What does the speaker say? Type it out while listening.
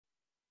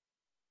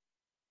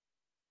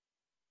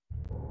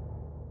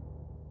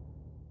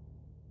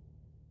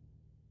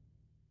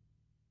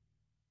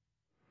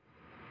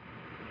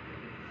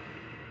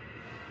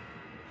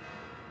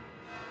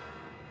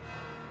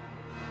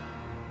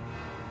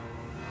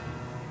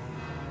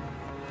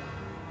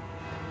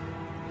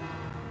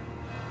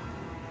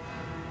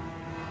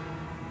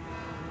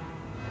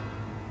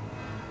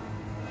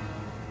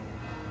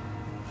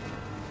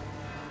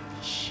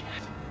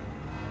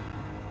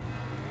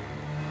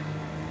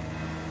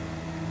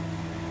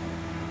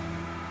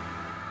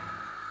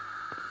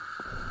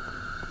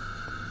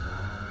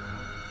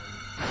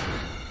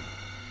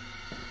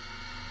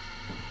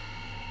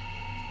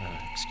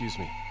Excuse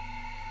me.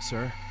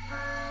 Sir?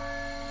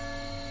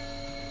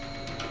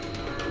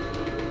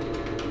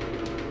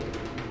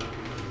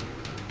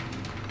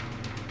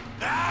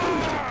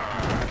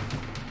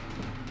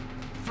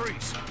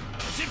 Freeze! I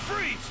said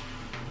freeze!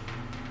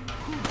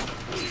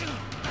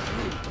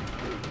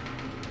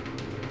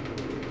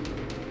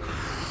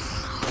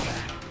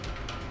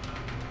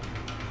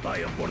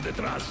 Vayan por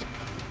detrás.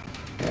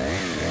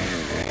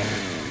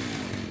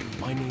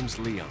 My name's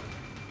Leon.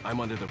 I'm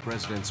under the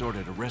President's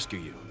order to rescue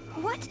you.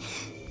 What?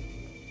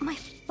 My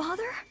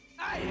father?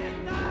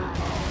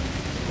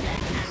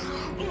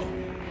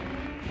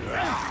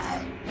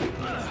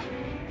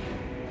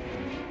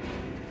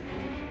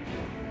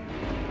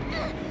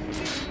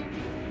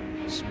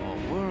 Small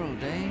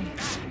world, eh?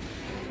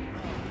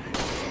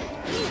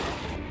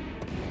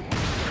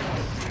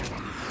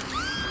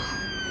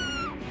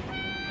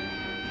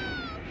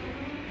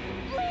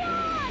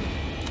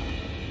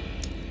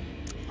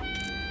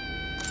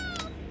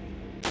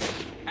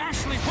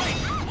 Ashley, wait!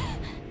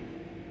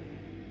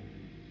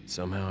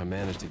 Somehow I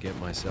managed to get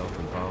myself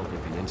involved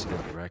with the incident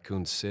at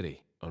Raccoon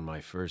City on my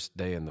first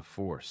day in the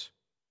Force.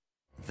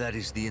 That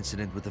is the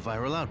incident with the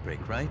viral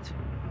outbreak, right?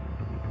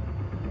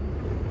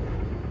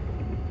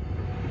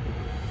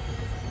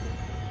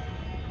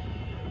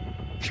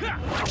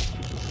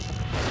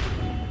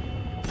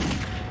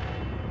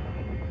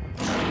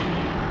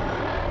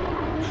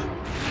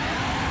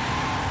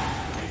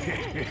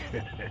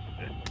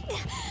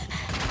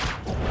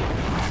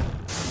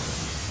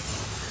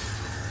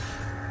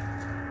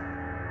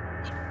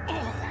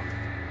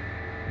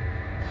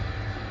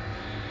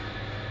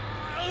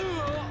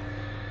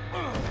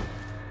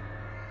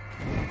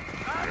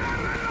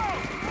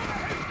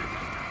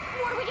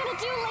 What are we gonna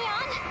do,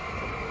 Leon?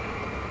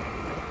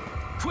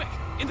 Quick,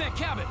 in that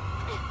cabin!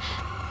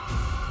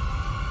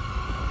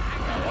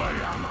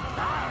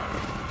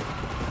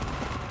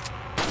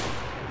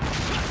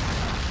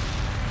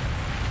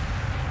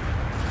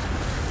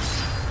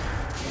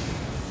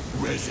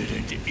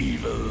 Resident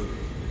Evil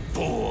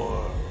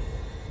 4.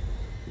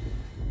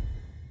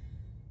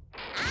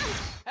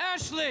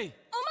 Ashley!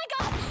 Oh my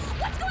god!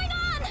 What's going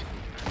on?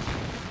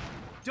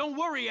 Don't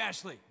worry,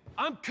 Ashley.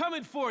 I'm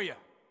coming for you.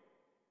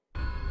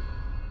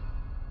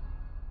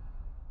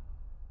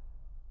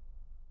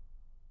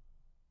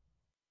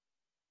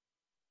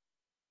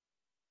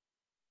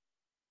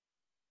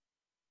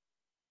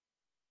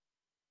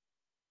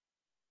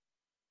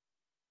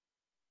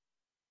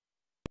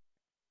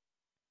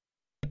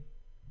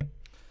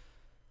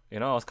 You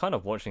know, I was kind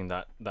of watching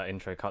that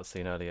intro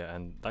cutscene earlier,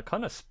 and that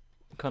kind of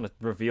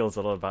reveals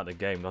a lot about the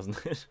game,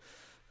 doesn't it?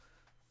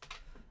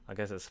 I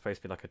guess it's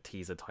supposed to be like a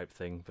teaser type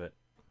thing, but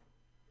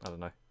I don't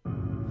know.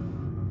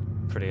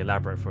 Pretty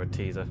elaborate for a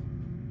teaser.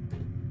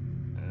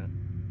 Yeah.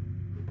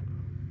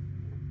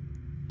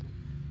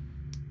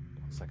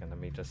 1 second, let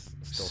me just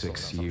still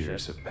 6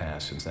 years have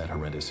passed since that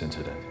horrendous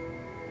incident.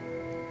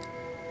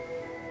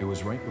 It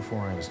was right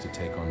before I was to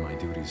take on my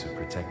duties of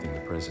protecting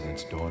the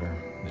President's daughter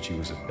that she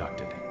was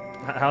abducted.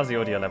 How's the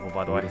audio level,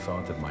 by the I way? would have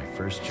thought that my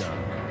first job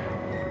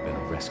would have been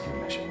a rescue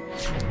mission.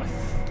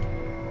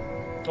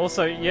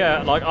 Also,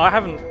 yeah, like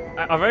I've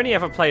only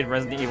ever played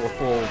Resident Evil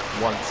 4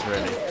 once,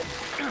 really.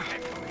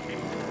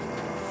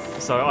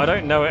 So I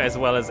don't know it as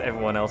well as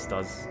everyone else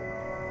does.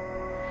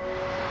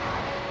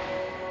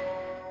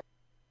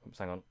 Oops,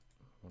 hang on.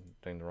 I'm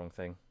doing the wrong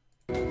thing.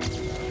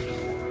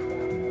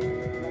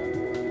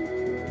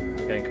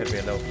 The game could be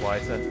a little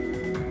quieter.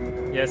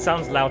 Yeah, it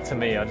sounds loud to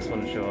me, I just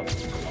wasn't sure.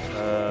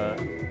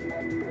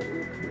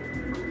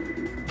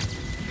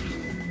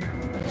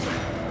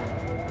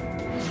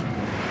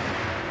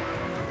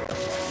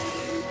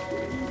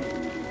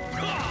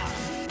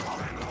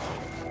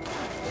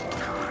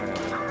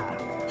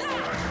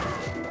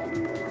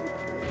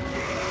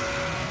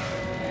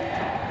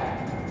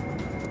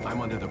 I'm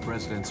under the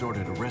President's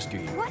order to rescue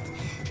you. What?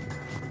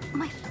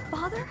 My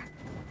father?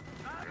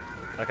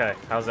 Okay,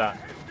 how's that?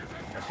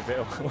 That's a bit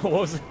of, what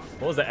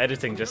was the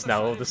editing just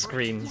now? All the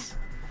screens.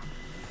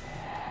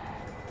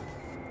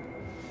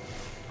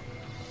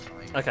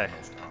 Okay.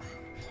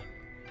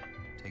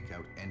 Take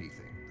out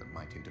anything that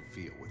might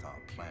interfere with our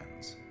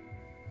plans.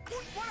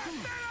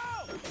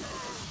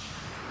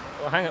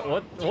 Well, hang on.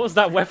 What was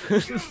that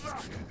weapon?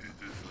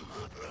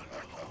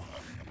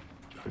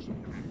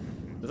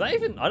 Does that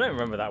even? I don't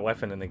remember that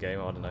weapon in the game.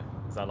 I don't know.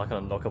 Is that like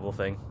an unlockable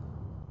thing?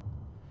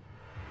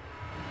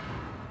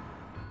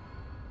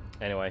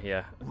 Anyway,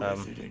 yeah.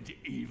 Resident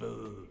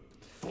Evil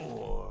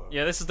 4.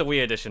 Yeah, this is the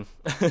Wii edition.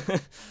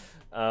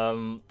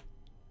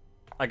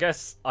 I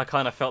guess I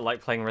kind of felt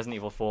like playing Resident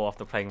Evil 4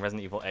 after playing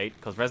Resident Evil 8,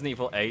 because Resident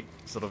Evil 8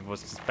 sort of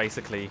was just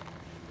basically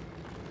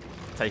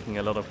taking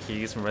a lot of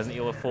cues from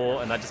Resident Evil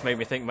 4, and that just made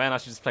me think, man, I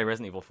should just play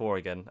Resident Evil 4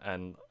 again.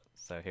 And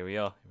so here we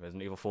are,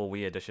 Resident Evil 4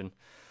 Wii edition.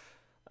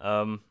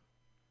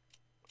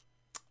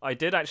 I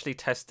did actually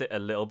test it a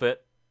little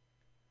bit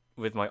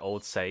with my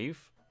old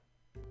save,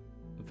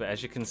 but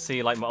as you can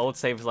see, like, my old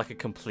save is like a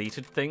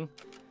completed thing,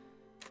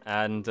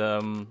 and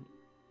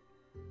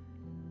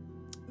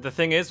The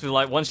thing is,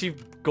 like, once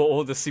you've got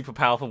all the super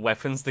powerful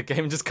weapons, the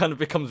game just kind of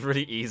becomes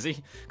really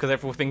easy, because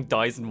everything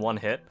dies in one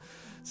hit.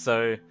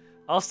 So,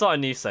 I'll start a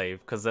new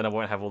save, because then I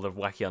won't have all the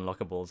wacky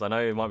unlockables. I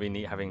know it might be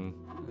neat having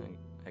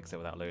exit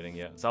without loading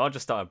yet, so I'll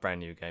just start a brand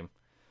new game.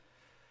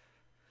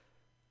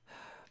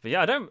 But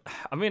yeah,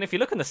 I mean, if you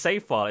look in the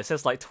save file, it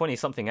says like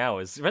 20-something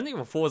hours. Resident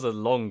Evil 4 is a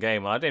long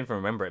game, and I don't even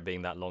remember it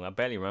being that long. I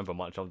barely remember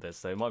much of this,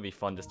 so it might be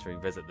fun just to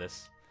revisit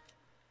this.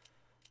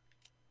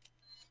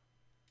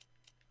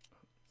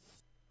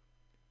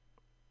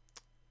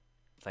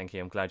 Thank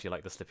you, I'm glad you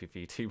like the Slippy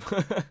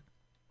VTuber.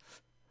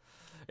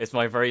 It's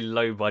my very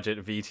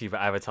low-budget VTuber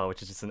avatar,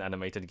 which is just an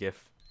animated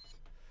GIF.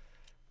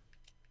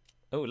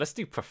 Oh, let's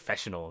do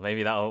professional.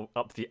 Maybe that'll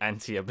up the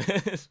ante a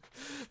bit.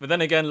 But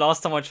then again,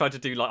 last time I tried to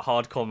do like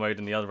hardcore mode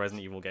in the other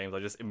Resident Evil games, I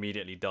just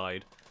immediately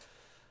died.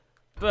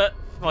 But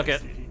fuck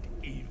it.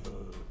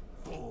 Evil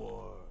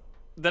 4.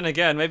 Then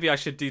again, maybe I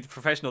should do the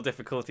professional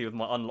difficulty with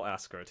my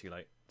unlock. Screw, too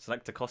late.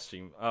 Select a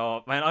costume.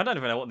 Oh man, I don't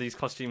even know what these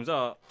costumes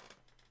are.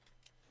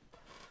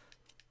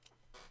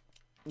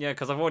 Yeah,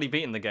 because I've already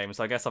beaten the game,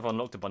 so I guess I've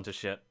unlocked a bunch of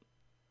shit.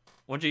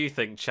 What do you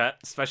think,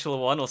 chat? Special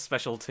 1 or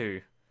Special 2?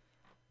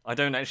 I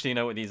don't actually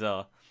know what these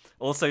are.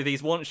 Also,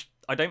 these won't...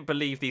 I don't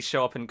believe these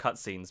show up in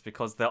cutscenes,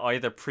 because they're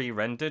either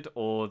pre-rendered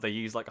or they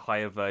use, like,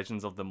 higher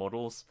versions of the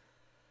models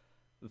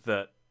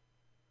that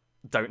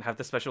don't have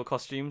the special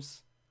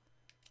costumes.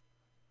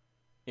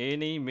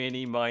 Eeny,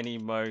 meeny, miny,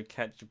 mo,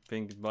 catch a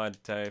pink mud,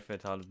 toe,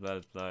 fit, blah, blah,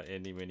 blah,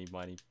 eeny, meeny,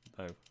 miny,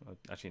 oh.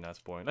 Actually, no, it's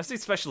boring. Let's do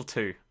Special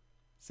 2.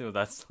 See what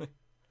that's like.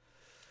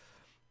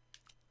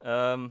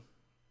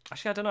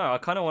 Actually, I don't know. I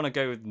kind of want to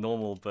go with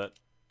normal, but...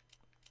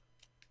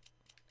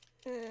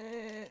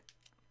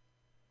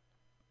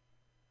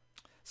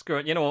 Screw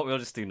it. You know what? We'll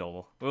just do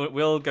normal.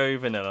 We'll go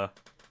vanilla.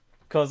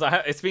 Because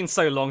it's been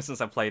so long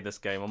since I played this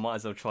game, I might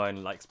as well try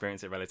and like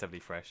experience it relatively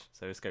fresh.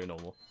 So let's go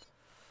normal.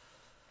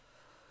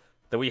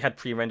 That we had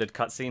pre-rendered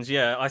cutscenes.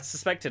 Yeah, I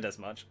suspected as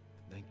much.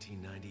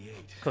 1998.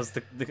 Because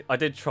I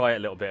did try it a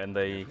little bit, and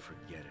Never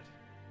forget it.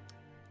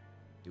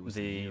 It was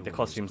the when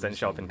costumes those didn't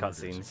show up in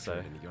gruesome murders cutscenes, so...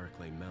 occurred in the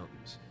Arklay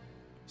Mountains.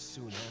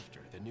 Soon after,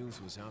 the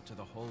news was out to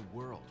the whole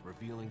world,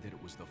 revealing that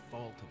it was the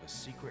fault of a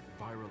secret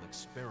viral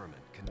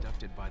experiment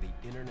conducted by the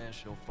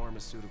international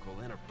pharmaceutical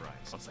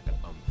enterprise,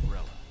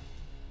 Umbrella.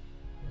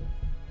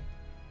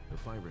 The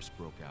virus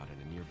broke out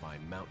in a nearby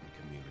mountain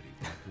community,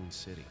 Raccoon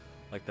City.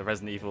 Like the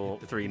Resident Evil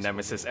 3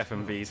 Nemesis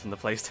FMVs from the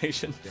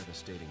PlayStation. A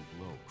devastating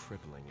blow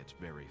crippling its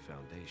very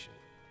foundation.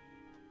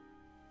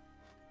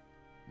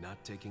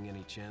 Not taking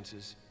any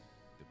chances,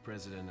 the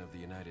President of the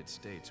United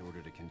States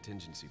ordered a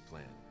contingency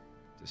plan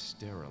to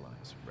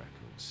sterilize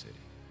Raccoon City.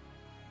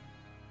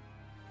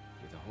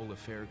 With the whole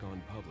affair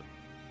gone public,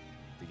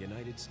 the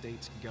United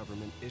States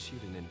government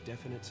issued an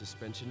indefinite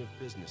suspension of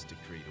business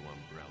decree to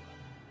Umbrella.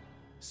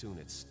 Soon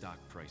its stock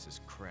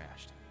prices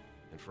crashed,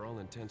 and for all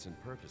intents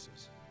and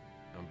purposes,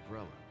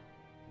 Umbrella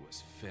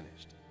was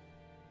finished.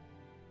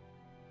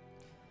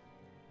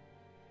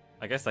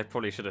 I guess I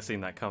probably should have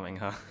seen that coming,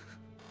 huh?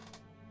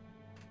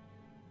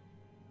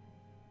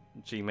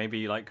 Gee,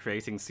 maybe like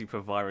creating super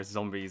virus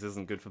zombies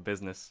isn't good for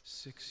business.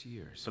 6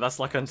 years. But that's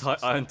like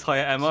our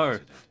entire MO.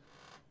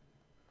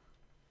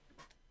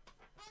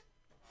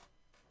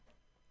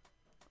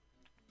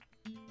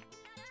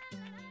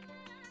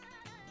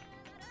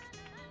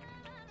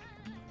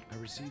 I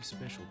received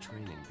special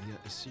training via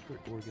a secret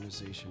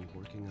organization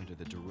working under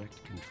the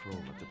direct control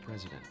of the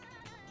president.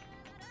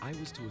 I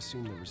was to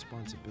assume the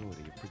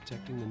responsibility of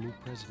protecting the new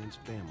president's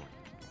family.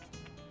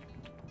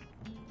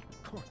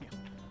 Cornel,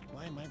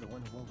 why am I the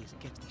one who always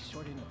gets the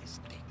short end of the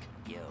stick?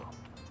 You,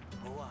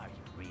 who are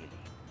you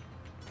really?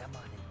 Come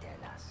on and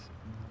tell us.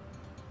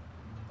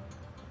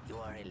 You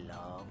are a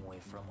long way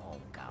from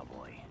home,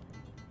 cowboy.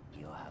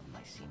 You have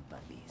my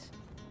sympathies.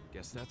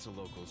 Guess that's a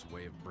local's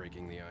way of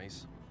breaking the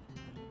ice.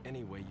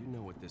 Anyway, you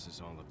know what this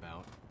is all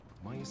about.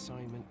 My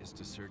assignment is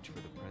to search for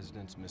the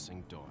president's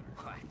missing daughter.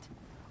 What?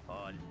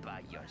 All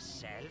by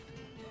yourself?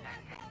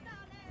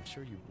 I'm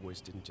sure you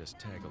boys didn't just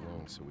tag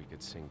along so we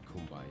could sing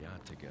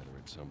Kumbaya together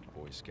at some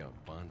Boy Scout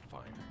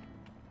bonfire.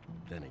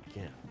 Then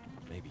again,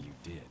 maybe you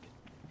did.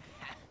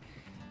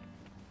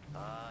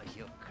 Oh,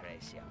 you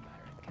crazy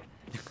American.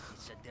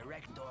 It's a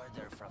direct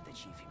order from the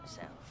chief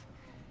himself.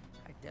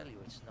 I tell you,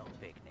 it's no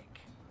picnic.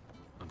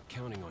 I'm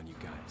counting on you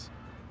guys.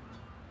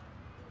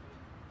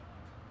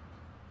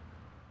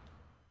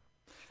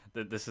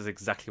 This is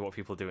exactly what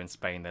people do in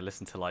Spain. They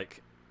listen to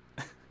like...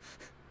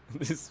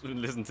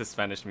 listen to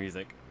Spanish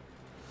music.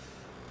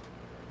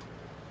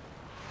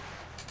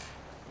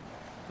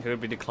 Who would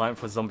be the client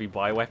for zombie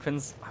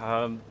bioweapons?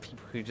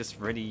 People who just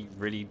really,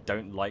 really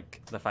don't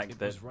like the fact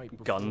that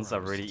guns are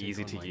really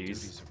easy to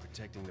use.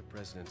 Protecting the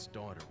president's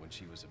daughter when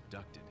she was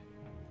abducted.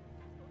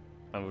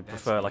 And would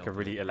prefer like a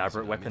really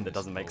elaborate weapon that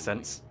doesn't make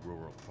sense.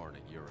 Rural part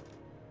of Europe.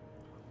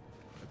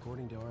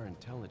 According to our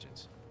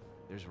intelligence,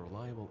 there's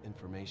reliable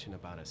information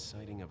about a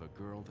sighting of a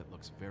girl that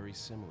looks very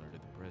similar to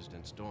the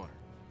president's daughter.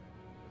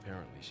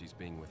 Apparently, she's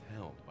being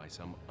withheld by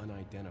some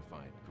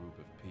unidentified group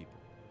of people.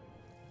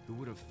 Who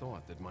would have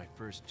thought that my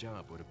first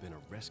job would have been a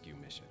rescue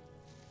mission?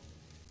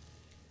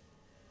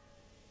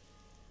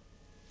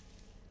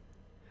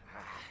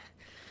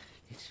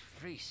 It's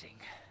freezing.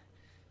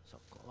 So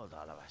cold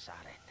all of a sudden.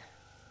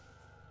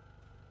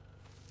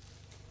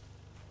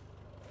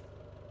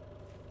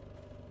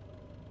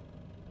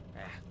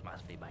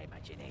 Must be my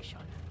imagination.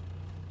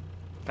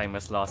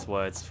 Famous last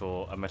words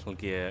for a Metal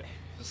Gear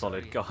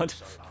Solid God.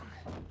 So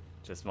long.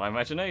 Just my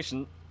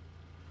imagination.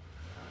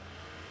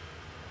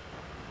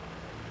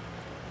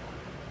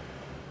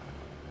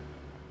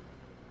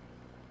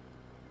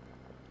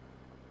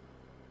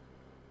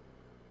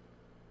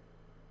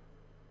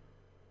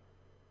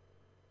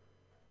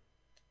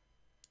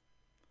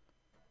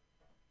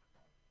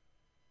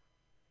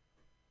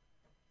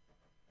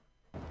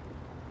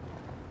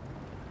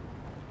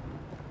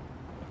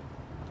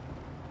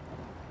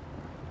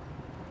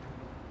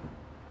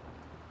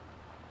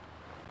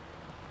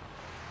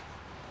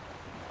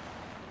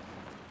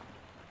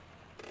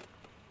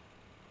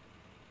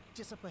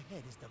 Just up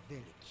ahead is the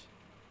village.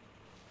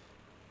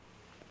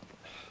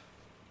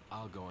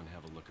 I'll go and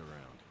have a look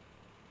around.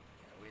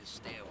 Yeah, we'll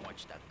stay and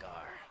watch that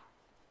car.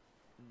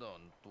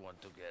 Don't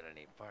want to get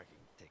any parking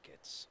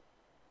tickets.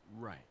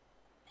 Right.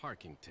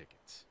 Parking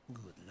tickets.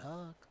 Good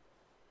luck.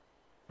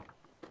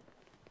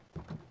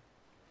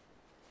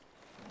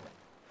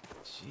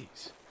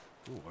 Jeez.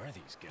 Who are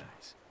these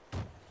guys?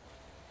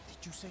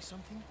 Did you say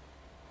something?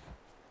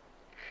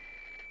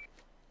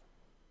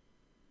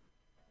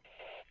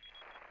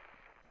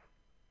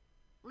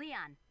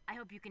 Leon, I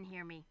hope you can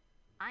hear me.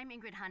 I'm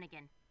Ingrid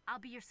Hunnigan. I'll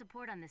be your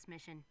support on this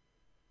mission.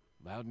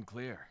 Loud and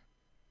clear.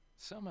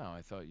 Somehow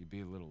I thought you'd be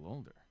a little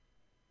older.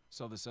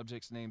 So the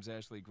subject's name's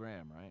Ashley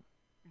Graham, right?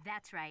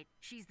 That's right.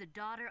 She's the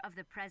daughter of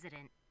the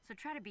president. So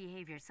try to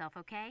behave yourself,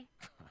 okay?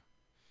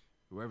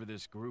 Whoever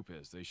this group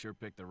is, they sure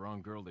picked the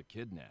wrong girl to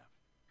kidnap.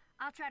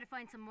 I'll try to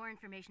find some more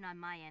information on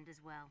my end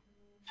as well.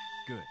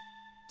 Good.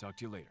 Talk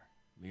to you later.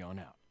 Leon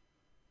out.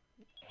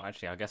 Well,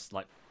 actually, I guess,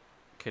 like,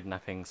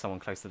 kidnapping someone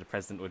close to the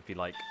president would be,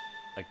 like,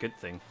 a good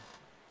thing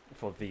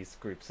for these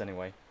groups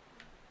anyway.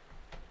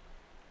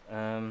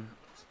 Okay,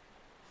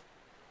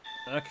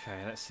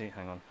 let's see.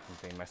 Hang on. I'm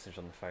being messaged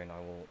on the phone. I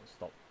will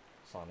stop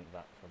silent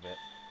that for a bit.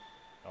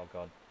 Oh,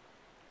 God.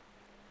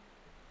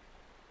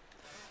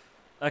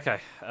 Okay,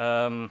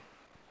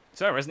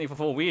 so Resident Evil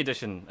 4 Wii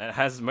Edition. It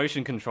has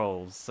motion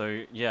controls.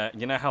 So, yeah,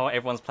 you know how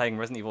everyone's playing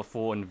Resident Evil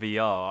 4 in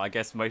VR? I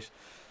guess the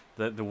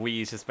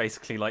Wii is just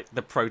basically, like,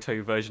 the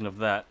proto version of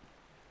that.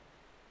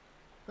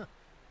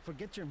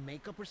 Forget your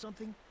makeup or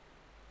something?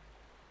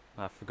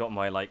 I forgot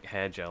my, like,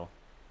 hair gel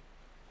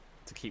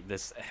to keep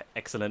this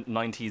excellent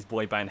 90s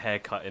boy band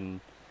haircut in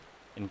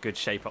good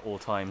shape at all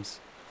times.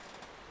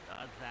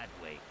 Not that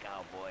way,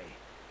 cowboy.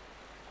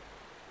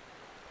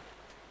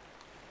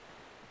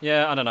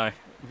 Yeah, I don't know.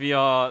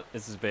 VR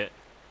is a bit...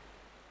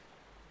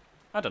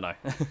 I don't know.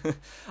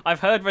 I've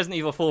heard Resident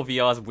Evil 4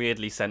 VR is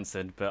weirdly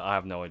censored, but I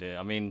have no idea.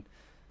 I mean,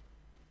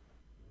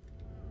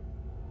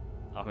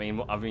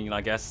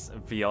 I guess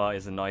VR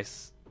is a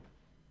nice...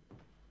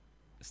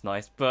 It's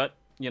nice, but,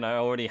 you know, I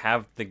already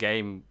have the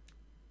game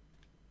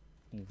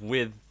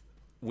with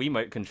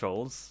Wiimote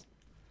controls.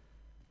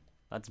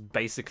 That's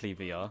basically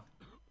VR.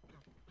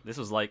 This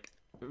was like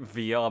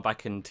VR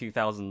back in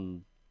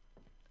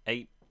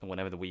 2008, or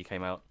whenever the Wii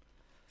came out.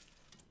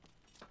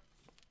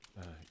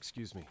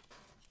 Excuse me.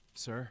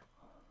 Sir?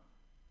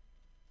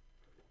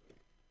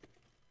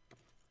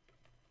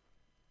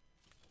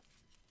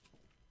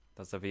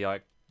 Does the VR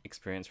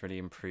experience really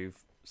improve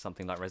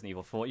something like Resident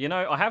Evil 4? You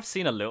know, I have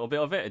seen a little bit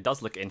of it. It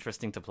does look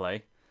interesting to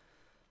play.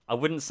 I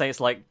wouldn't say it's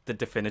like the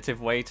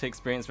definitive way to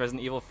experience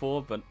Resident Evil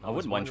 4, but I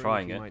wouldn't mind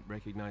trying it. You might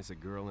recognize a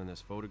girl in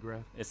this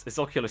photograph. It's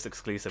Oculus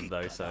exclusive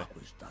though, so.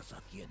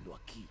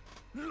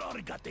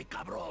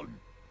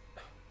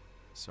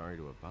 Sorry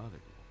to have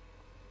bothered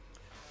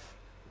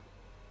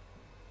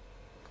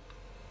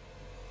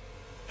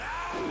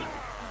you.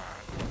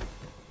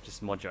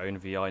 Just mod your own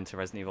VR into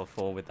Resident Evil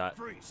 4 with that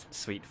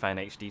sweet Fan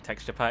HD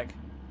texture pack.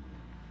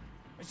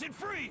 I said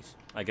freeze!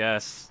 I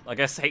guess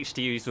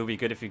HDs will be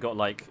good if you got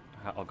like...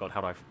 Oh god,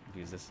 how do I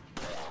use this?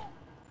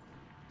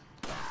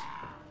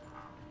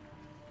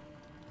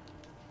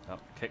 Oh,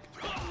 kick.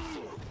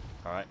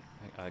 Alright,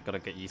 I gotta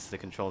get used to the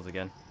controls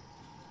again.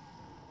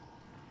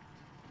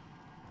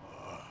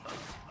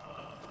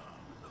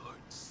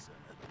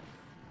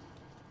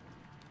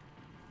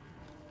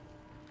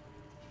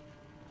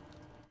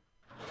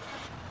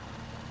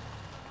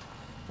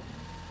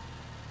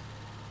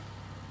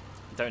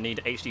 Don't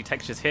need HD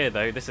textures here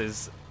though, this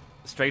is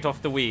straight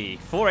off the Wii.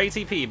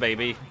 480p,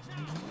 baby!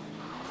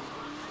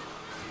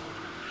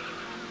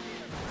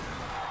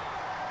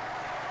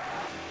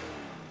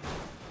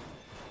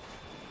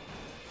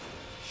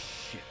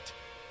 Shit.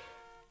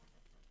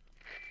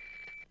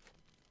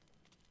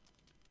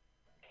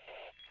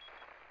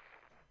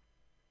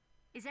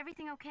 Is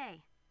everything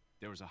okay?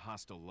 There was a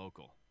hostile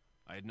local.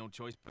 I had no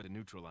choice but to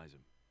neutralize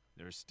him.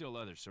 There are still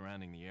others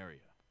surrounding the area.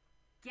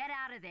 Get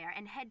out of there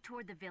and head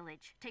toward the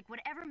village. Take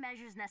whatever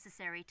measures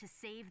necessary to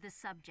save the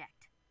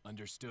subject.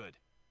 Understood.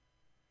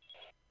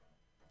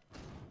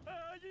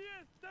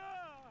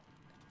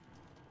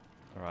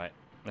 Alright,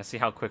 let's see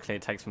how quickly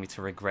it takes for me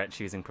to regret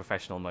choosing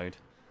professional mode.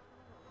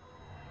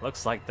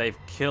 Looks like they've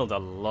killed a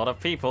lot of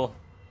people.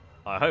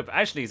 I hope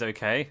Ashley's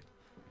okay.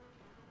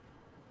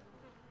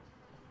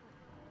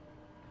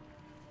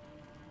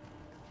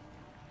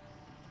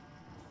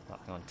 Oh,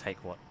 hang on,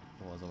 take what?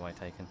 What was I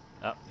taking?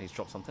 Oh, he's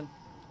dropped something.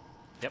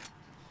 Yep.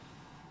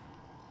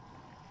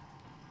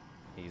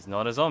 He's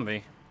not a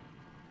zombie.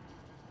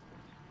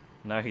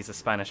 No, he's a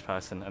Spanish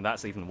person, and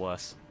that's even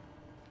worse.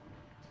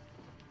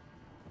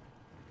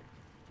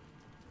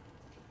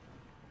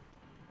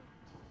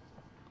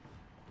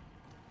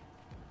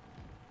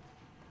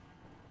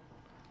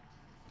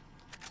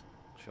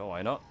 Sure,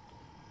 why not?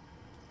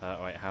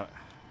 Wait, how? I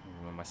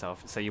remember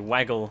myself. So you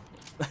waggle,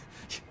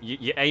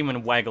 you aim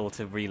and waggle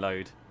to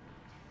reload.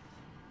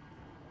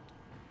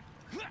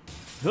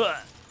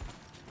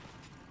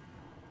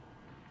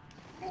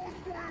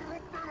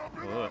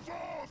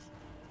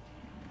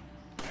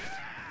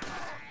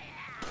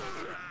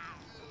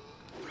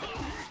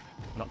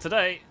 Not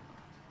today.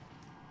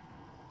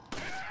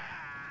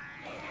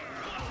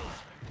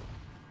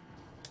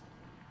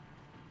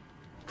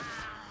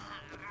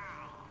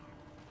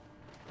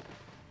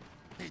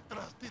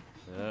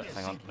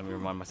 Hang on, let me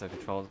remind myself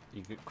controls.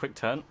 You get quick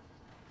turn.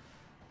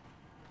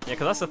 Yeah,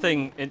 because that's the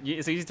thing.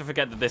 It's easy to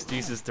forget that this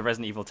uses the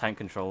Resident Evil tank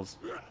controls.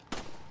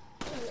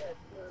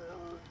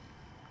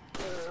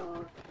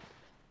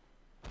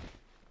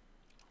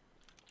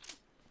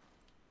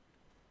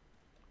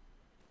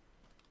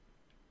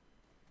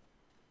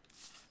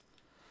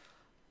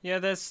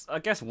 Yeah, I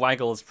guess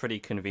Waggle's pretty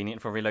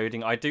convenient for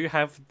reloading. I do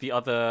have the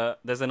other...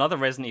 There's another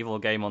Resident Evil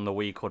game on the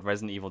Wii called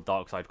Resident Evil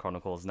Darkside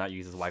Chronicles, and that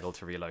uses Waggle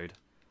to reload.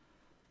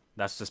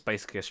 That's just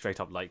basically a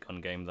straight-up light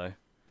gun game, though.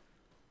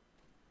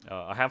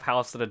 I have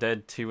House of the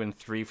Dead 2 and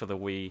 3 for the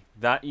Wii.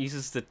 That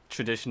uses the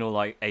traditional,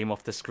 like, aim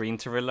off the screen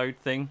to reload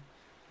thing.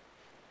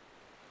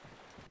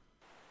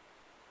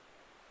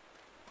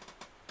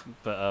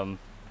 But,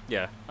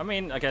 yeah. I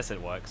mean, I guess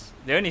it works.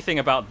 The only thing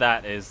about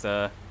that is,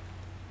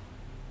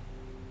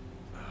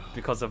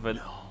 because of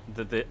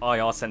the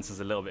IR sensor's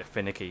a little bit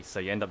finicky, so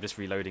you end up just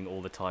reloading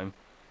all the time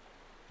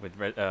with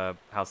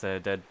House of the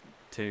Dead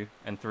 2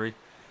 and 3.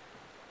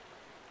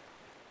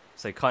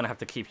 So you kind of have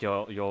to keep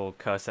your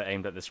cursor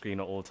aimed at the screen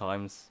at all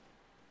times.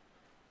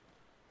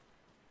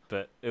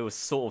 But it was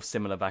sort of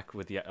similar back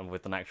with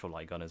an actual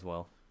light gun as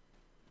well.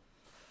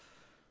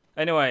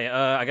 Anyway,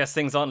 I guess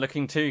things aren't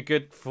looking too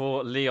good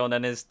for Leon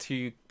and his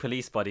two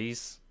police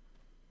buddies.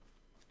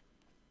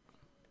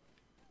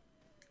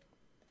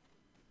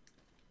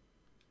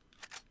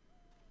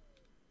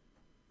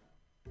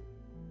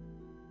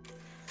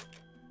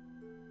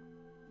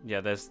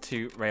 Yeah, there's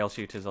two rail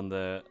shooters on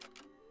the...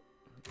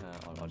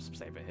 I'll just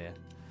save it here.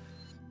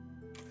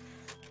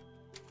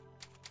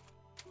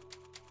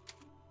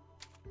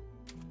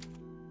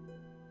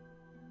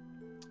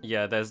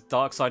 Yeah, there's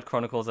Darkside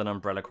Chronicles and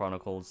Umbrella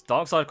Chronicles.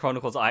 Darkside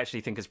Chronicles I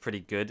actually think is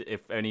pretty good,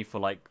 if only for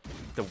like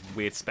the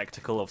weird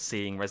spectacle of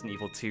seeing Resident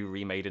Evil 2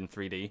 remade in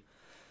 3D.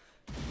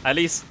 At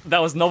least that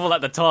was novel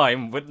at the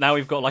time, but now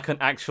we've got like an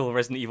actual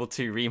Resident Evil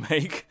 2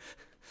 remake.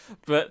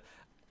 But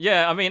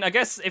yeah, I mean, I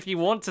guess if you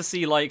want to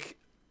see like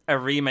a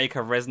remake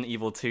of Resident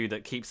Evil 2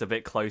 that keeps a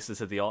bit closer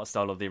to the art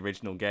style of the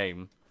original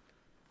game,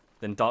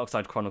 then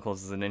Darkside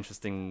Chronicles is an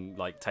interesting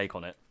like take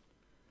on it.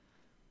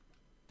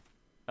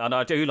 And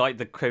I do like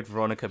the Code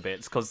Veronica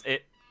bits, because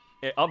it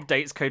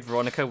updates Code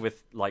Veronica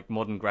with like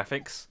modern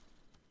graphics.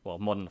 Well,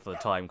 modern for the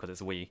time, because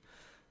it's Wii.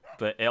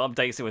 But it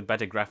updates it with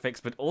better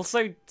graphics, but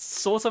also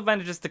sort of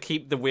manages to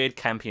keep the weird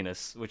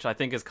campiness, which I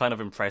think is kind of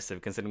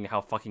impressive, considering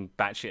how fucking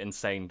batshit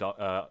insane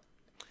Code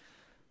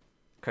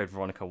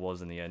Veronica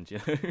was in the end, you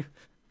know?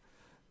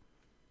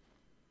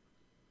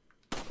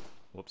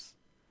 Whoops.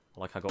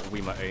 Like I got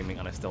Wiimote aiming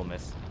and I still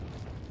miss.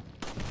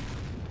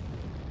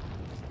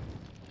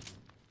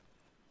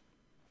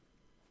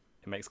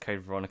 It makes Code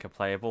Veronica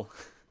playable.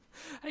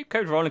 Hey,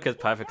 Code Veronica is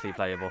perfectly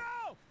playable.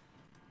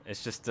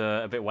 It's just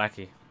a bit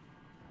wacky.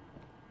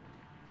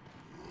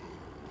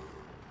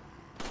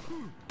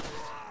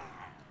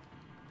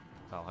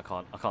 Oh, I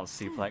can't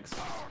suplex.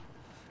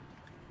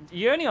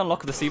 You only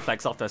unlock the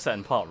suplex after a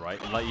certain part, right?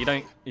 Like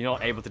you're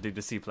not able to do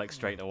the suplex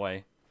straight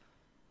away.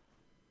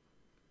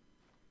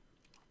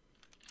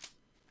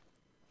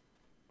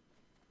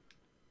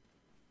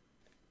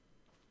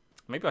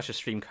 Maybe I should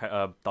stream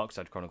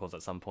Darkside Chronicles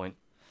at some point.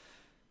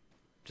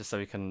 Just so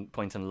we can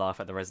point and laugh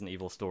at the Resident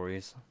Evil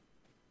stories.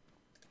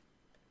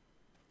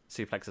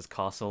 Suplex's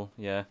castle,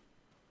 yeah.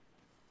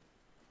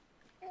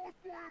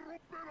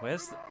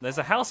 There's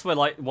a house where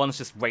like one's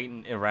just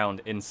waiting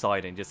around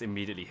inside and just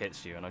immediately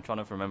hits you, and I'm trying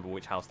to remember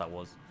which house that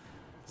was.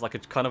 It's like a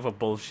kind of a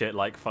bullshit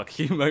like fuck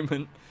you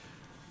moment.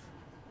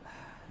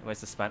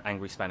 Where's the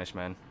angry Spanish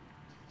man?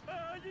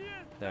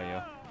 There you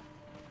are.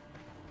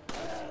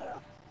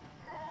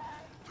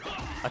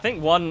 I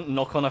think one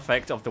knock-on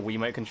effect of the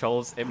Wiimote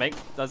controls, I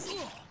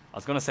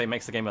was gonna say it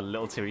makes the game a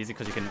little too easy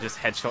because you can just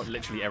headshot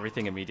literally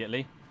everything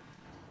immediately.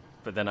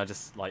 But then I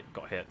just like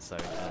got hit, so I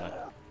don't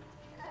know.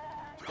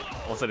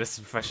 Also, this is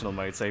professional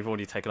mode, so you've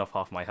already taken off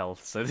half my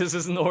health, so this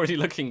isn't already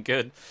looking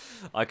good.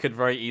 I could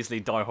very easily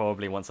die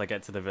horribly once I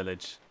get to the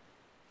village.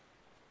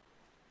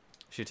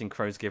 Shooting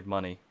crows give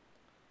money.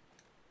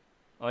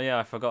 Oh yeah,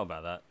 I forgot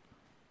about that.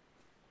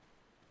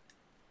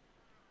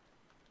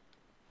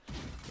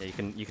 Yeah,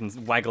 you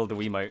can waggle the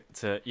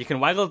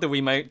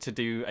Wiimote to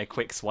do a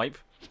quick swipe,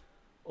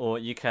 or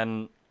you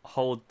can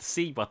hold the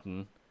C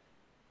button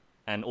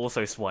and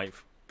also swipe.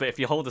 But if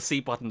you hold the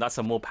C button, that's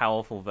a more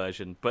powerful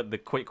version, but the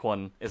quick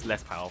one is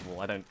less powerful.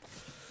 I don't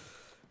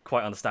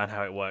quite understand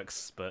how it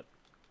works, but...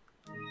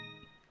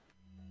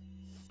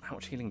 How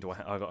much healing do I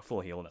have? Oh, I got a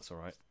full heal, that's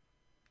alright.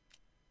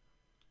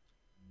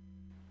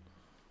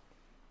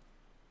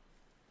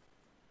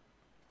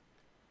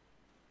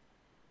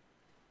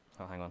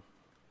 Oh, hang on.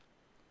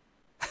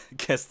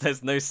 Guess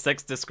there's no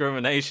sex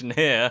discrimination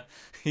here,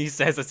 he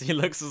says as he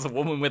looks at a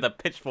woman with a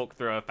pitchfork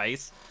through her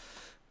face.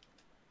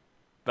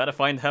 Better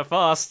find her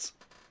fast.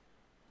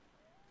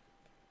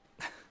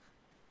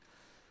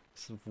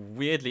 Some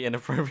weirdly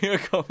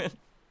inappropriate comment.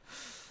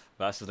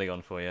 That's just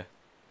on for you.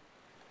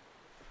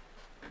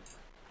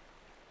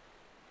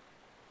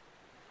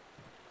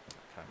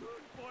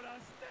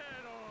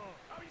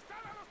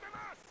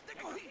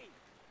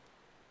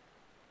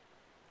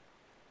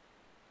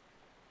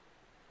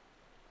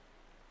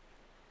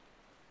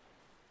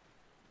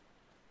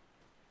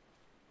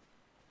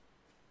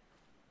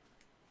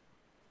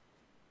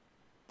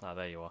 Ah,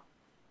 there you are.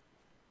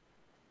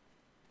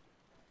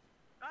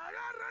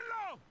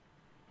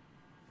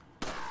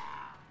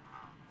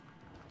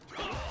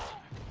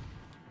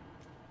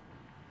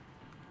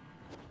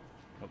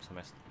 Oops, I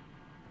missed.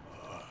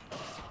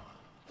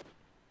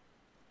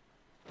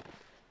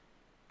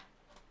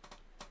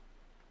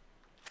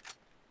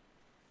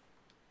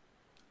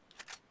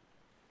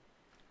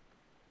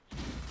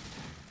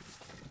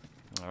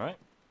 Alright.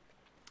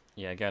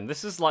 Yeah, again,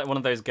 this is like one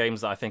of those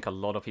games that I think a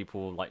lot of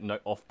people like know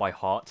off by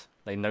heart.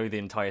 They know the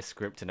entire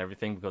script and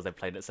everything because they've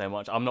played it so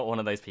much. I'm not one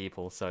of those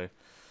people, so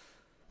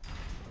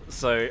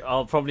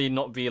I'll probably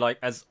not be like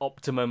as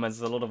optimum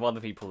as a lot of other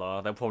people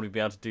are. They'll probably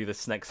be able to do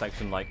this next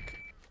section like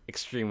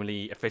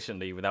extremely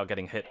efficiently without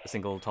getting hit a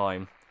single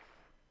time.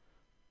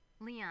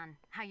 Leon,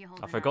 how you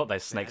holding I forgot up?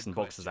 there's snakes in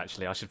boxes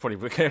actually. I should probably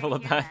be careful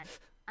of that.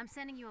 I'm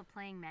sending you a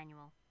playing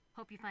manual.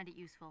 Hope you find it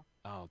useful.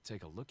 I'll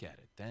take a look at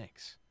it,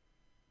 thanks.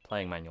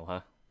 Playing manual,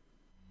 huh?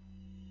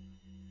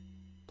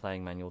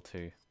 Playing manual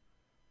 2.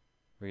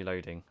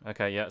 Reloading.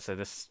 Okay, yeah, so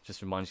this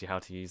just reminds you how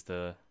to use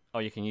the... Oh,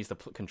 you can use the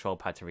control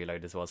pad to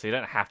reload as well, so you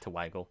don't have to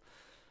waggle.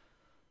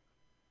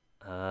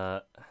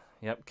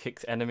 Yep,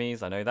 kicks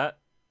enemies, I know that.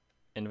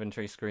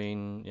 Inventory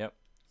screen, yep.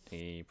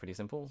 Pretty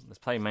simple. Let's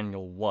play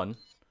manual 1.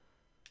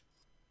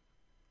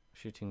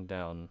 Shooting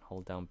down.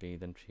 Hold down B,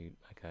 then shoot.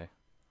 Okay.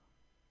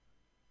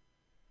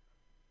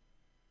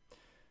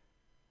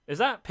 Is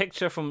that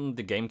picture from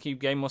the GameCube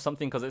game or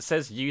something? Because it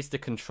says use the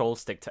control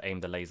stick to aim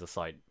the laser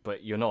sight,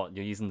 but you're not.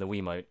 You're using the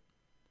Wiimote.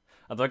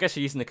 Although I guess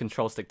you're using the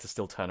control stick to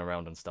still turn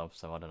around and stuff,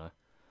 so I don't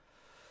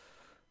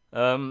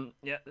know.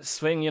 Yeah,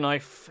 swing your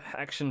knife,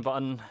 action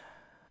button,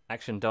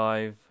 action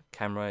dive,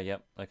 camera,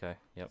 yep, okay,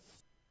 yep.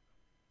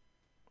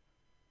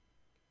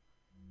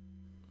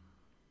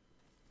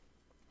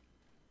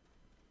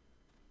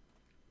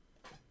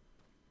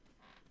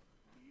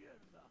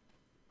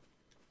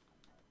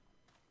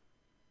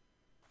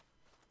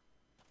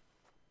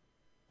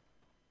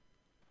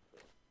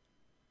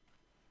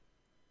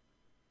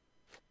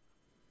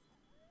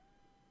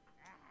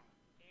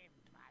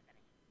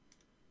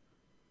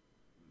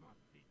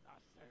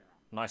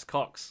 Nice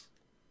cocks.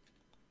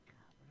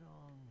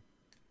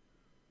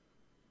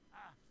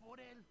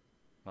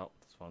 Well,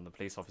 that's one of the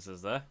police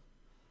officers there.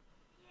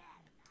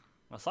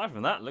 Aside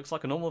from that, looks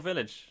like a normal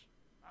village.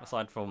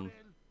 Aside from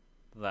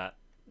that.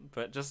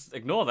 But just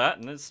ignore that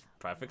and it's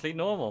perfectly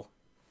normal.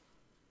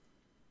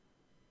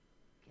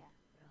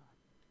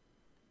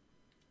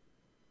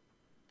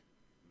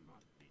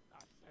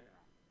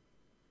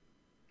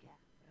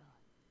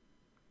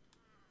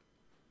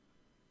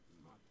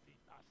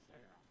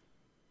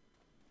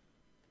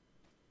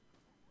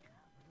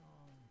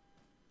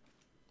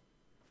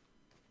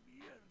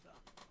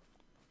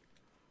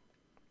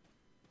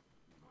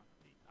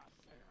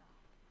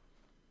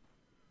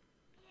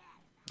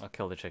 I'll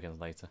kill the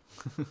chickens later.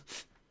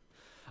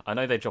 I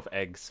know they drop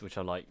eggs, which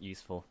are like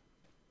useful.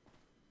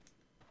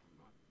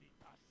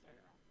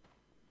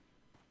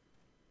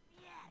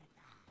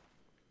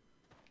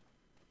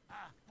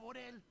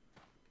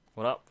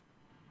 What up?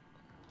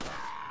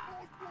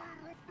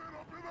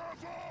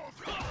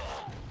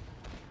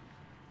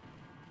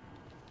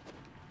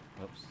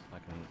 Oops, I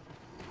can...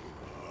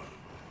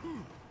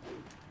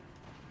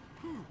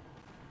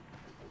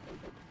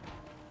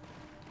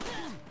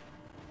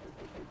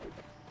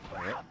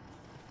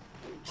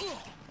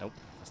 Nope,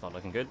 that's not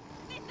looking good.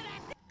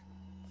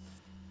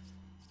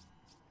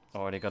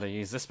 Already gotta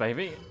use this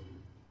baby.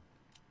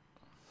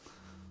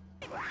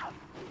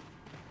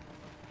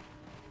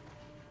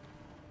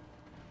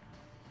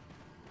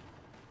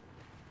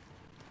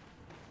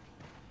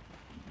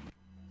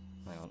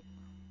 Hang on.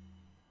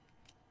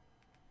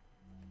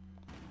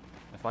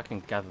 If I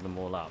can gather them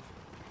all up.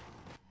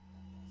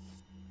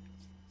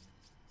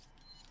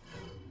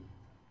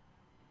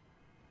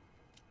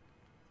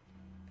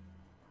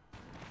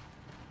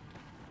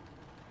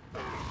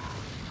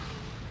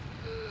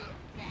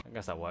 I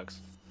guess that works.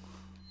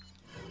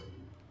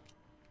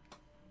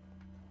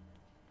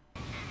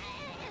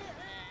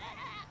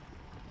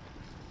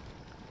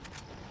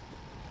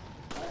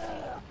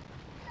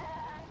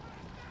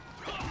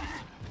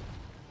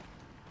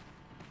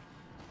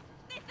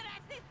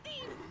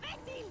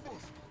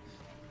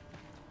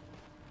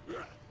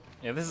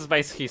 Yeah, this is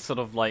basically sort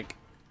of like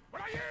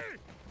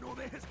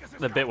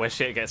the bit where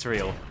shit gets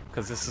real,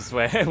 because this is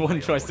where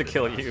everyone tries to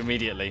kill you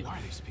immediately. Who are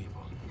these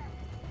people?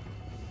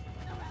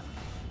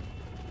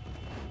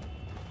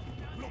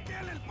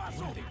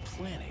 What are they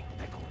planning?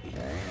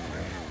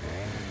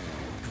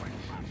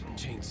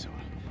 Chainsaw.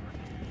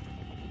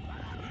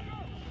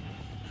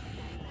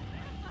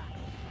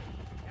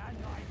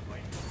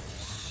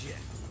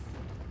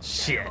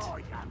 Shit.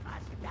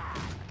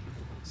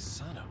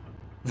 Son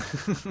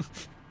of a...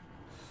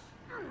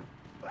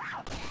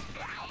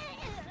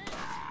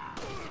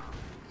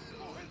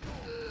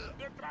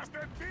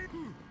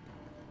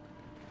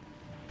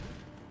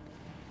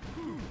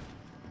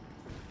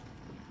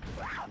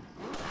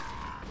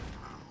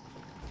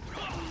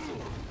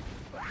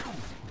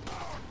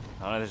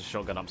 I know there's a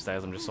shotgun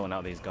upstairs, I'm just sorting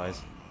out these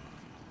guys.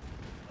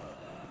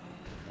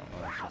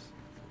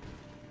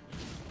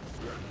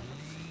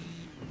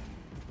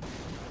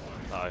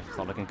 Uh-oh, it's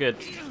not looking good.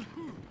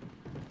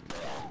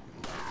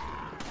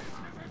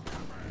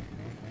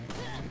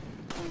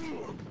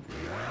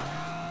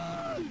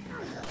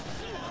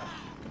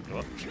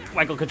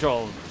 Ankle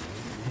control!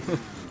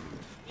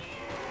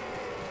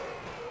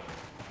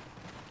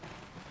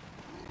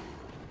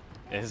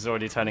 This is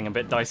already turning a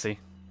bit dicey.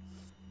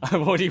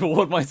 I've already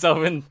walled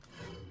myself in.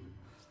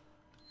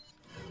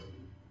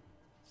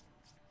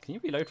 Can you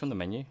reload from the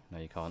menu? No,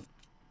 you can't.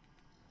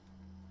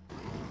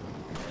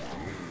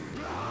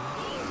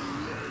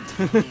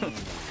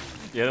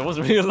 Yeah, there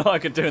wasn't really a lot I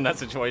could do in that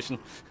situation.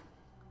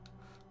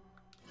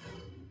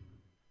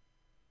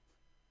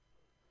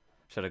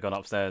 Should have gone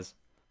upstairs.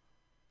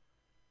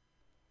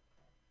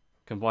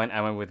 Combine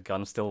ammo with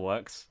gun still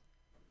works.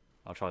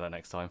 I'll try that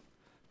next time.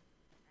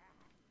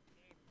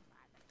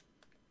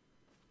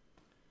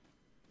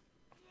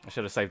 I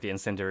should have saved the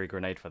incendiary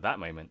grenade for that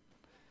moment.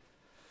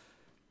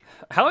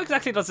 How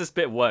exactly does this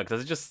bit work?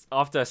 Does it just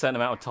after a certain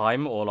amount of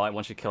time, or like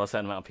once you kill a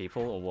certain amount of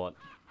people, or what?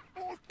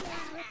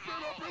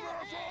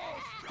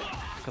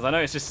 Because I know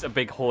it's just a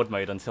big horde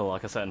mode until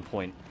like a certain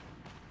point.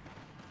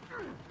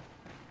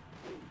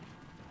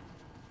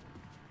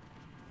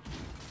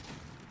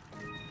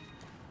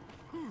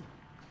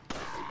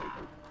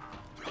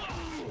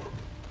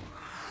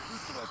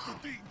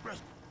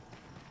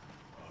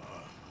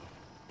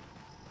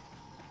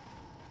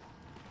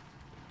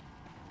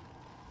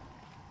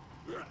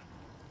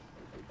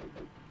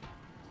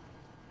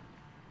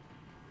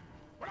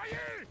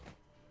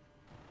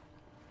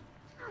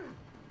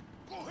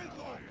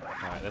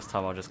 Alright, this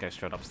time I'll just go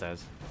straight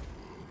upstairs.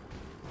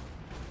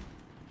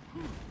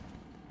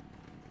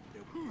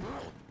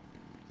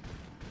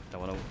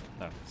 Don't wanna...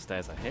 no,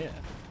 stairs are here.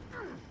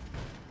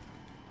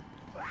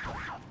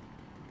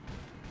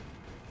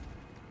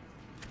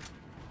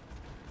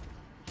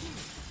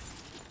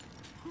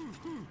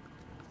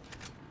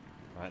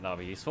 Right, that'll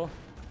be useful.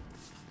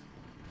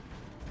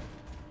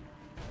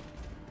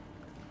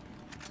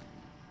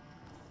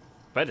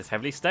 Bed is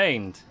heavily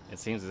stained. It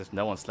seems as if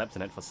no one slept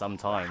in it for some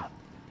time.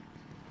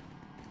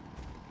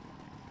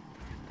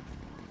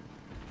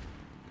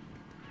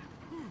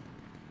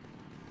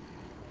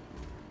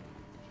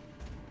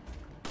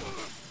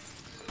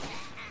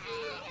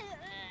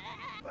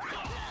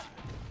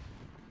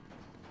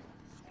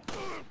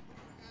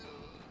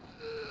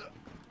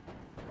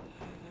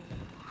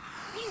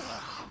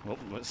 Oh,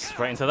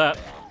 straight into that.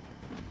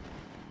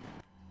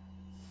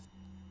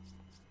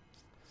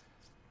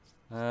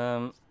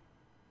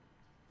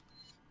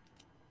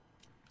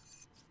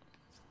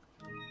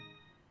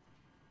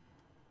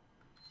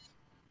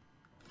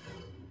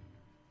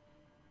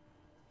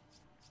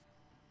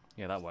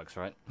 Yeah, that works,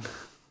 right?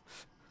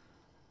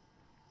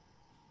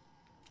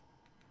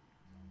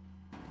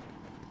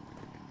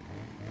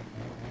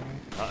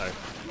 Uh-oh.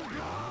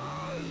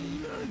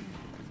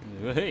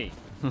 Hey.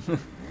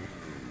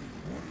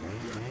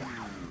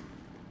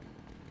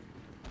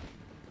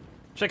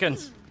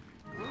 Chickens!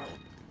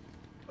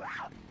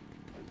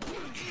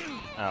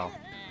 Ow.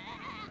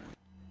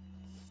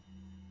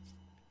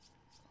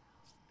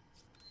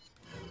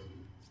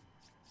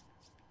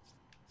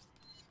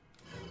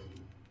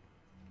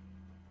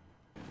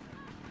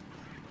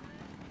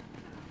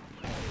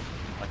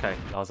 Okay,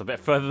 that was a bit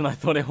further than I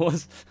thought it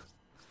was.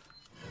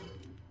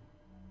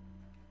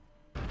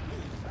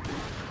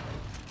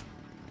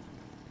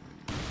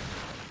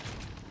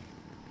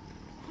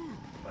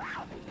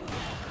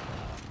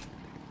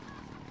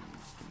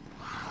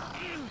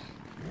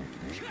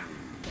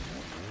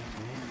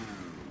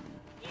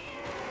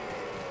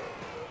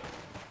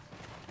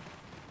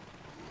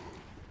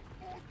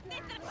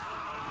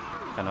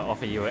 Can I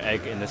offer you an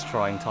egg in this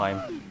trying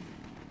time?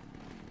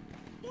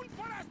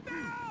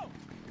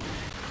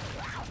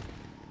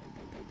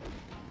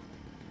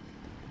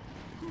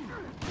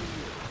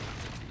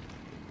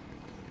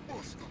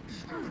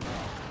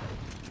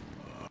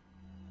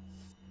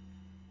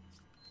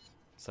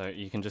 So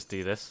you can just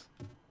do this.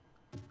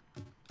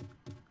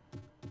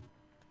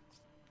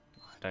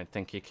 I don't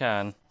think you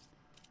can.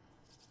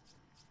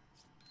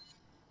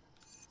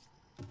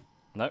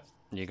 Nope,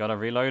 you gotta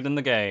reload in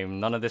the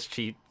game. None of this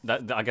cheap.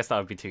 I guess that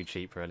would be too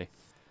cheap, really.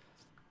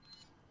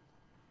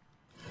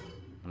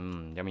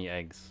 Mmm, yummy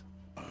eggs.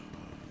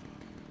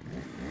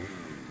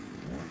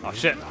 Oh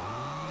shit!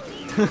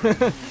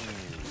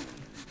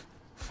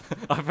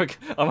 I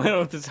went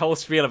on this whole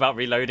spiel about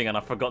reloading and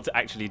I forgot to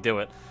actually do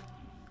it.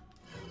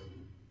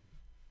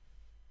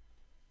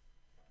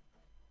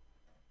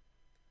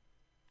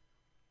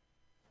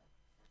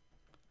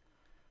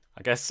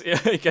 I guess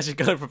you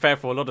gotta prepare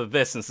for a lot of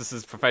this since this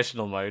is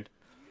professional mode.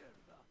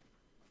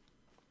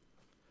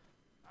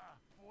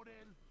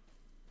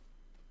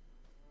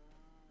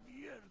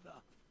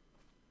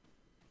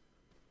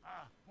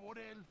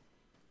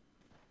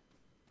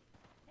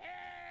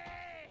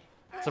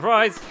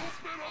 Surprise!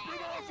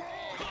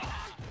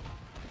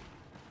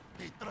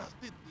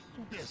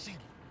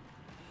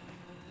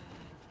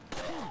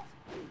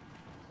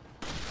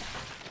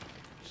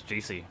 It's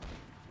juicy.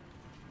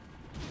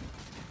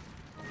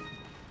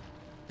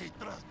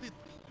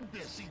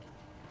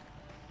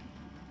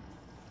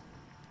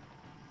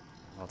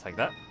 I'll take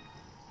that.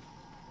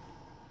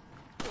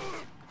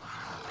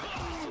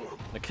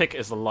 The kick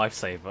is the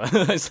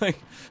lifesaver. It's like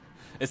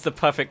it's the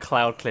perfect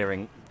crowd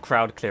clearing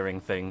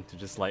thing to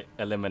just like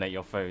eliminate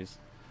your foes.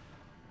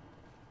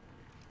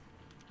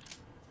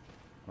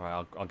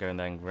 Right, I'll go in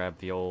there and grab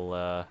the old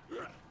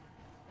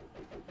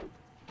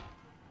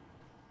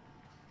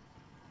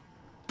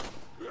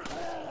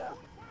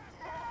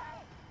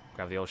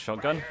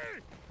shotgun.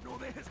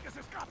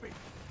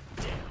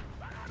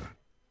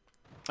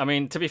 I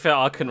mean, to be fair,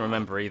 I couldn't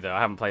remember either. I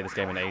haven't played this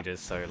game in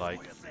ages, so like,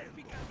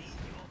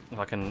 if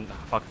I can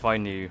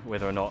find you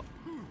whether or not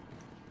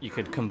you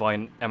could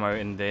combine ammo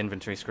in the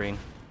inventory screen.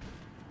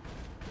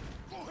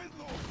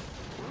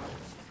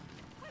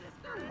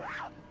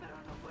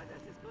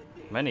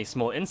 Many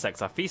small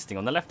insects are feasting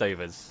on the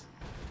leftovers.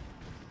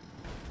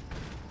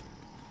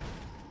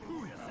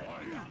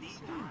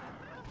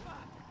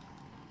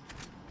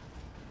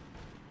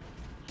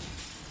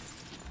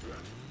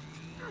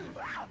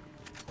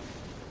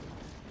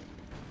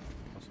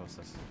 What's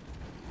this?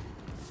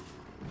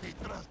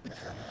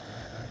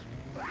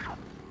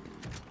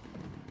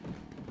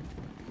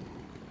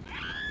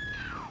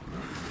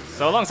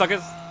 So long,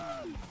 suckers!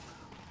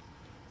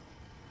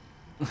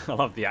 I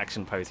love the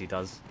action pose he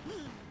does.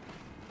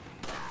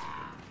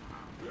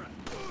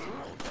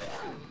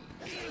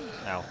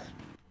 Ow.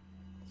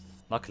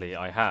 Luckily,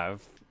 I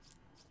have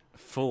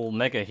full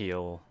mega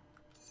heal.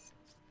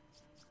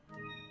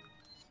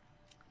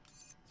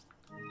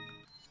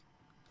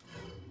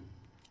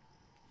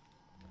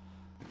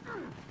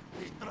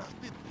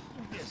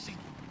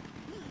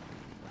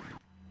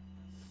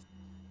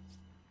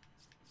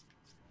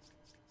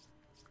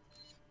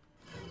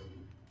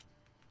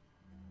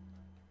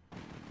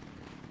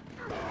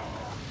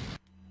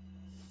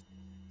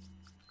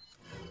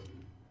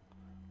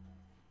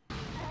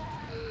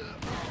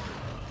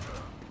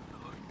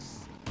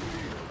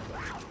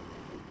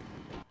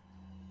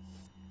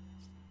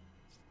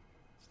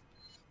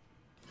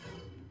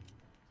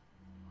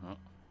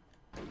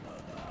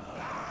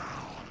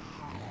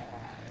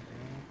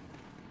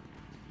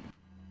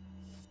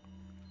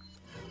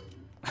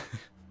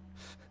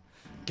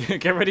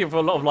 Get ready for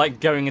a lot of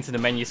like going into the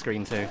menu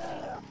screen too.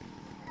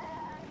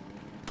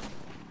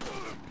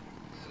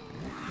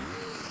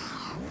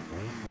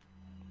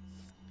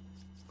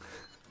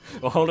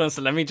 Well, hold on,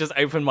 so let me just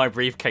open my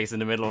briefcase in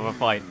the middle of a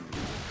fight.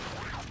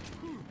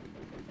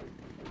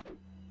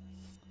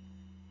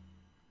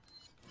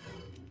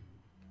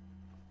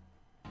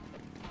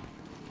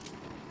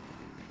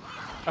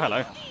 Oh,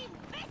 hello.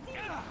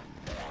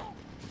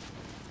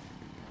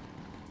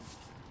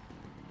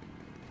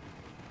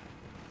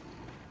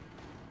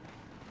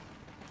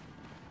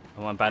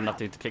 I'm bad enough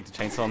to kick the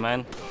chainsaw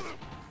man.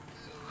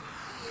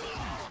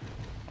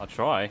 I'll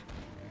try.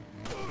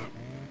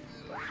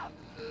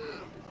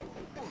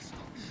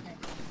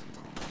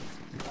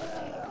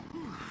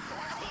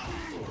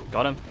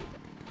 Got him.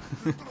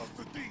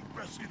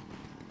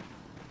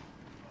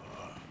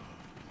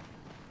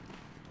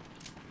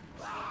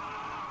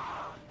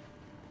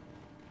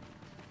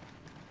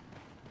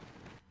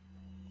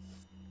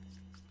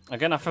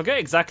 Again, I forget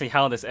exactly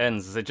how this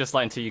ends. Is it just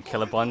like until you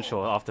kill a bunch,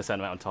 or after a certain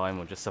amount of time,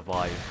 or just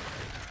survive?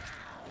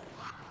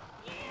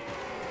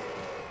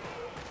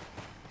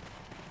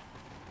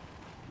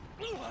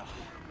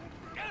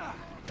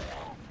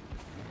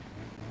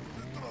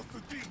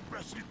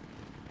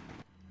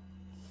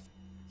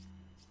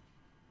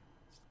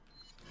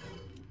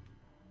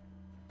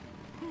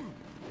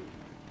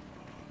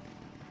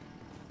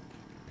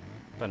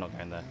 They're not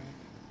going there.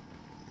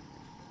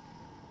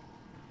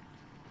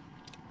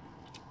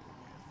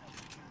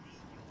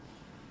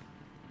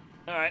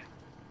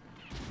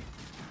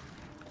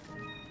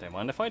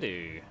 Mind if I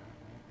do?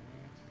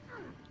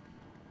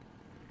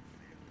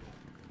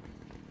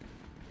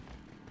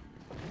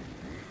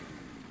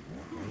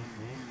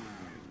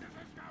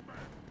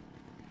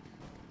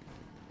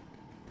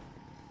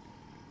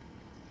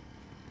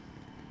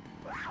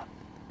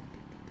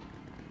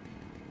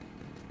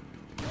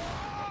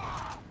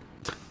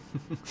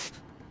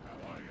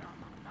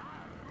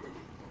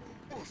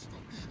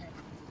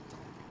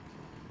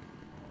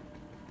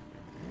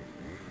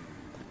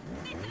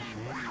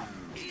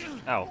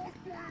 Ow.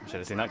 Should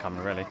have seen that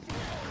coming, really.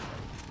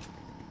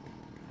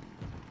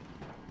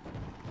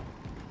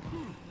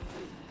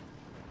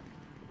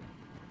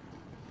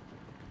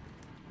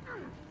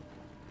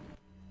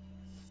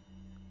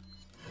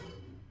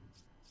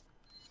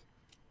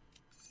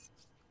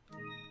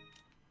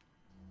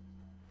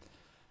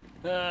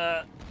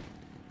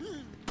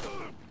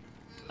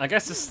 I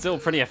guess it's still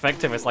pretty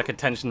effective. It's like a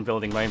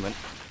tension-building moment.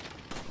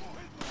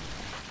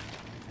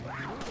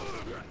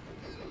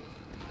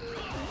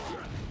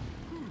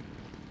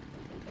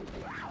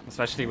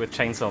 Especially with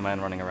Chainsaw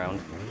Man running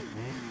around.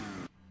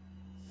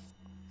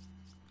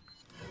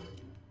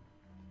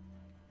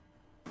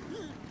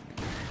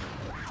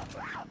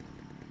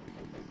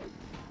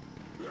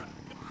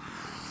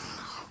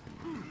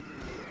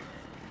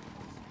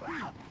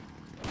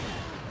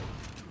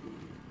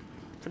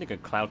 Pretty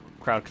good crowd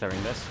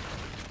clearing this.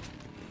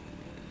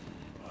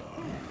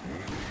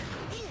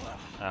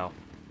 Ow.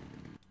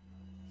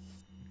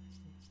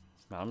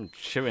 I'm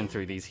chewing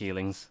through these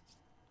healings.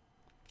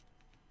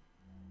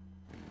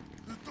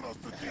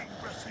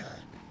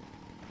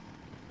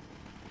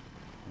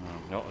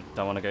 No,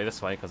 don't want to go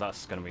this way because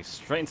that's going to be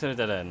straight into the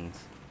dead end.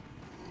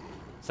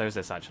 So is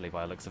this actually,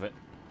 by the looks of it.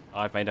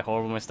 I've made a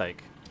horrible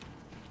mistake.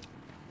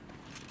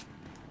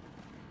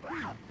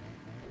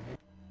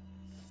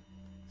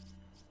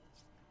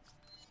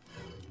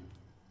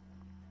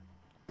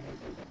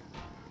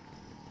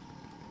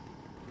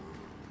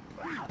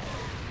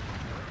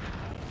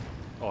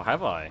 Or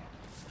have I?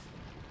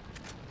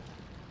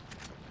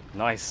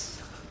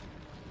 Nice.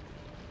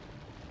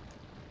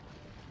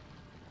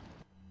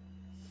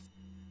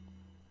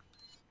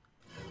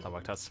 That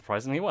worked out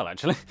surprisingly well,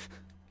 actually.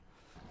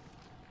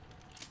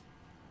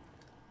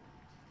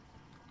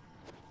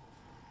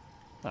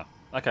 Oh,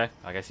 okay.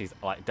 I guess he's,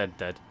 like,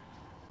 dead.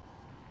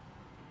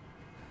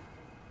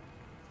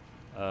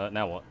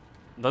 Now what?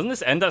 Doesn't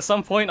this end at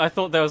some point? I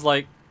thought there was,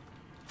 like,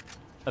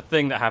 a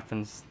thing that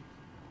happens.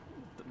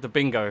 The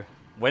bingo.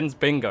 When's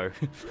bingo?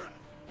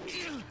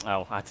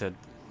 Oh, I had to...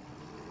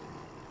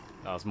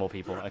 Oh, there's more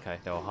people. Okay,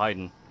 they were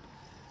hiding.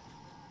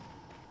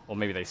 Or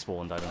maybe they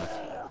spawned, I don't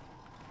know.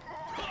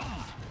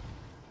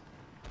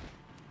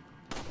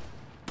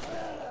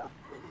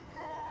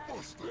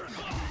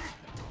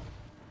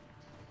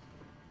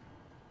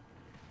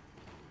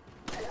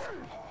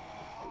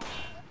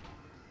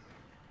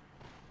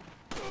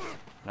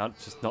 No,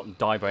 just not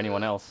die by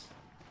anyone else.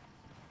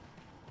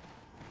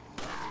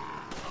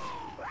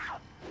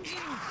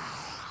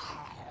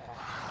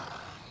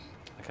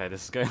 Okay,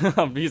 this is good.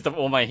 I've used up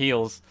all my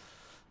heals.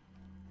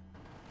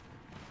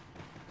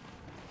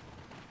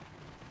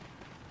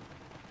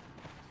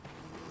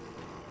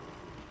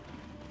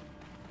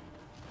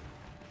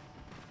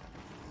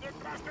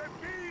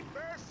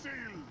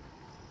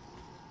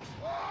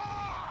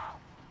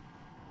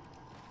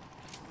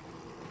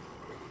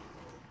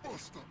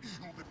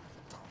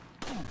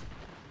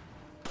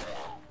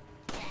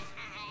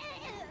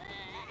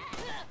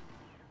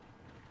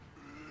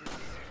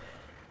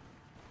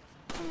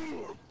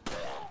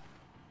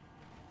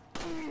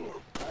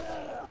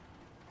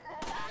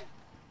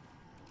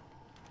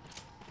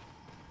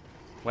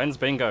 When's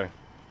bingo?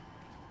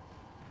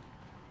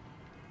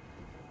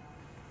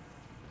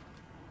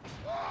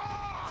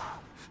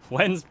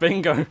 When's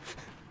bingo?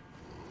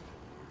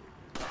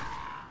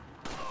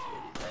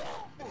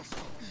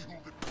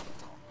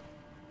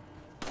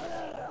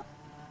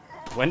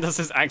 When does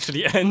this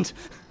actually end?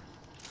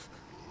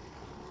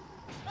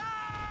 I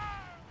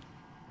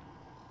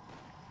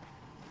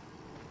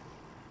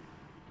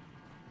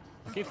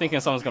keep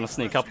thinking someone's gonna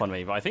sneak up on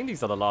me, but I think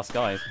these are the last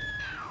guys.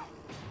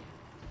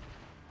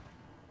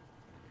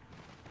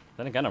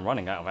 Then again, I'm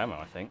running out of ammo,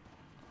 I think.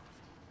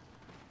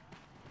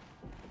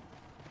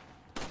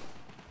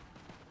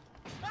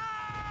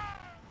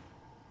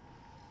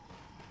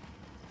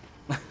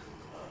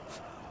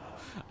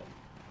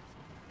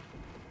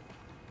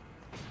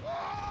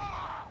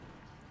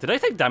 Did I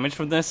take damage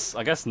from this?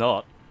 I guess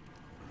not.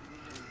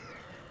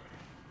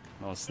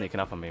 No one's sneaking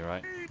up on me,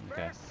 right?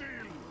 Okay.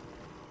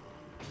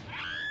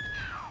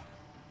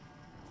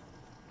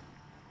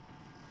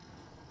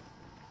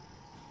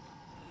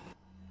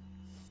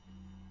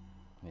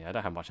 Yeah, I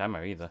don't have much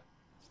ammo either.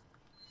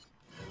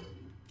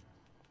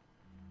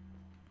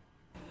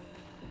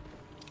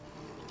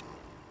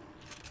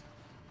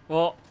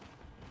 Well,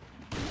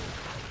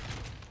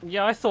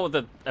 yeah, I thought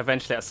that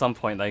eventually at some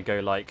point they go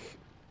like,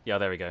 yeah,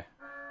 there we go.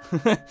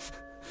 I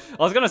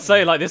was gonna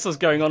say like this was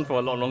going on for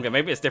a lot longer.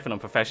 Maybe it's different on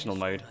professional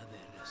mode.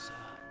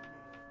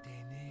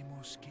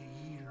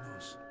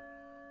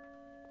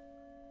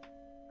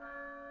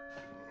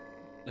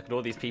 Look at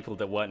all these people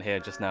that weren't here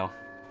just now.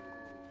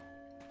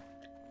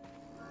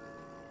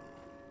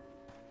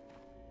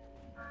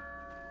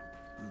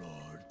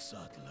 Lord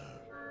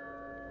Sattler.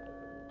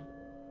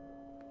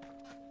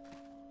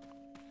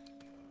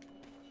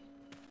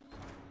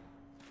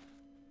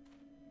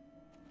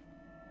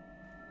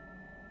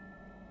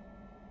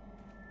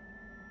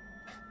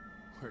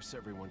 Where's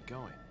everyone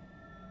going?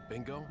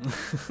 Bingo?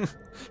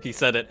 He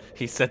said it.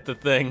 He said the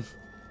thing.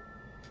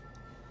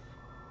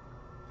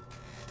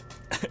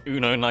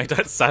 Uno night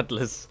at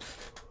Sadler's.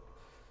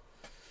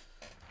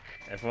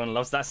 Everyone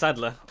loves that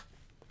Sadler.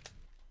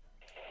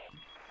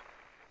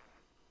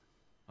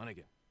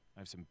 Hunnigan, I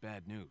have some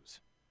bad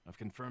news. I've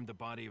confirmed the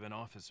body of an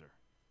officer.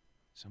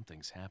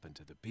 Something's happened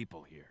to the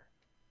people here.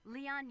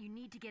 Leon, you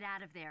need to get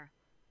out of there.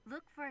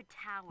 Look for a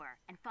tower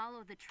and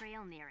follow the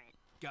trail near it.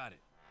 Got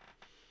it.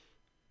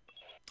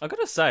 I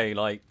gotta say,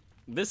 like,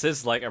 this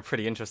is like a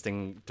pretty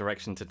interesting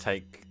direction to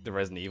take the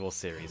Resident Evil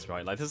series,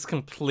 right? Like, this is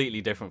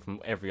completely different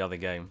from every other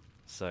game.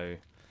 So,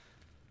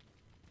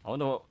 I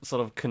wonder what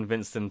sort of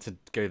convinced them to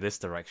go this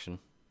direction.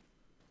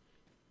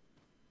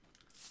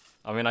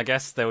 I mean, I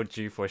guess they were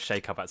due for a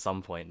shake-up at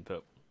some point,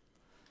 but...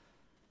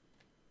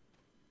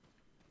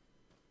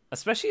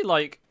 Especially,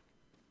 like...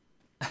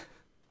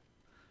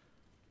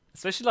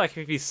 Especially, like,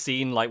 if you've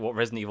seen, like, what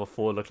Resident Evil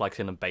 4 looked like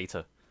in a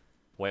beta.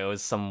 Where it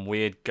was some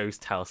weird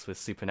ghost house with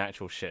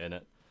supernatural shit in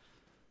it.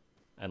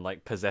 And,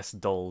 like, possessed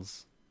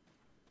dolls.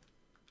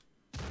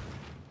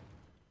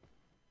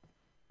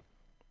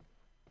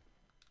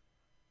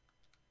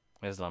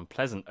 There's an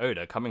unpleasant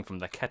odor coming from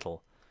the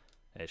kettle.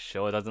 It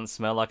sure doesn't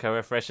smell like a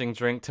refreshing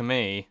drink to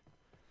me.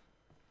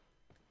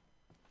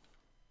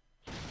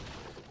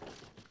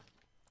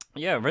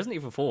 Yeah, Resident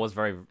Evil 4 was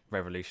very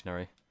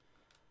revolutionary.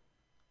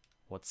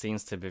 What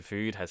seems to be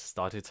food has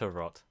started to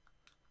rot,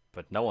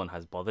 but no one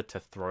has bothered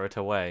to throw it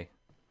away.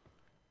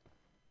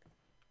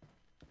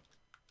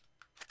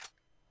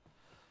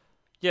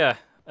 Yeah,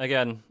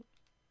 again,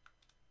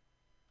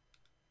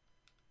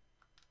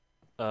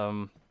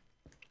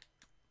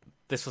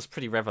 this was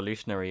pretty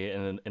revolutionary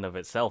in of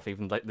itself.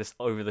 Even like this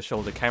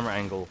over-the-shoulder camera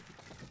angle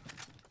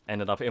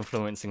ended up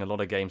influencing a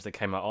lot of games that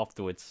came out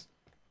afterwards.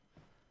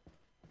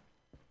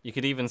 You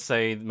could even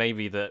say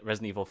maybe that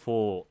Resident Evil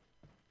 4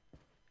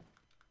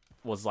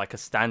 was like a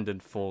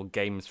standard for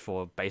games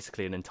for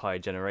basically an entire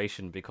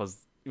generation, because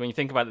when you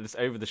think about it, this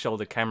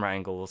over-the-shoulder camera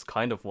angle was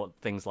kind of what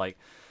things like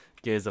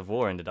Gears of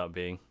War ended up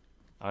being.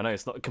 I know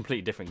it's not a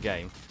completely different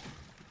game.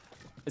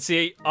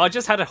 See, I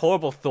just had a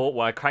horrible thought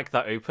where I cracked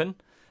that open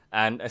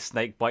and a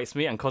snake bites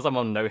me, and because I'm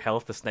on no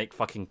health, the snake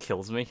fucking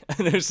kills me.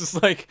 And it was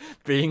just like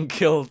being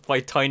killed by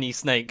tiny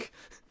snake.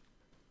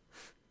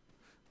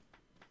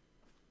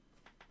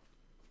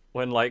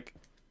 When like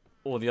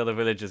all the other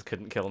villagers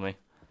couldn't kill me.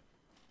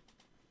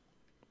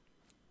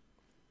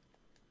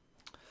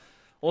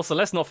 Also,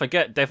 let's not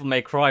forget Devil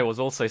May Cry was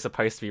also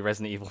supposed to be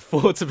Resident Evil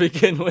 4 to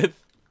begin with.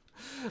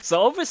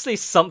 So obviously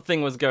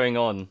something was going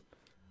on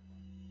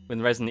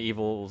with Resident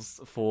Evil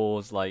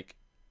 4's like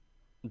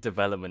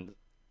development,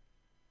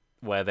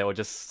 where they were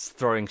just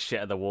throwing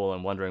shit at the wall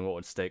and wondering what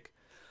would stick.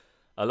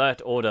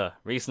 Alert order.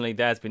 Recently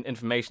there has been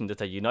information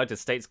that a United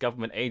States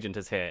government agent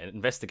is here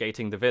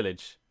investigating the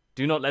village.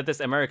 Do not let this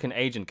American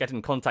agent get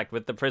in contact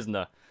with the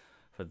prisoner.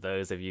 For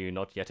those of you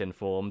not yet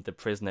informed, the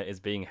prisoner is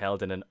being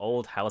held in an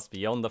old house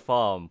beyond the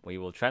farm. We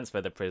will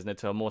transfer the prisoner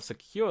to a more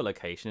secure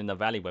location in the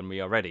valley when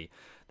we are ready.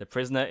 The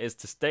prisoner is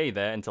to stay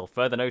there until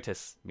further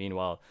notice.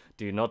 Meanwhile,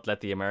 do not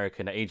let the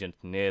American agent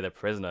near the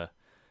prisoner.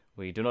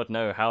 We do not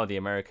know how the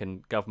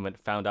American government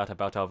found out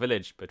about our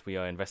village, but we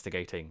are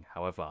investigating.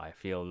 However, I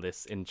feel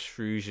this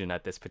intrusion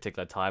at this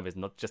particular time is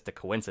not just a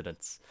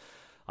coincidence.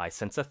 I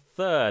sense a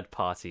third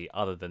party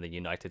other than the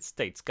United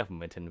States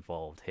government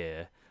involved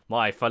here.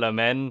 My fellow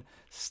men,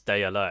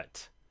 stay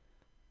alert.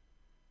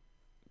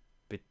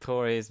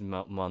 Bitores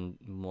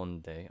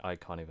Monde. I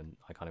can't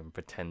even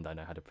pretend I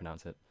know how to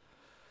pronounce it.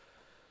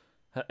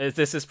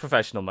 This is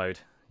professional mode.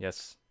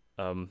 Yes.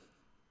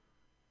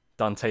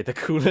 Dante the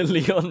Cooler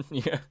Leon.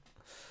 Yeah.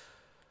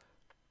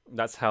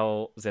 That's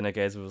how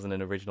Xenogears was in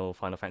an original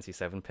Final Fantasy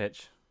VII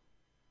pitch.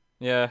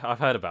 Yeah, I've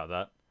heard about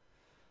that.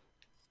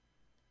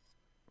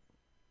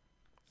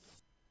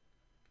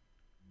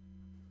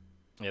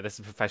 Yeah, this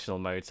is professional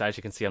mode, so as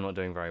you can see, I'm not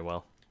doing very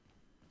well.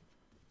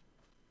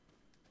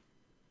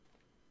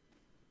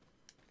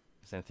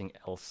 Is there anything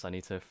else I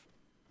need to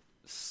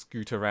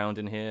scoot around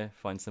in here?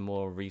 Find some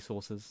more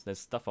resources? There's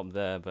stuff up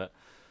there, but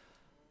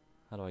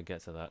how do I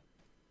get to that?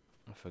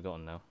 I've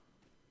forgotten now.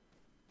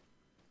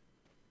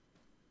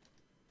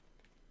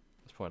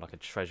 It's probably like a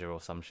treasure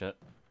or some shit.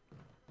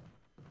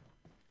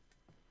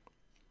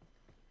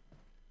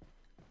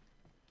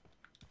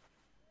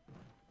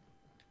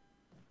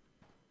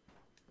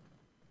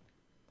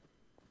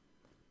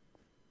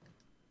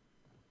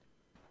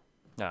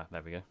 Ah,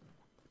 there we go.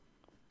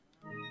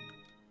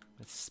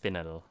 It's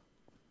spinal.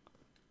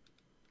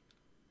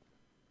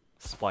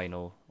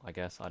 Spinal, I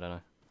guess. I don't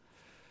know.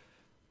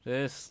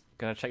 Just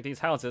gonna check these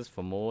houses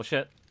for more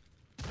shit.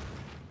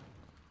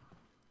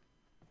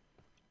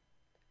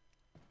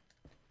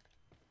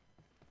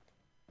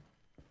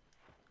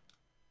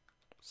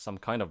 Some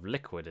kind of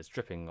liquid is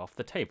dripping off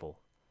the table.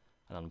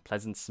 An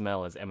unpleasant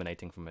smell is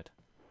emanating from it.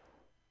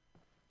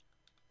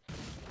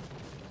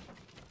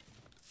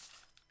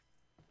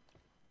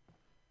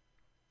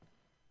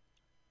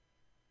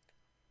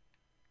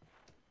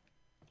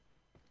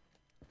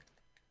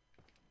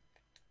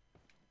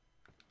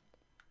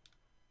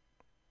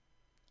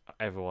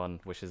 Everyone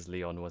wishes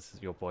Leon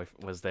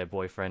was their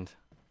boyfriend.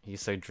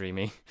 He's so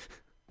dreamy.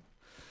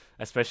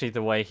 Especially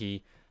the way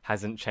he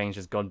hasn't changed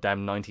his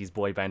goddamn 90s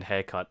boy band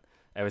haircut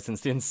ever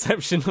since the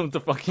inception of the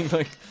fucking,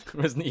 like,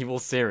 Resident Evil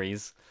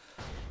series.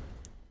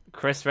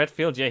 Chris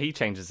Redfield, yeah, he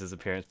changes his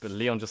appearance, but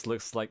Leon just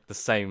looks like the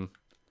same.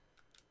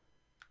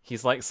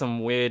 He's like some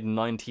weird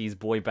 90s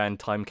boy band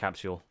time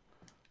capsule.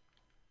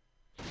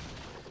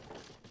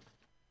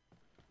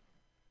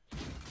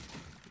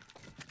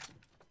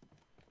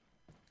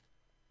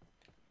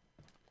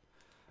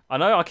 I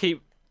know I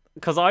keep...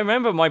 Because I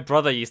remember my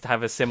brother used to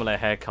have a similar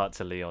haircut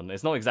to Leon.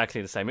 It's not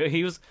exactly the same.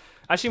 He was...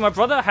 Actually, my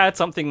brother had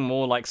something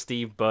more like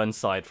Steve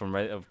Burnside from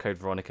of Code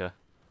Veronica.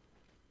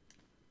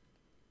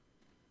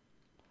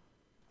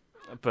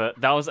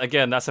 But that was,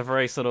 again, that's a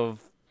very sort of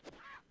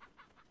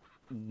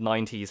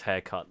 90s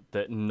haircut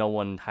that no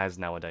one has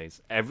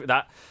nowadays.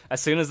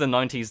 As soon as the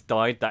 90s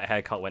died, that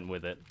haircut went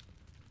with it.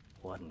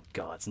 What in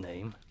God's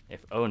name?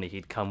 If only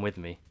he'd come with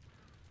me.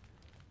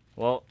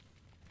 Well...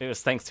 It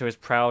was thanks to his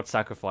proud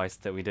sacrifice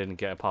that we didn't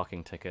get a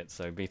parking ticket,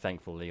 so be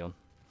thankful, Leon.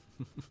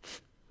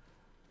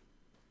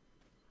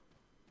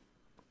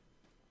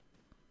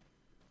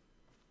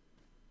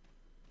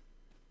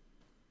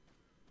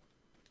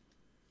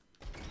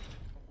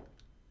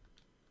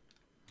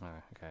 Oh,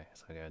 okay,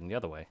 so I go in the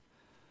other way.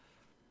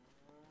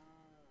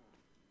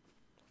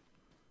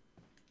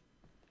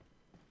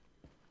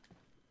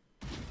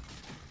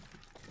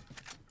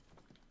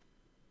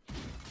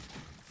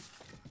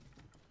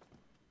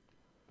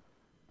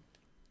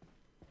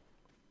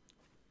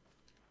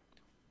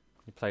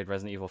 Played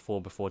Resident Evil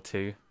 4 before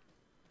 2.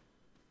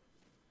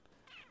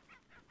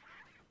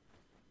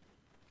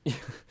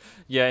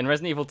 Yeah, in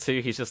Resident Evil 2,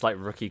 he's just like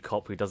rookie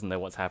cop who doesn't know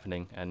what's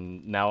happening,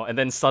 and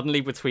then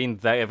suddenly between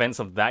the events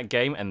of that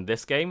game and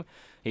this game,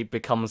 he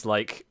becomes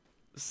like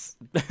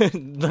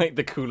like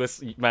the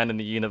coolest man in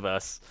the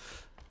universe.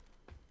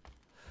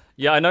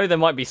 Yeah, I know there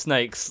might be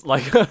snakes.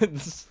 Like,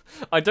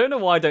 I don't know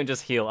why I don't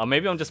just heal. Or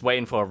maybe I'm just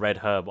waiting for a red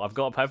herb. I've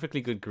got a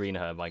perfectly good green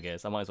herb, I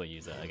guess. I might as well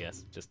use it, I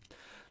guess.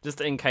 Just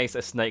in case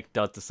a snake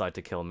does decide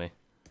to kill me.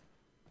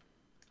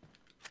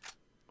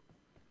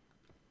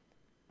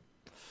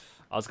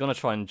 I was going to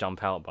try and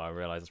jump out, but I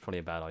realised it's probably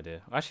a bad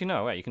idea. Actually,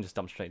 no, wait, you can just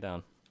jump straight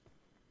down.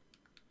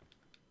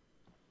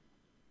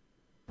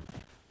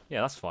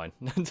 Yeah, that's fine.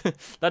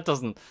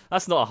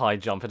 That's not a high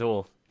jump at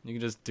all. You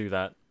can just do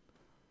that.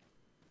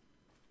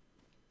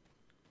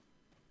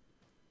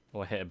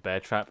 Or hit a bear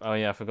trap. Oh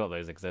yeah, I forgot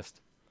those exist.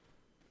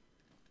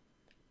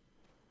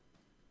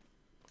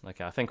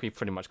 Okay, I think we've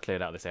pretty much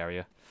cleared out this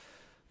area.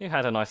 You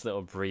had a nice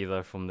little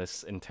breather from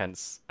this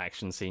intense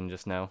action scene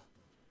just now.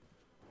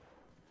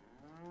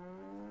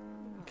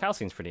 Cow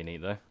seems pretty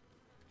neat, though.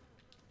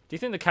 Do you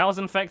think the cow's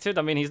infected?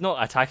 I mean, he's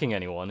not attacking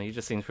anyone. He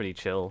just seems pretty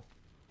chill.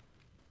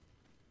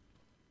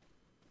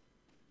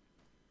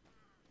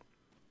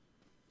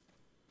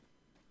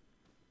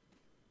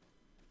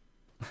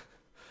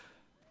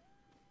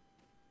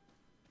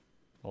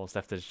 What's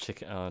left is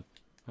chicken. Oh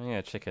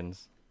yeah,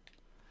 chickens.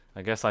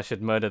 I guess I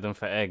should murder them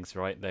for eggs,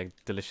 right? They're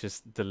delicious,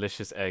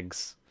 delicious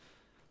eggs.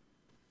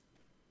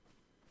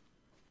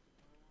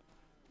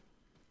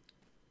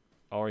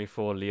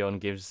 RE4 Leon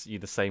gives you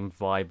the same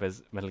vibe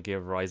as Metal Gear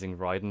Rising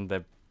Raiden.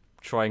 They're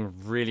trying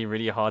really,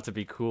 really hard to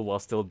be cool while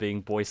still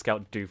being Boy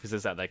Scout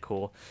doofuses at their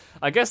core.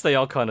 I guess they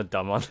are kind of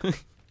dumb, aren't they?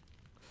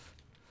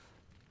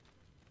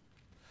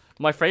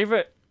 My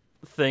favorite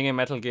thing in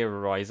Metal Gear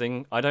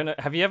Rising, I don't know,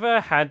 have you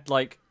ever had,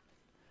 like,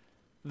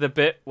 the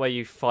bit where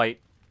you fight,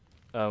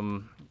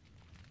 God,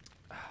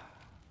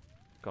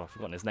 I've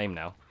forgotten his name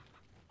now.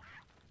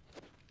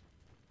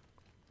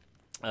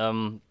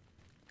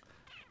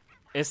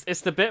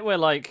 It's the bit where,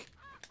 like,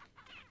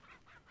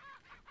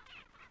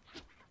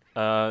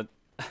 the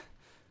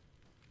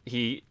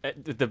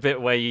bit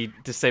where you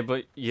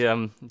disable,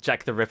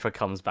 Jack the Ripper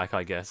comes back,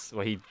 I guess,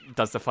 where he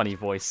does the funny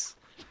voice.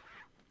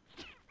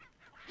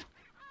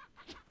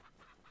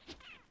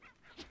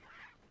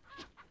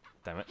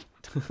 Damn it.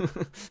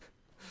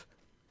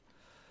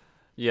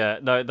 Yeah,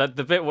 no,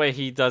 the bit where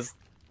he says,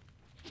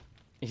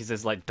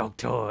 like,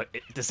 Doctor,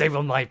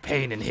 disable my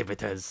pain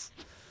inhibitors.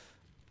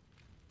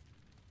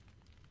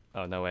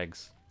 Oh, no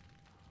eggs.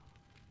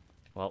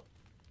 Well,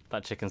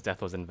 that chicken's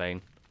death was in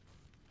vain.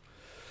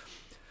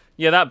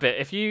 Yeah, that bit.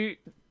 If you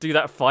do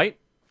that fight,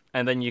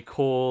 and then you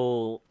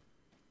call...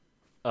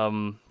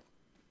 God,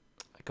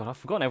 I've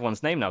forgotten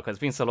everyone's name now, because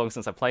it's been so long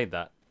since I played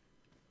that.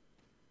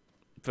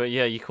 But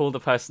yeah, you call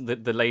the person,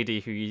 the lady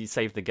who you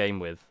saved the game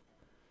with.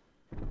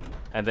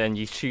 And then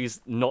you choose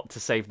not to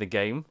save the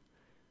game.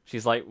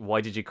 She's like,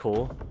 why did you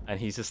call? And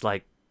he's just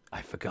like,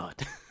 I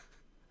forgot.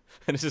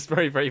 And it's just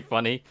very, very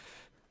funny.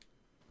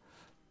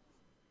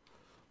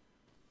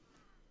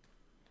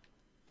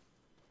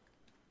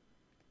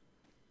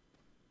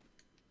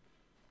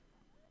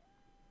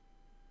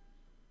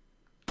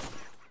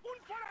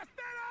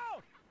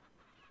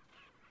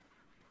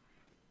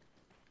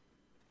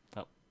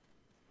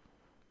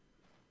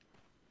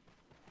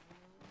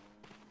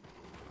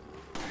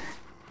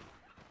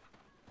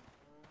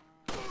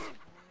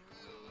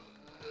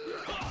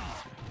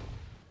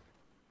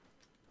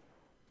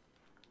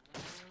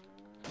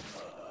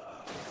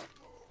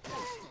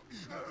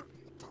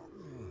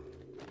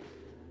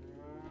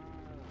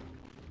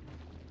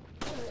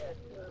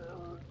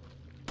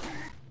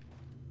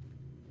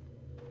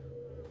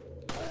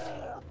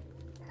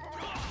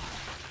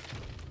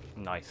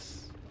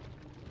 Nice.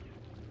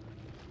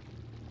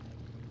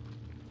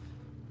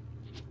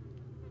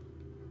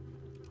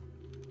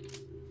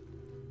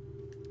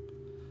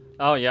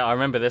 Oh yeah, I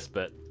remember this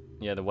bit.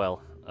 Yeah, the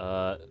well.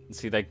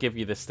 See, they give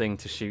you this thing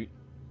to shoot,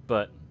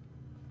 but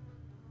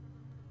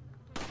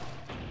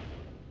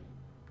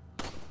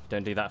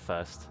don't do that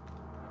first.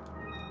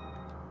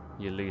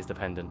 You lose the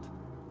pendant.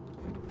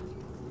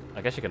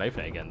 I guess you can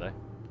open it again, though.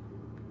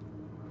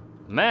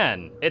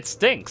 Man, it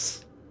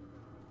stinks!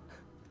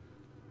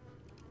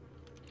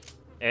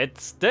 It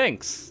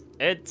stinks!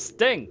 It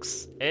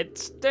stinks! It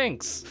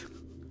stinks!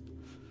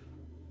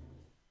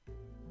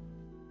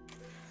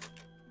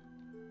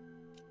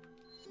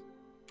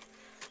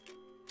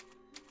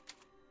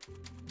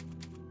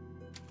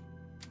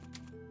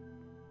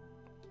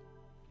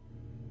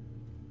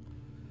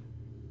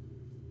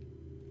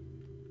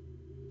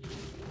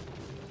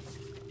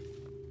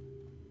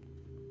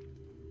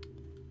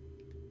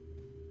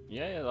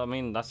 Yeah, I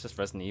mean, that's just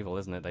Resident Evil,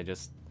 isn't it? They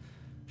just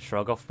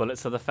shrug off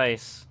bullets to the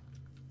face.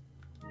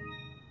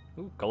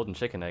 Ooh, golden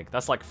chicken egg.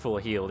 That's like full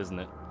healed, isn't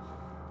it?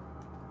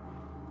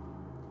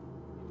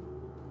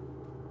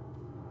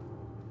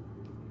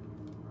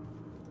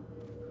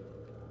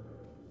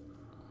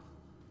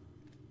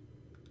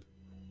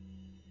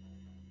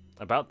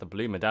 About the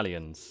blue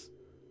medallions.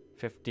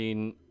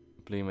 15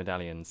 blue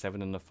medallions,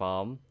 7 in the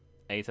farm,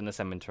 8 in the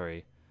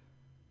cemetery.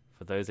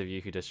 For those of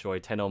you who destroy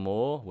 10 or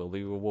more, will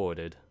be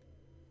rewarded.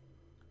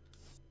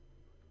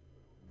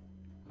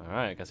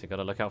 Alright, I guess we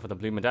gotta look out for the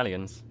blue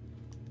medallions.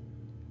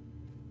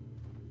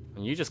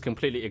 And you just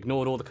completely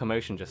ignored all the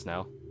commotion just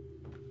now.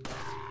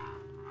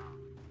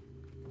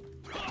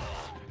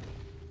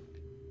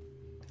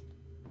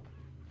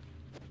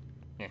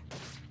 Yeah.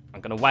 I'm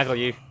gonna waggle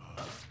you.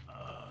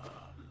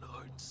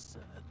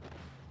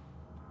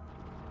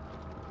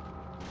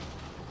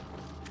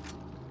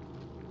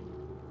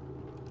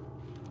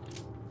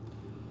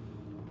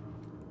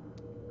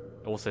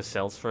 Also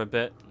sells for a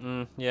bit.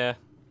 Yeah.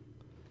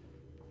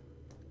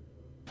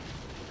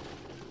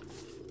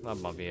 That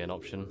might be an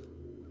option.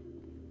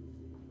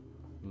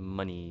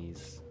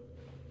 Monies.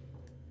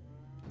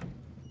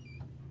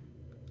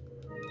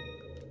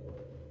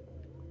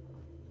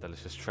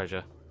 Delicious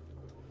treasure.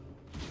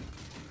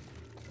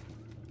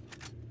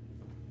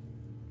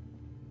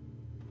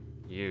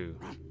 You.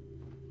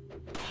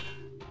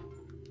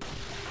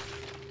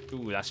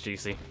 Ooh, that's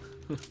juicy.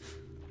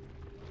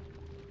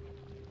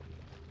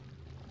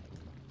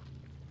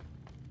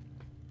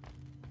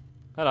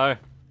 Hello.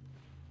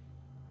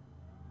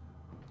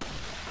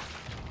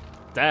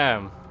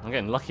 Damn, I'm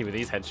getting lucky with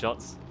these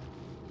headshots.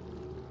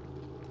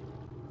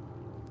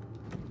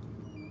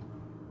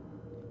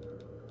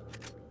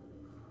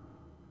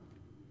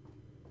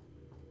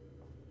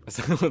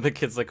 So the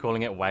kids are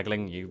calling it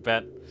waggling, you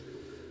bet.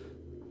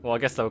 Well, I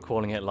guess they were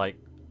calling it like,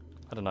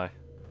 I don't know.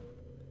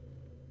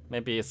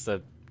 Maybe it's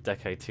a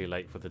decade too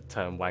late for the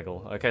term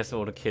waggle. I guess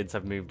all the kids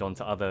have moved on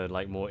to other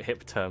like more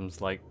hip terms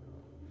like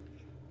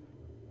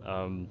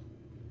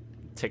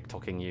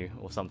TikToking you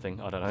or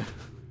something, I don't know.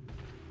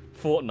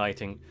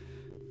 Fortniting.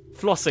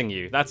 Flossing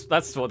you.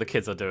 That's what the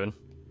kids are doing.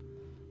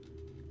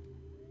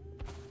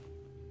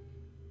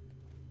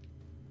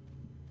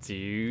 Do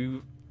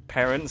you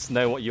parents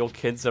know what your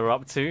kids are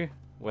up to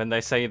when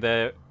they say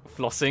they're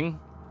flossing?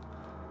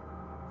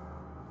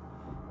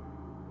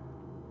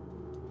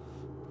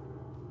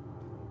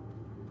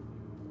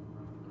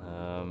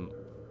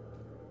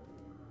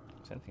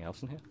 Is there anything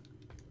else in here?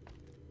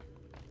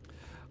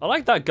 I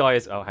like that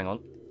guy's... Oh, hang on.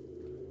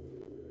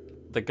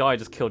 The guy I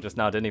just killed just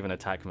now didn't even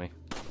attack me.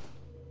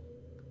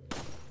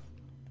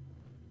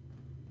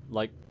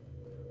 Like,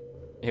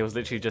 he was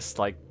literally just,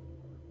 like,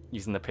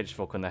 using the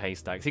pitchfork on the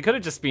haystacks. He could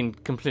have just been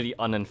completely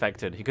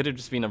uninfected. He could have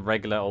just been a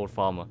regular old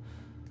farmer.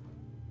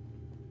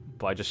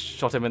 But I just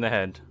shot him in the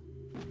head.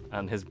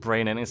 And his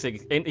brain and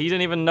he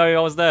didn't even know I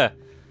was there.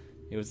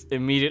 He was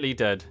immediately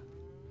dead.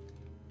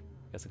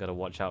 Guess I gotta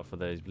watch out for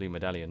those blue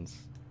medallions.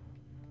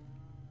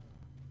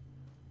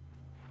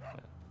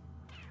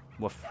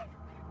 Woof.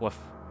 Woof.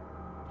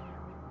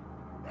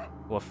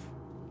 Woof.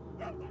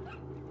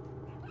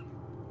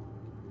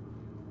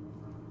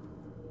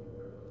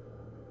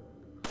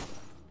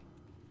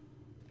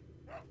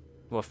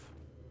 Woof.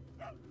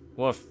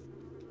 Woof.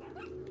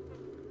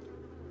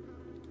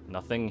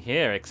 Nothing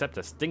here except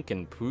a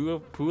stinking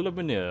pool of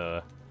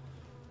manure.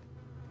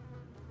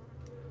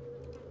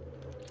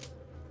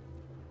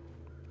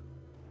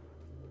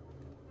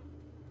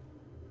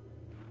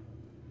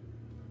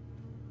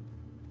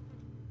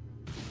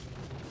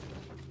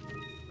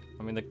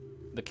 I mean,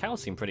 the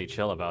cows seem pretty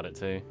chill about it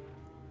too.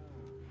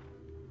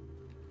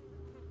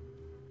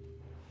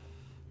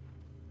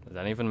 They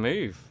don't even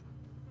move.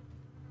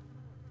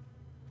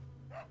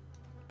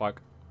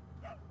 Bark.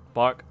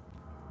 Bark.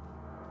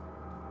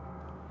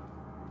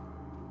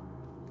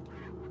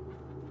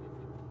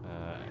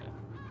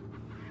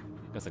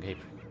 Guess I keep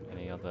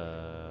any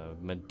other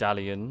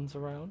medallions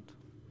around.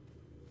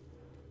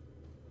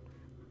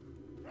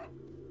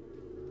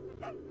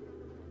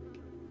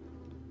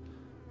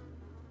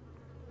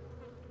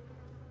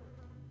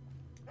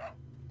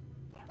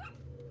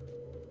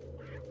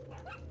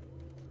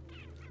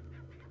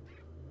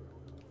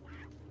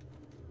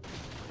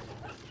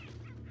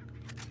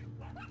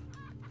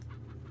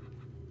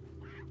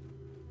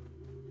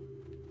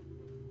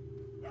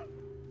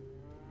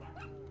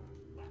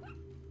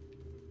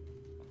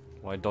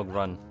 Why dog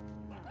run?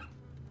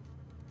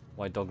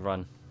 Why dog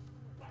run?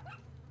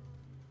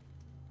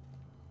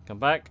 Come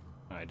back.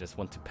 I just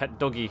want to pet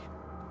doggy.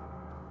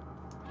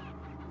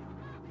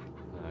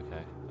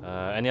 Okay.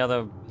 Any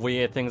other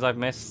weird things I've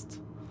missed?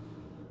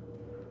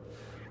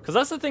 Because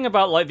that's the thing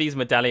about like these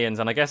medallions,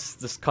 and I guess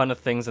this kind of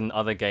things in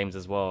other games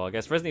as well. I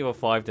guess Resident Evil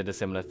 5 did a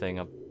similar thing.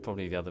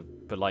 Probably the other,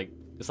 but like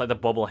it's like the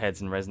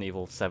bobbleheads in Resident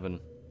Evil 7.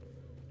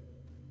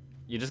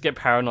 You just get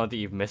paranoid that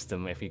you've missed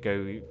them if you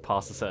go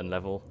past a certain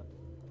level.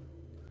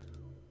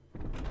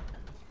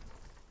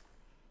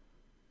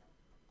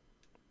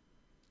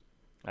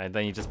 And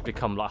then you just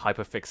become like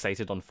hyper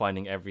fixated on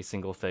finding every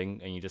single thing,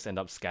 and you just end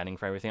up scanning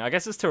for everything. I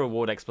guess it's to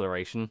reward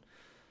exploration,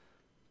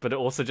 but it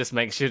also just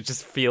makes you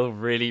just feel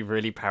really,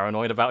 really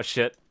paranoid about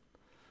shit.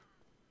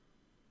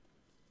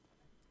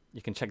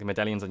 You can check the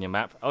medallions on your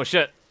map. Oh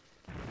shit!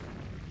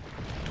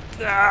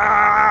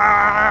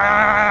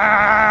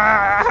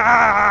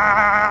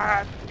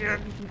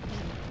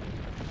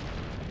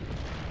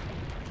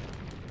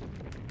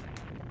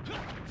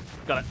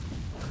 Got it.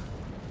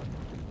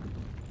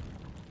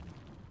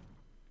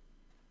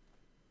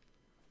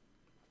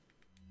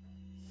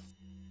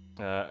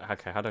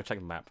 Okay, how do I check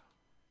the map?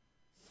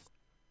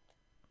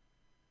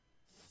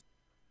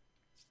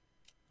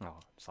 Oh,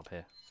 it's up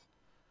here.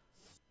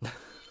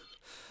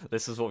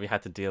 This is what we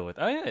had to deal with.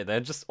 Oh yeah, they're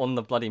just on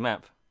the bloody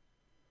map.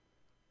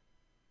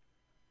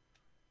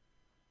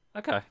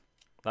 Okay,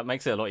 that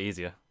makes it a lot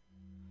easier.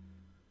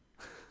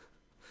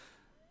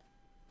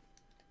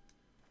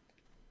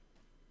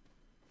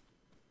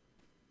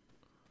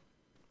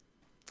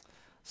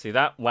 See,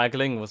 that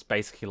waggling was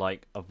basically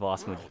like a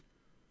vast majority.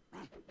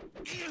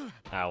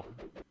 Ow.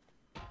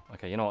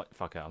 Okay, you know what?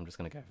 Fuck it, I'm just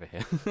gonna go over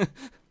here. Do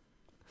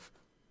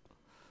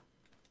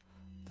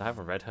I have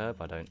a red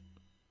herb? I don't.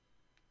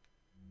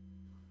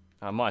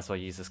 I might as well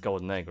use this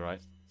golden egg,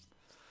 right?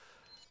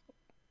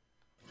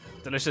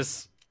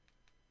 Delicious.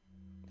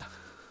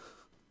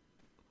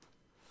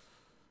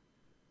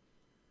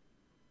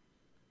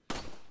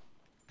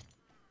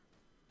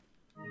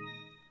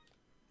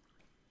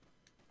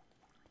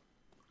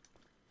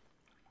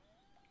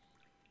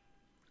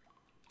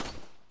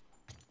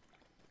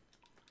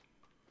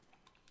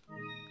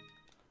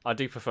 I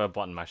do prefer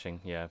button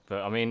mashing, yeah.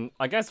 But, I mean,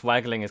 I guess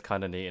waggling is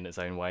kind of neat in its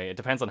own way. It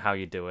depends on how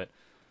you do it.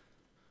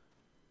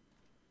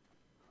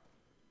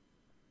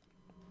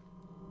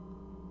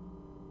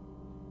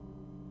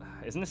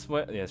 Isn't this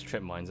where... Yeah, it's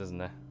trip mines, isn't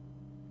there?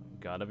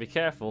 Gotta be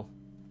careful.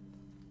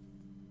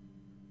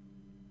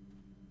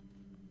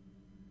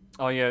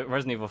 Oh, yeah,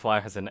 Resident Evil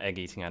 5 has an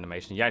egg-eating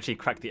animation. You actually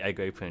crack the egg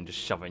open and just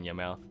shove it in your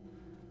mouth.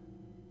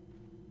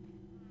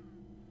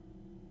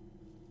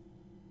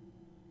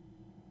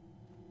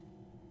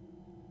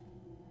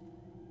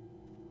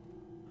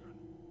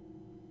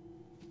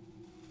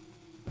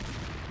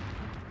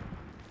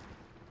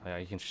 Yeah,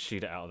 you can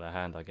shoot it out of their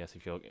hand, I guess,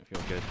 if you're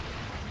good.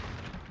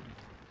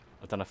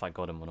 I don't know if I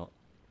got him or not.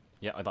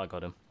 Yeah, I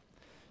got him.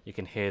 You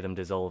can hear them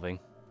dissolving.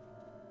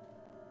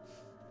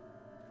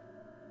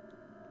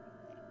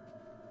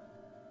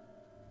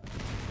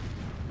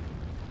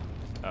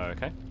 Oh,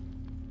 okay.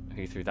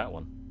 Who threw that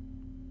one?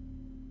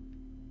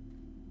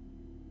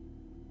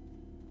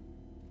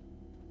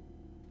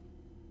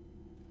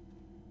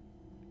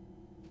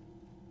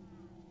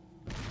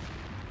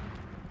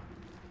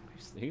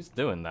 Who's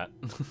doing that?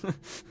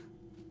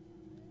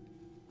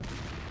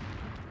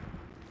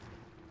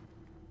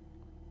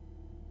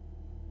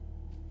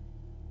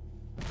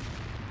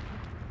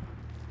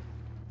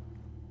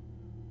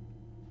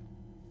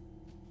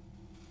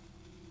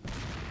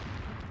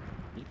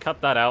 You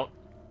cut that out.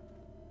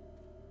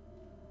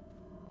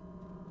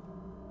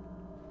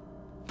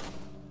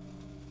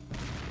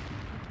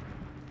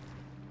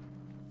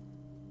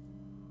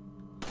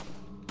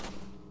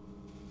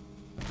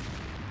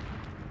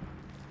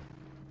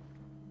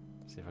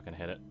 See if I can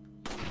hit it.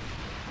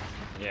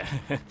 Yeah.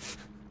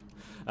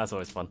 That's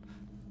always fun.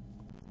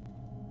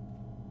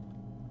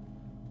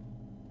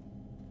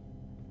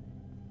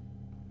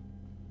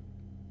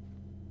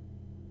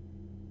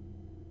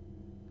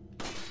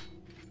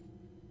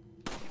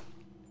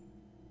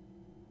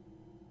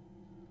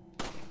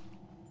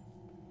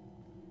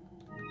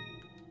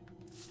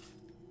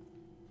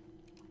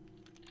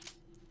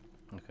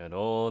 Look at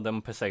all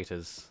them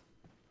pesetas.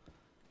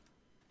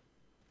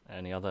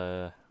 Any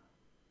other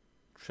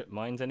trip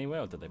mines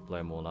anywhere, or did they blow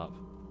them all up?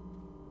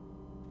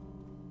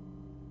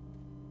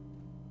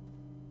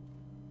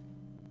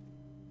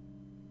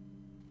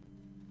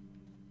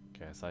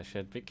 Guess I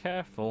should be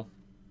careful.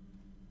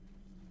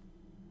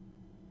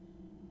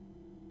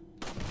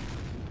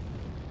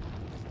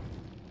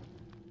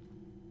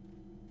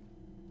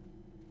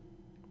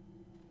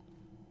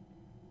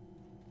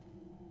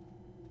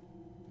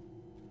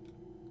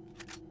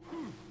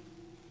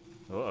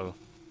 Uh-oh.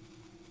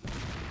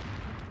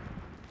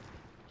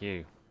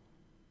 You.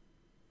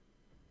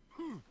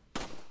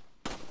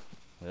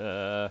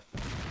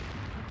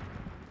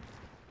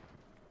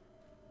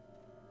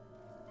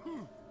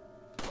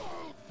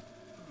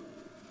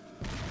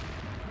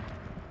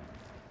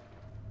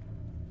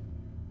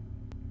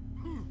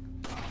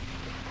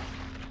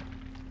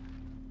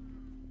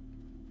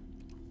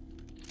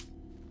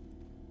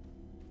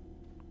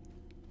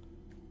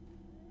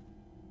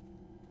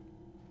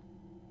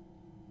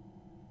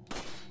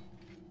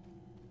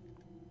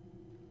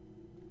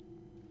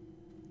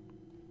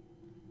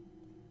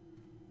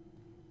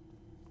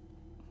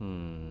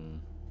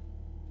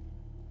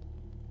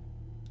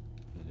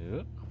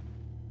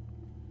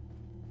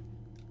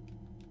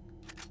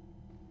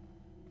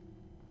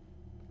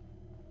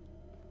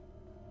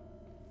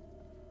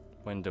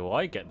 When do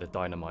I get the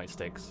dynamite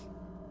sticks?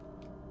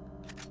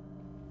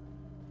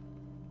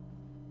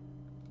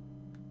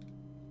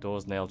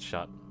 Doors nailed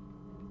shut.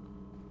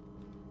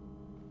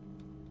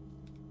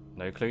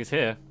 No clues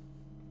here.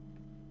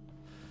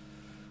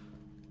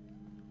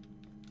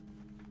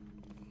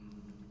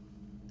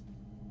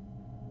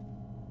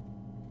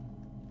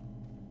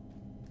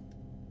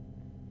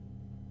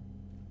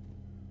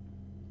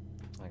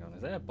 Hang on,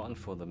 is there a button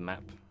for the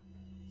map?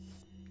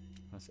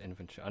 That's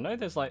inventory. I know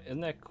there's like,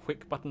 isn't there a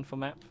quick button for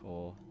map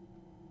or?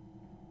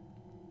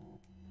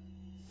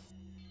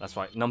 That's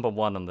right, number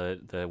 1 on the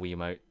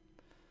Wiimote.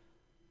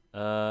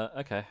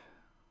 Okay.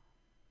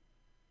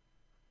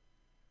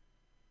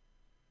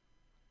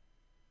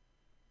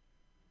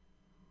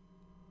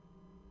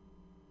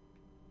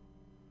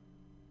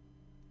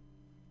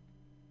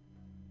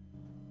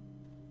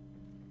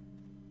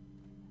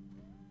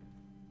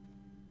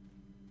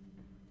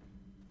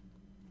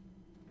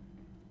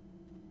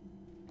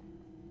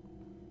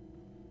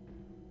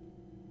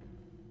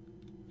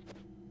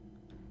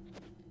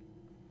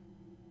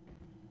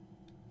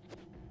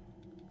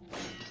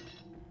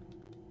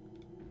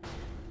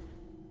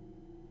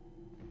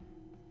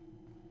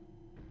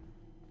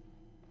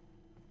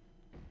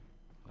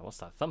 What's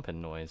that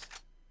thumping noise?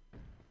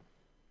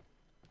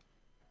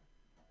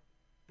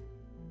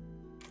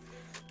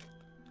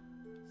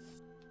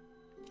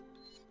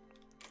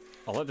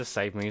 I like the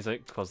save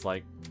music because,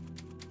 like,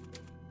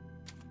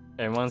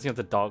 it reminds me of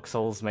the Dark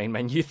Souls main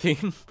menu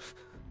theme.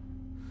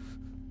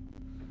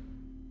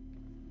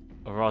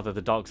 Or rather,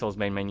 the Dark Souls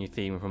main menu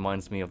theme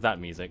reminds me of that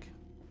music.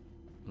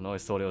 And I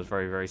always thought it was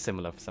very, very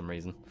similar for some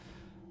reason.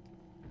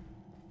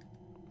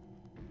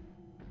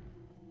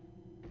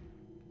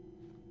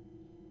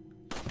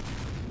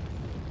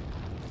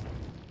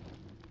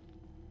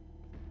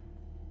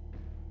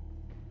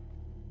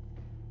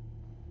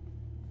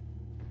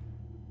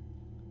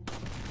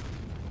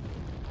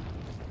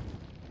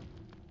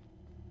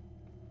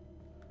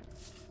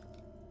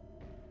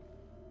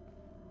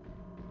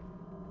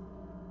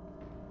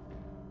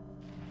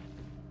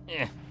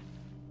 Yeah.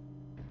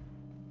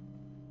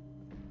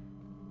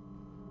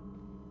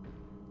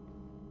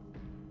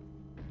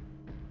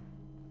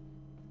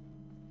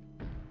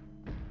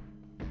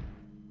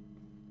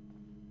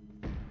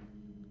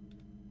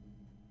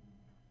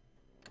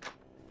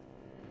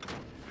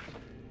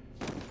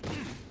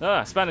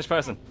 Ah, Spanish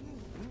person.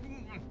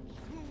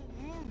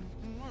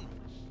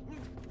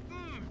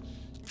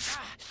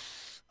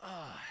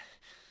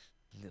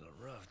 Little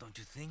rough, don't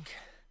you think?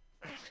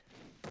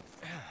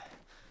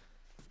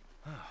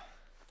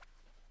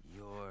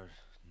 You're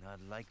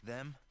not like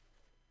them?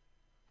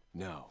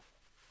 No.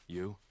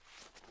 You?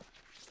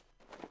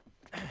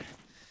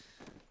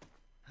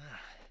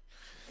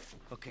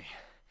 Okay,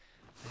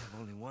 I have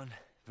only one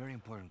very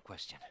important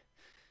question.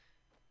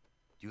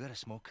 You got a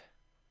smoke?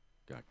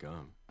 Got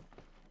gum.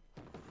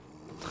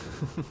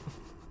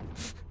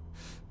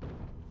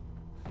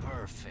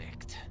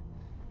 Perfect.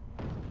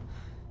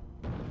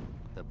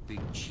 The big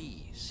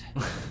cheese.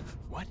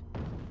 What?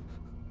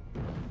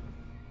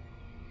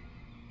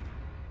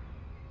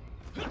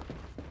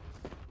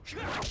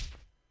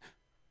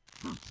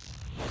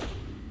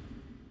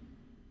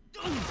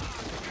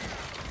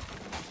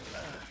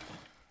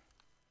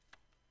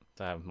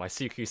 Damn, my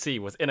CQC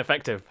was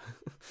ineffective.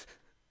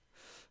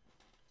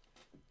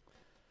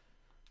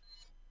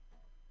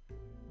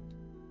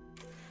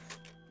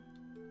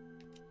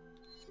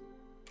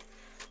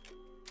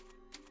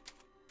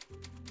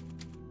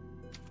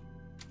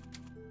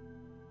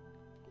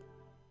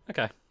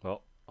 Okay,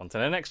 well, on to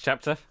the next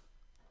chapter.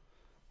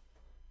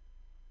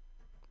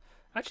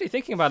 Actually,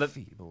 thinking about it,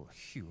 Feeble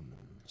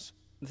humans.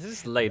 this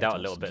is laid out a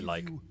little bit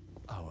like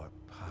Our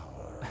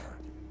power.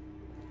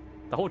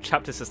 the whole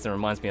chapter system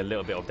reminds me a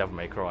little bit of Devil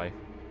May Cry.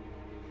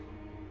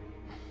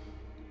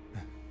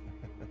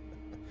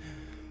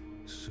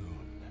 Soon,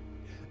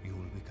 you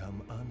will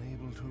become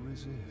unable to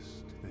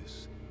resist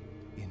this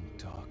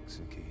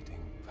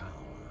intoxicating power.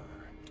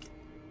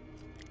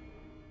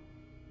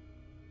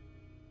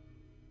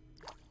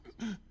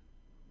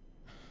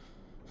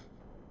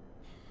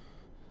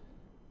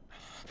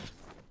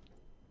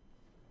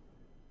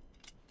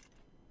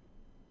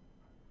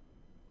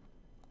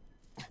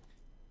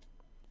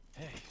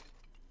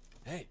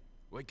 Hey,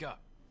 wake up.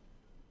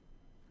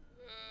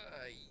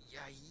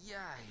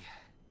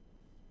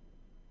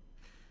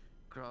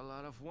 Crawl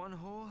out of one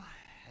hole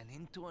and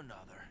into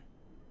another.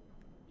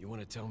 You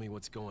want to tell me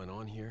what's going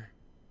on here?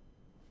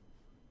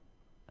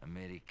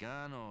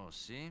 Americano,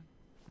 see?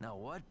 Now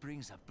what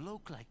brings a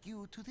bloke like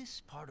you to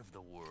this part of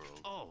the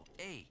world? Oh,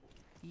 hey,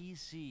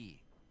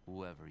 easy,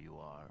 whoever you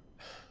are.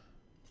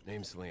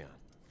 Name's Leon.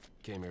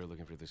 Came here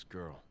looking for this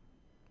girl.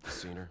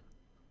 Seen her?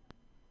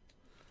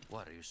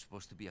 What, are you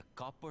supposed to be a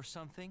cop or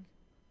something?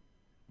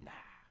 Nah,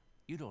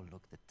 you don't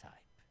look the type.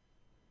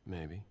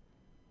 Maybe.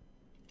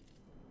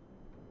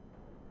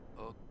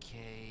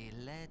 Okay,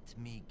 let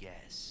me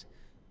guess.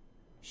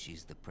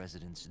 She's the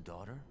president's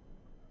daughter?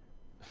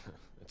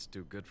 That's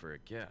too good for a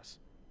guess.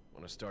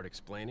 Want to start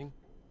explaining?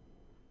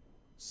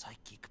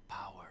 Psychic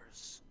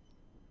powers.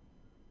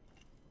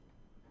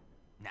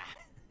 Nah,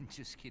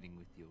 just kidding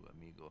with you,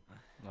 amigo.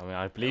 I mean,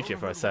 I believed you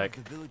for a sec.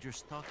 The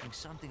villagers talking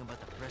something about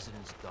the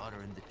president's daughter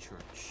in the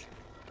church.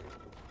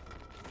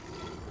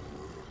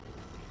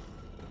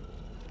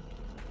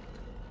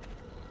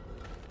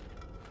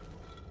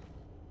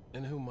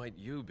 And who might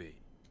you be?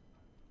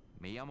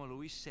 Me llamo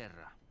Luis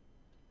Serra.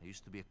 I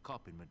used to be a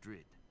cop in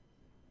Madrid.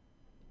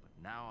 But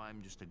now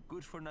I'm just a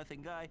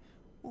good-for-nothing guy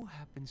who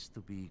happens to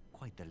be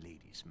quite a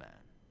ladies' man.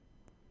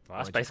 Well,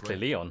 that's basically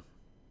Leon.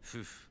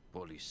 Phew,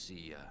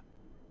 policia.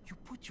 You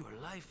put your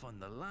life on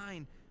the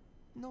line,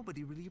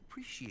 nobody really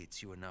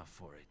appreciates you enough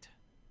for it.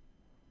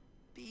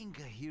 Being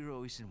a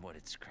hero isn't what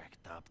it's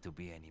cracked up to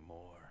be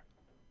anymore.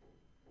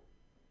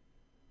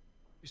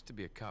 Used to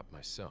be a cop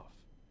myself.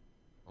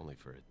 Only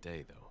for a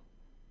day, though.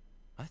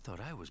 I thought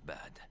I was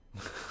bad.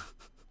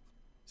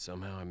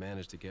 Somehow I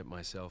managed to get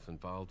myself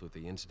involved with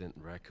the incident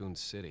in Raccoon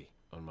City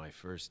on my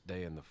first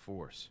day in the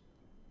force.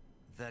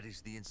 That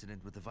is the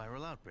incident with the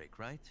viral outbreak,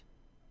 right?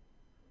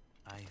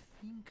 I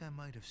think I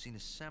might have seen a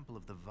sample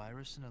of the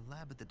virus in a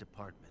lab at the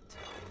department.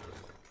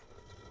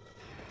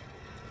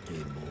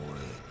 Do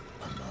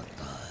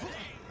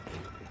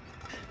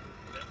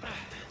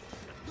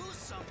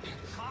something,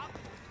 cop!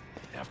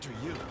 After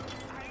you.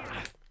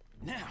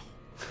 Now!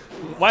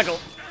 Waggle!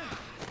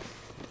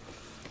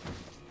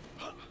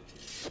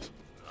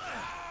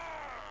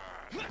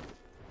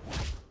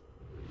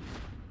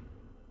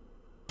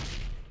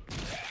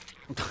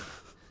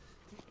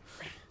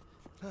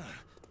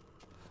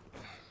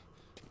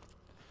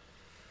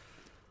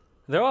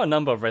 There are a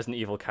number of Resident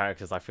Evil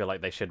characters I feel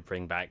like they should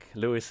bring back.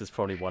 Lewis is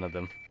probably one of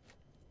them.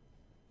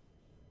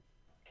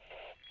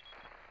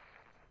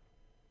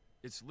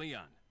 It's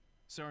Leon.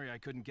 Sorry I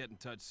couldn't get in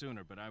touch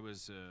sooner, but I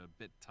was a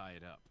bit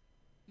tied up.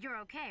 You're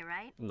okay,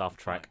 right? Love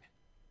track. Fine.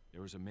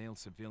 There was a male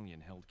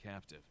civilian held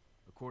captive.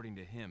 According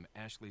to him,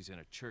 Ashley's in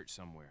a church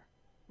somewhere.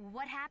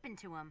 What happened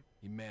to him?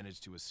 He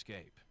managed to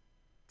escape.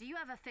 Do you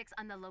have a fix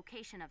on the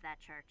location of that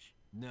church?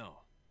 No,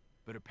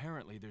 but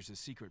apparently there's a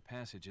secret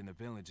passage in the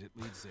village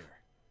that leads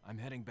there. I'm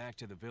heading back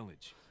to the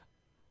village.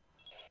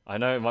 I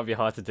know it might be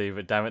hard to do,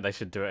 but damn it, they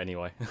should do it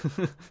anyway.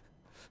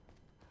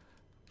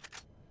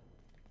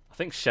 I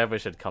think Sheva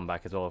should come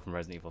back as well from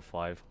Resident Evil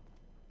 5.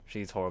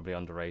 She's horribly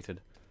underrated.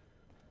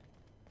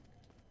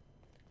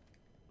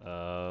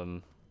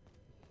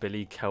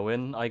 Billy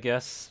Cohen, I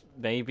guess,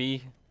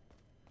 maybe?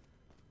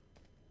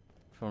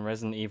 From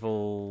Resident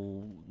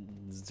Evil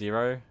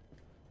 0?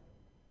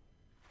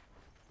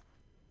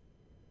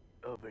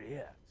 Over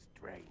here,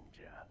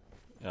 stranger.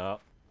 Oh,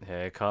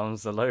 here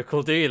comes the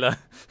local dealer.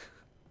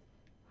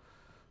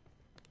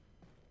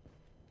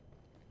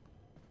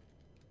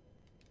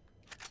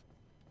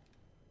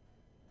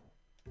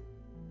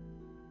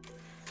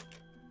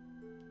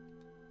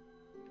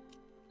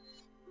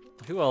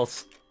 Who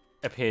else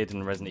appeared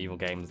in Resident Evil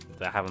games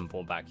that I haven't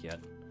brought back yet?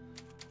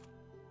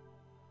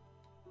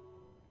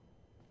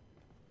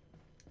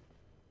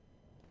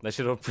 They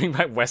should have bring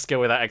back Wesker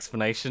with that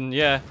explanation.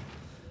 Yeah,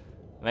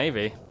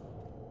 maybe.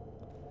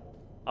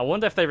 I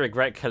wonder if they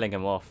regret killing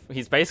him off.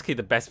 He's basically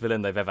the best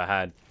villain they've ever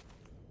had.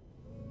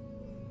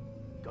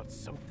 Got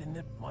something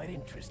that might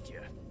interest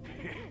you.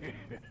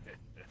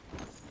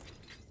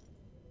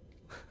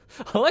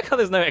 I like how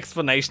there's no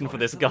explanation for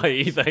this guy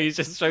either. He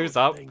just shows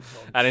up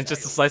and it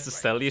just decides to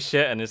sell you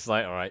shit and it's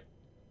like, alright.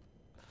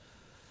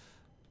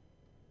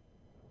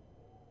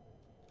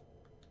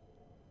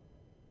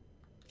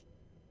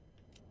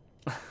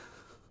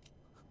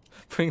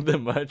 Bring the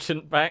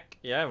merchant back?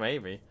 Yeah,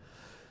 maybe.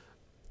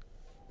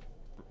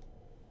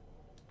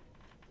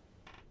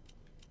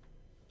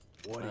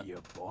 What are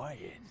you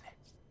buying?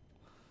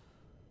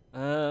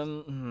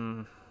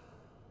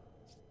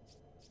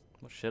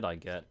 What should I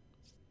get?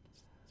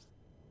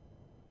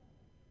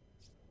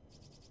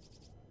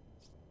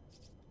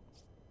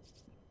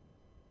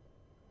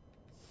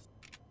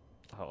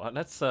 Oh,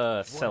 let's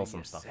sell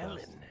some stuff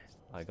first.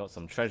 I got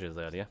some treasures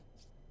earlier.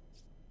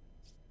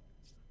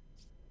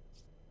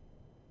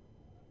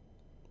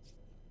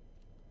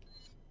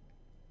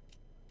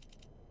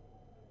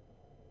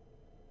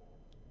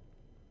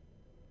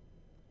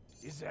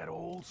 Is that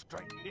all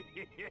straight?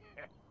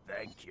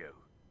 Thank you.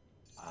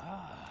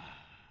 Ah.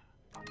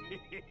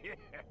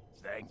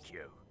 Thank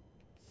you.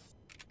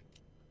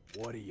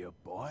 What are you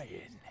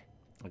buying?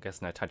 I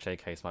guess no touch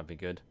case might be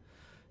good.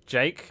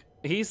 Jake,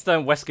 he's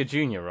the Wesker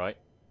Jr., right?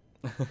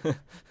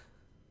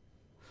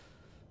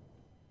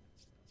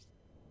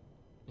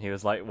 He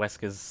was like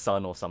Wesker's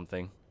son or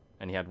something,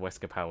 and he had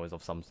Wesker powers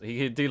of some. He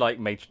could do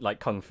like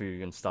kung fu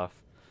and stuff.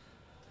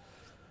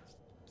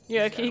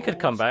 Yeah, he could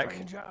come back.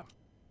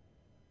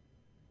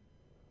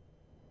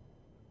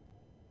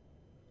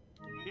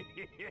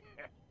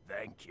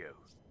 Thank you.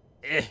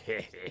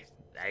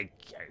 Thank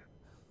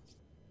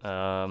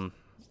you.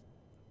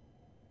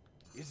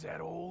 Is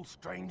that all,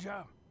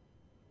 stranger?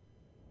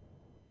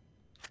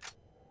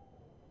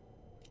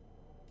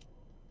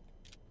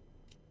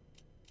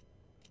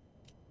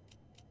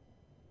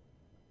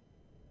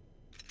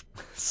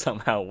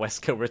 Somehow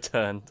Wesker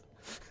returned.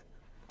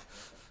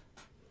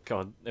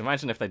 God,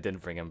 imagine if they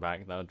did bring him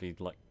back. That would be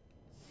like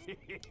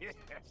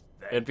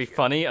It'd be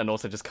funny and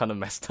also just kind of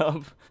messed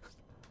up.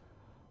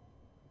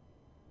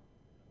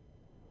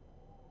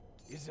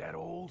 Is that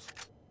old?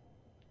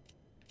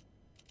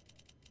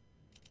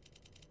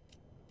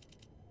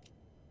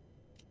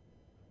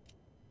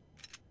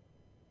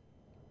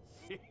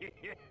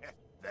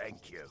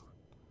 Thank you.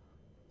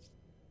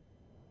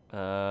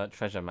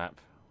 Treasure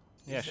map.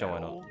 Yeah, Is sure, that why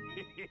not? old?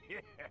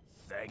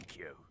 Thank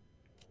you.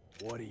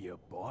 What are you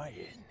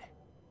buying?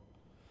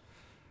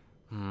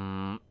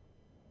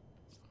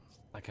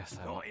 I guess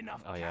I Not won't.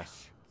 enough Oh yeah,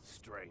 cash,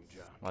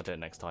 stranger. I'll do it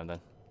next time then.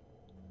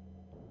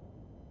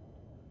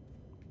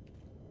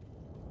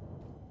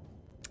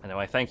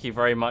 Anyway, thank you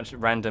very much,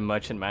 random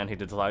merchant man who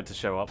decided to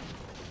show up.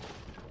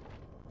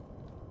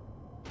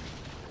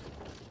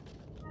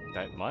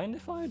 Don't mind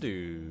if I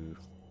do.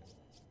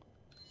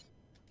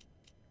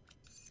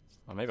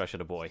 Or maybe I should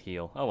have bought a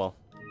heal. Oh well.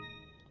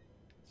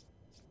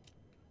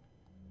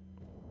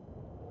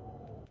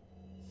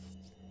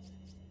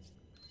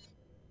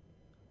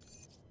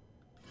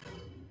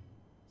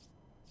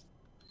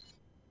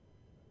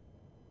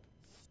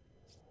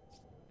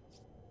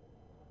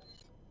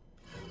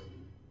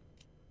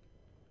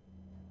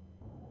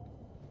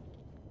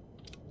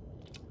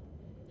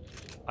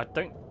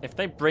 If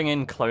they bring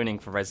in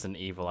cloning for Resident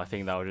Evil, I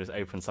think that would just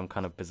open some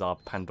kind of bizarre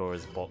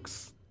Pandora's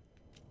box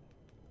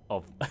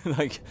of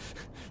like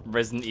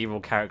Resident Evil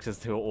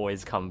characters who will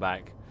always come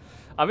back.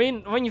 I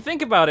mean, when you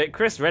think about it,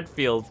 Chris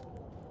Redfield,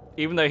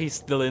 even though he's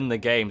still in the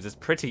games, is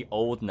pretty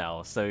old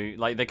now. So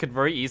like they could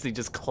very easily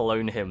just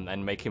clone him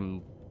and make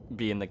him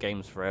be in the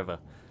games forever.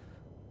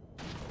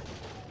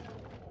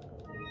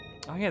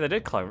 Oh yeah, they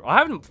did clone.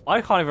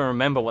 I can't even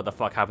remember what the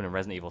fuck happened in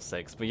Resident Evil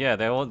 6. But yeah,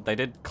 they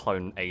did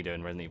clone Ada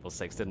in Resident Evil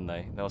 6, didn't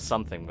they? There was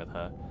something with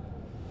her.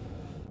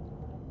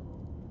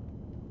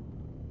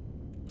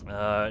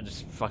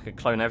 Just fucking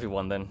clone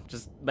everyone then.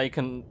 Just they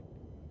can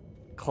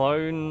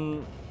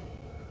clone.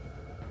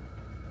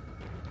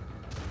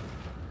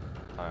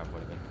 Oh, I've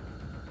already been.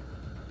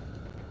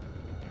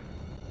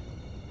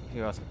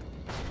 Who else?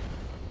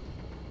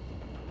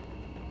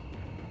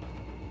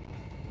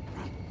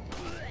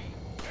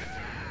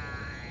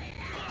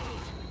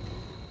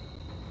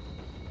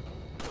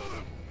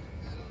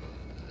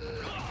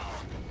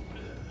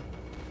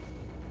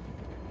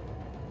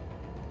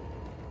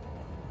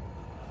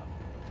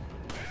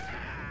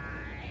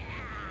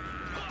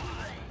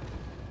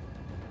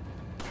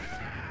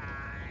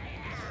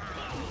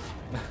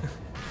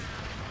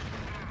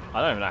 I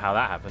don't even know how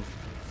that happened.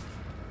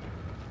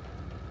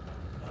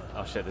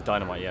 Oh shit, the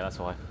dynamite, yeah, that's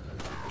why.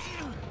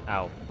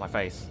 Ow, my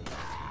face.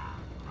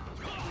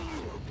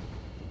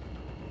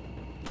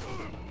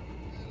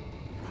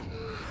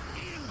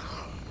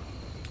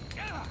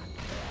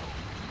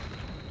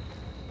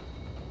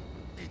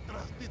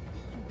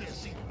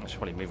 I should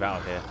probably move out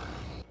of here.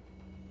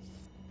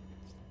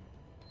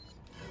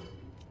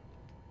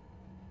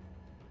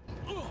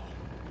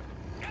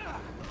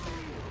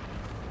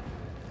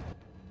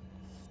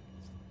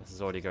 This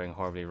is already going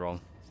horribly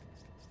wrong.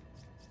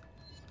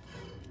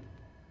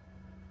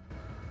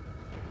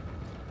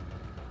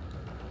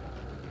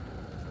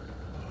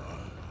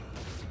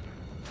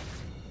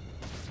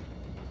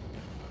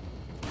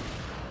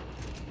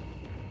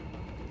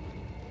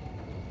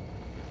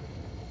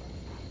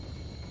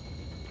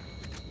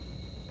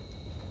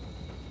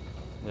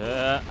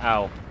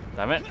 Ow.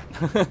 Damn it.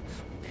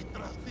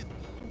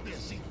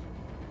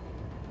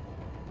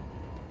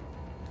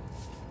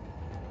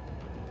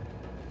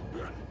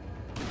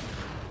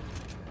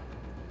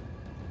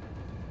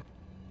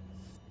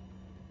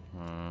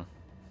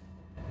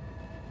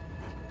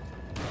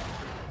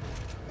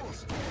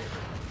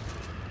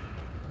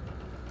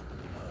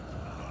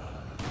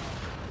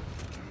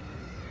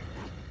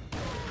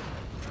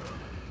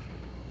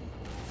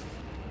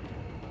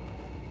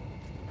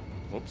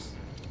 Whoops.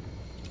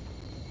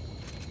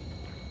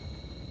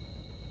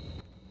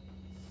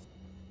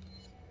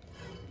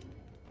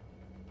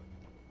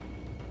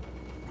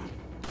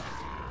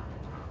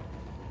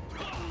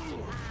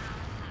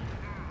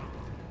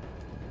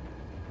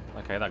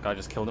 Okay, that guy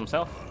just killed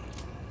himself.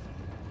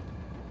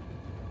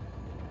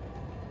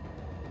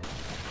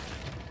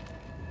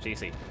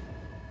 GC.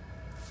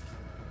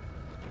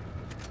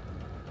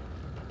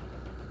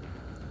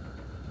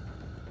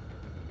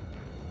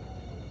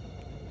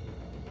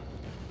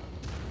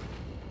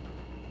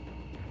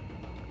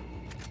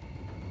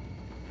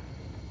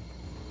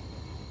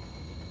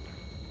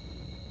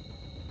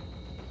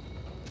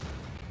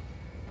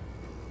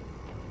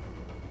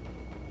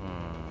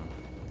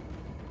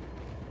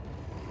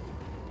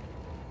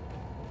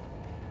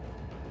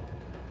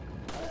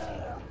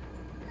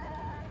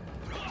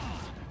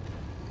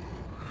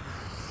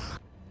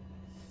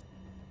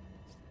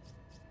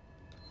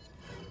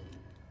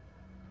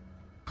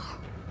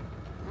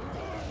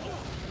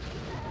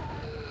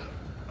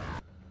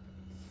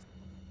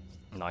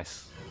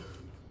 Nice.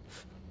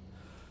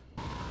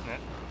 Yeah.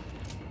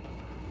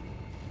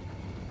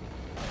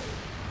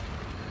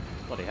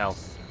 Bloody hell.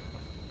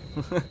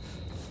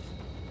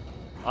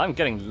 I'm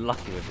getting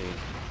lucky with these.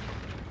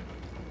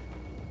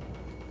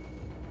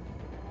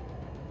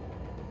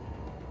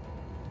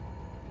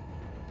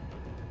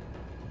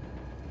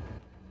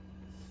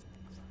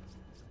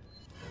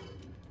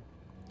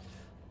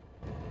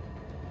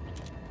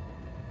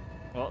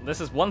 Well,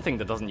 this is one thing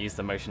that doesn't use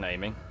the motion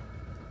aiming.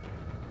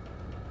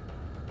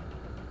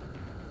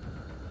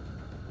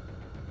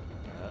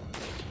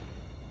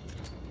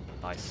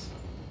 Nice.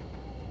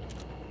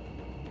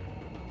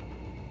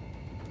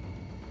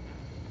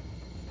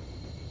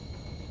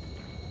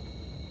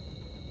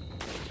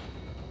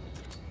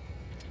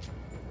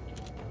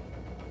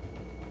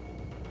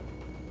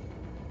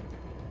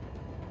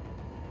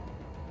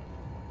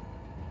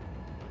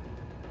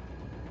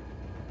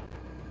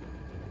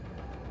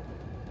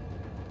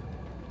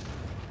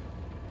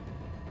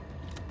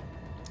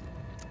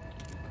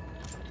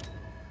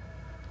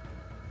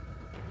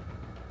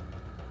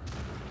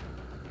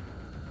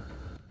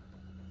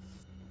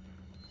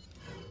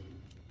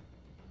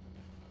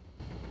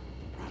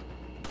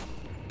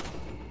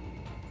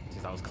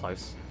 That was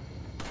close.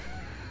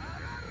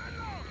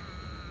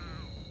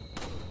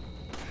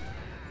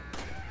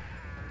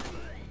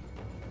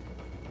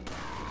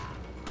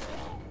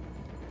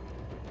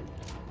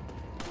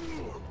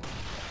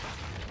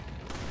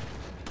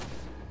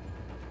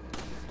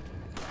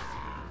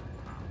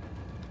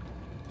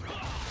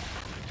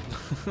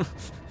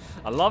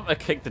 I love a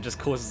kick that just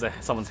causes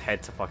someone's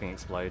head to fucking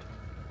explode.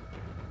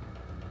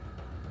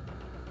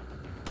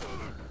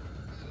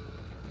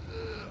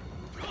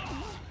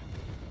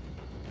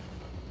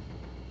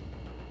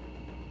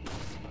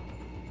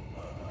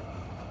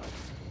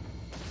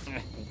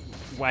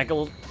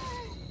 Waggle.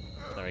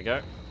 There we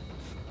go.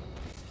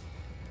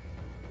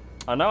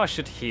 I know I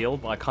should heal,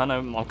 but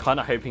I'm kind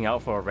of hoping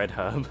out for a red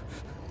herb.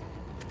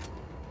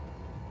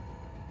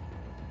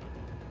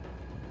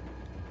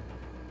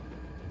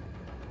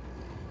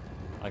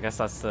 I guess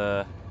that's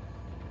the...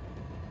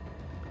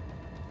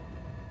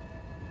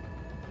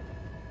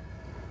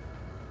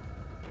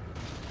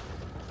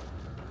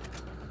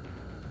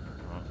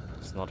 Well,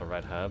 it's not a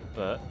red herb,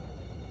 but...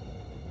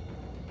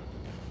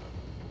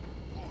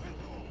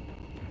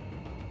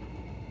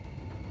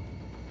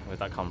 Where'd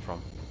that come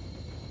from?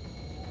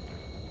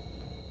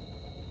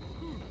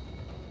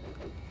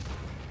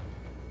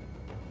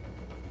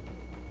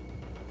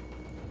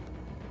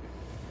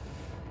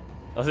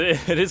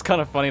 It is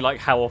kind of funny, like,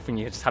 how often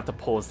you just have to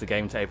pause the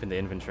game to open the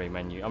inventory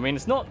menu. I mean,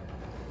 it's not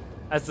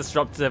as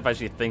disruptive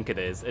as you think it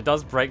is. It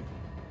does break...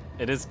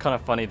 It is kind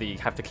of funny that you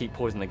have to keep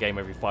pausing the game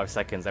every 5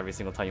 seconds every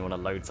single time you want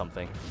to load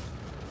something.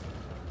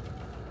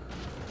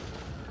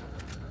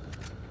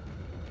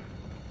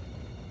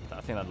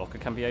 I think that locker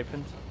can be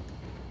opened.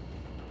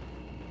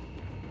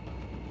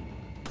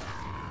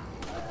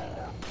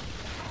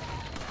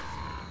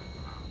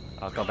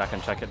 I'll go back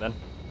and check it then.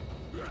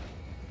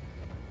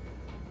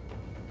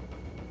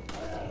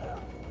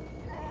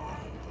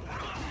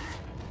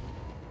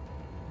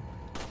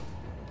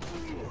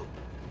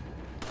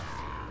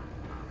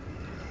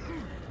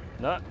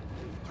 No.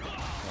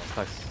 Oh,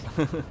 close.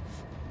 Ooh,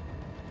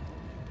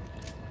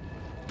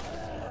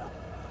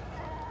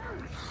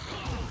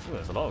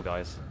 there's a lot of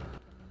guys.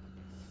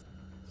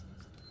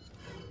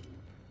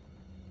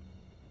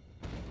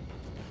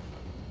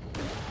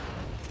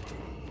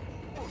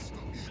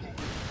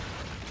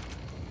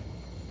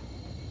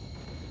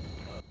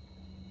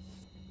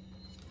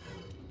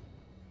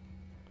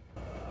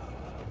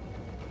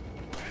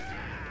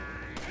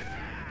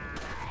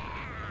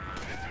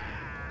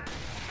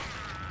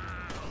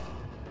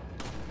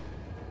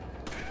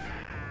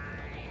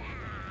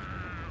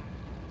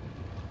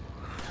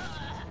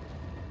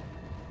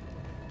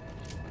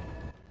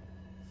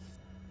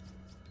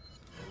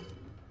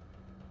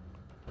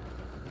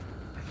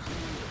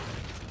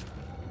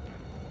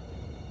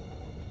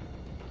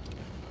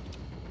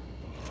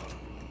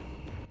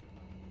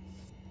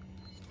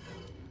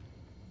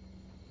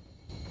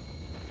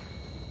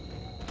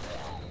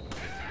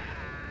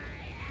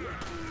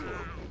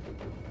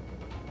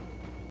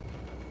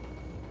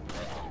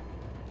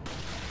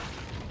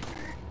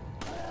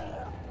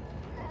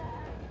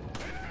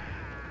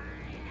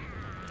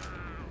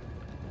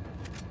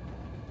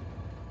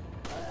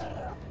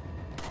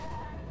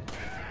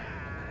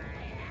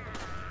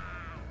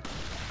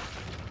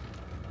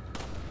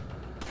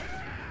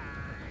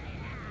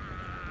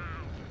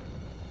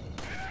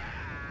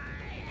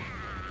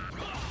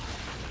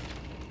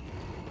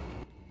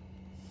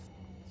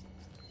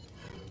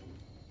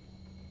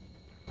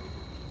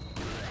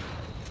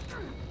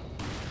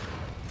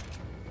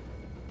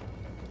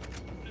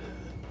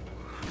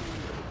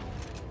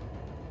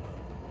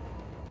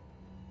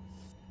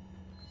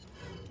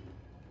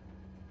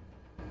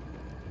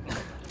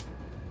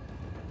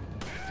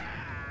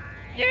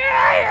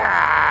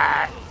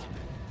 Yeah!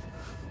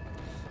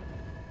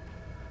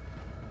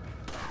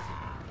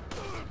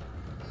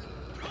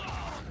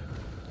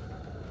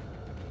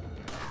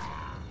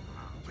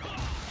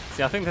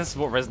 See, I think this is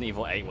what Resident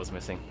Evil 8 was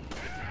missing.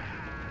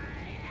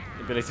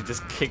 The ability to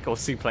just kick or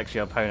suplex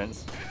your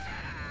opponents.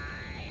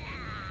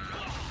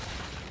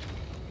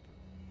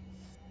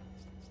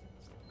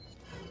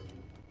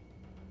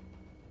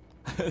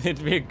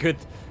 It'd be a good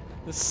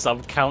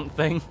sub-count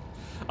thing.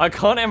 I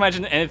can't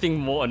imagine anything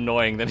more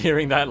annoying than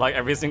hearing that like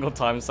every single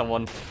time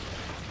someone...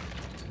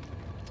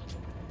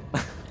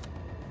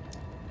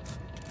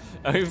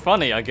 I mean,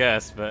 funny, I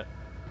guess, but...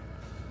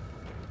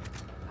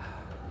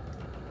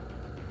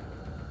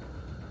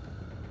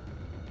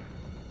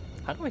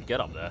 How do we get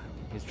up there?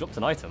 He's dropped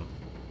an item.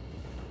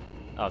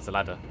 Oh, it's a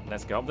ladder.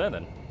 Let's go up there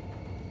then.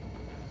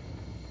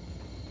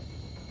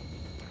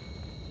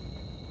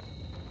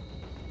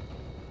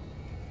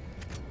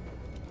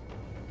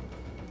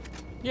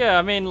 Yeah,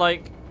 I mean,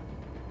 like...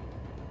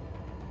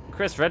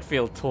 Chris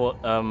Redfield taught,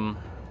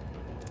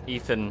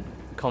 Ethan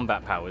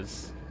combat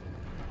powers.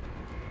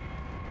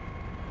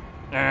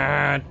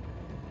 Yeah,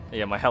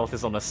 my health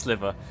is on a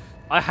sliver.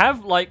 I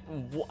have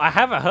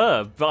a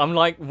herb, but I'm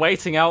like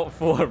waiting out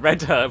for a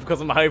red herb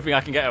because I'm hoping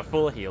I can get a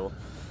full heal.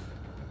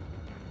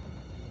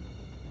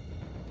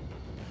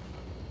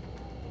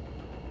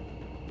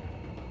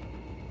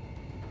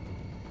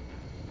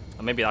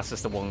 Or maybe that's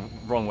just the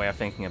wrong way of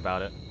thinking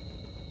about it.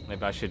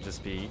 Maybe I should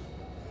just be...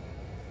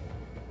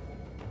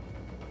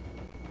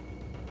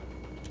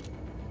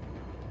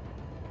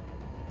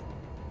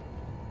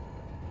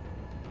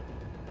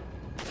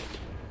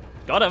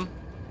 Got him!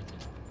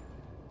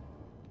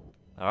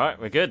 Alright,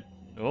 we're good.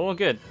 We're all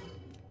good.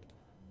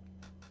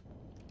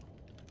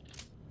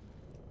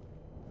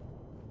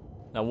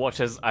 Now watch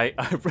as I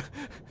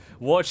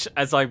watch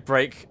as I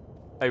break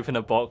open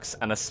a box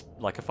and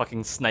like a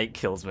fucking snake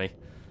kills me.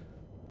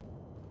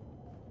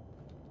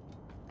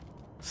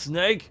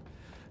 Snake!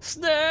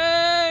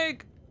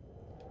 Snake!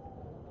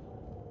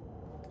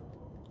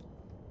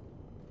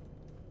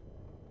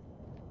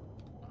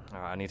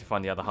 Alright, I need to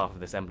find the other half of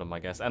this emblem, I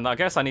guess. And I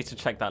guess I need to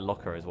check that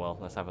locker as well.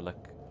 Let's have a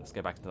look. Let's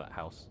go back to that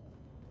house.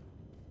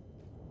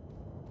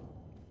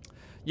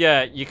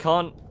 Yeah, you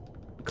can't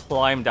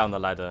climb down the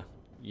ladder.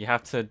 You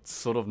have to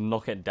sort of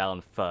knock it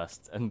down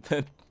first and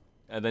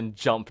then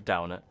jump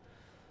down it.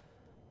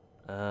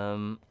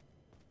 Oh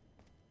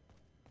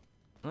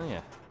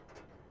yeah.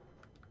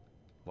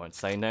 Won't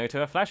say no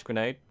to a flash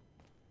grenade.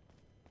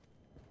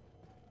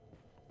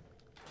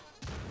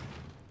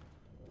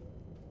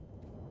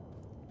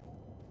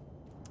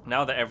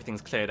 Now that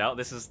everything's cleared out,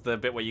 this is the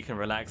bit where you can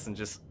relax and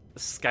just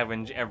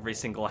scavenge every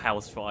single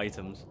house for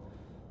items.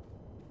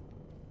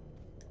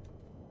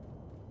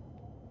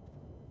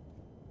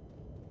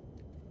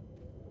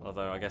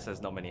 Although I guess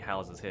there's not many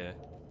houses here.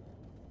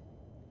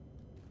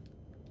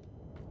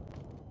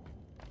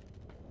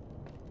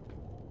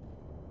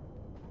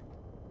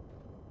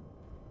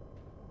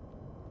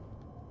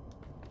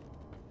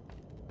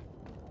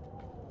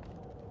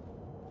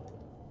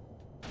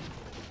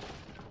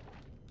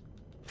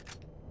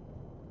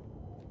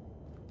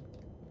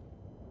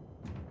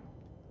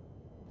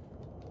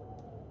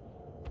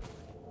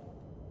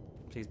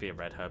 Please be a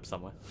red herb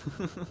somewhere.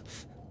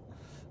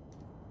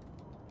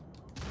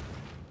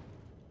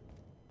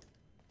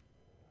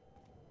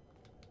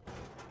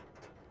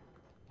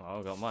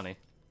 Oh, got money.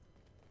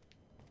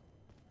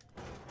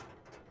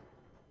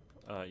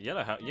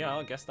 Yellow herb. Yeah,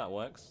 I guess that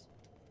works.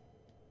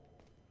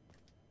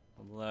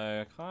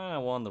 Although, I kind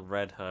of want the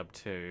red herb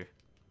too.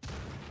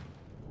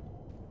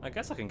 I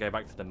guess I can go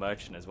back to the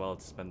merchant as well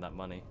to spend that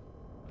money.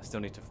 I still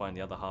need to find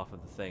the other half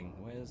of the thing.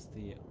 Where's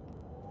the...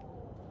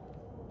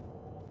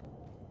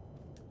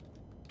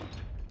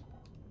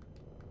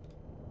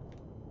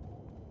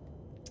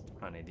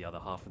 I need the other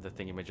half of the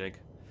thingamajig.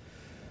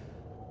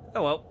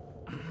 Oh well.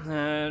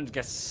 And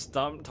guess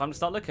time to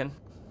start looking.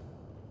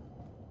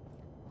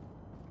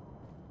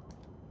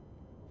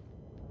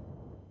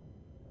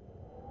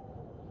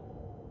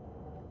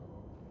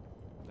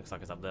 Looks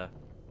like it's up there.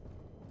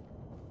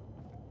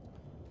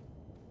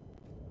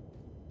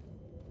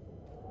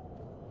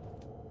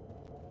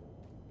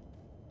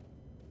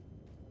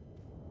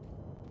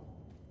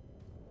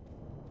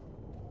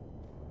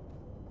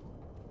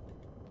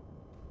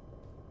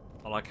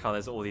 I like how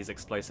there's all these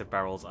explosive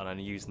barrels and I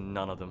use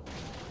none of them.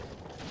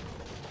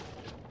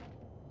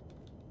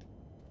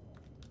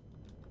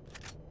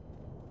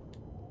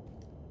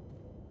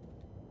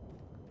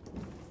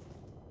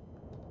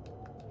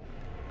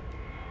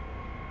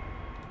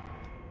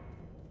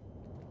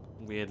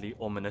 Weirdly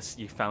ominous,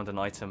 you found an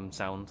item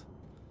sound.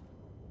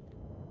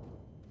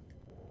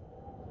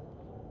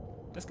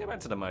 Let's go back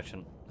to the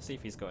merchant, see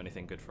if he's got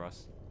anything good for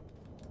us.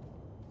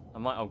 I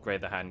might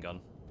upgrade the handgun,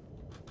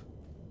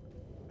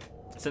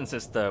 since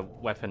it's the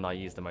weapon I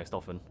use the most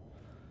often.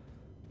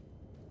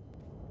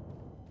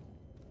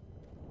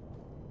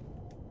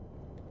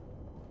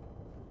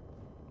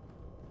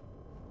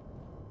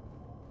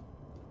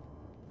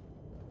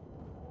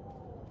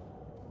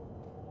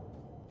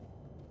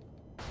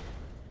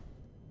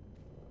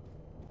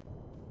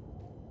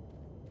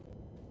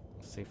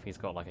 See if he's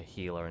got like a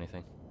heal or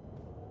anything.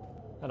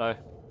 Hello.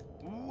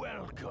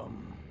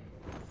 Welcome.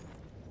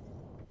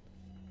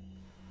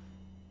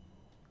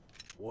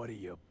 What are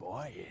you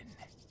buying?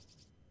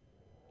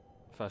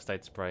 First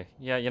aid spray.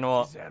 Yeah, you know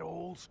what? Is that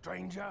all,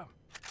 stranger?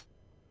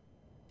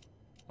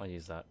 I'll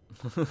use that.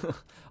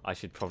 I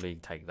should probably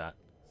take that.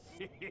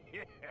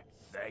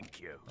 Thank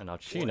you. And I'll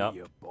tune up.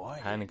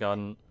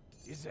 Handgun.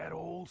 Is that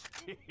all?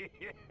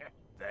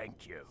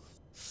 Thank you.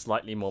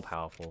 Slightly more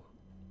powerful.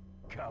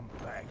 Come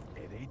back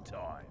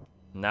anytime.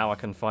 Now I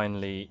can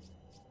finally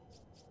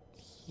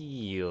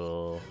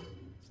heal.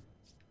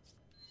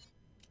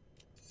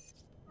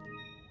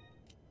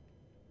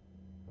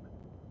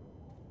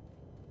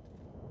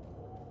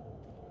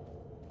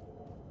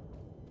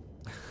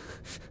 I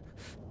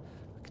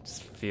can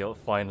just feel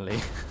finally,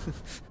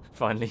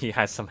 finally he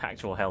has some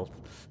actual health.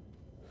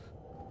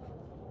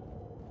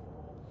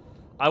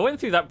 I went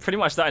through that pretty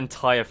much that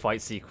entire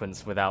fight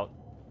sequence without,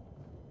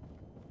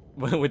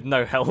 with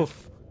no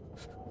health.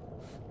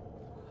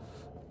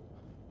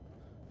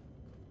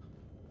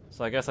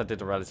 So I guess I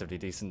did a relatively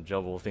decent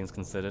job, all things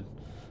considered.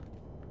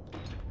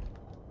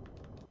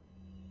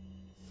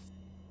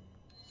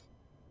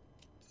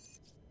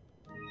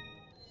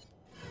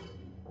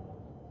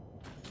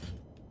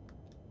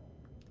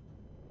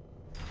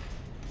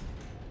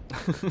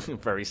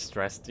 Very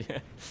stressed, yeah.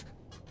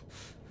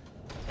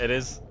 It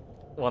is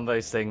one of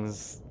those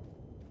things.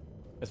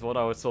 It's what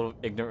I would sort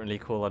of ignorantly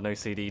call an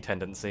OCD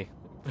tendency.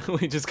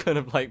 We just kind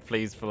of like,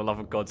 please, for the love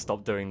of God,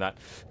 stop doing that.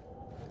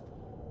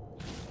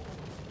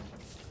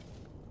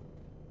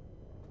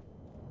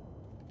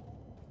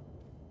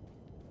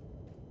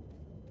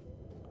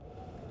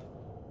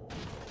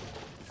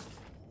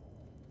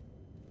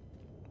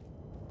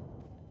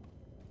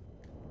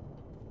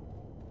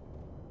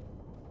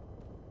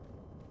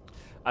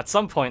 At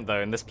some point,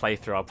 though, in this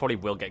playthrough, I probably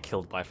will get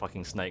killed by a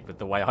fucking snake with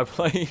the way I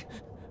play.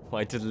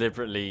 I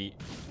deliberately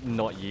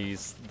not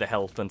use the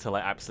health until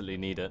I absolutely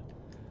need it.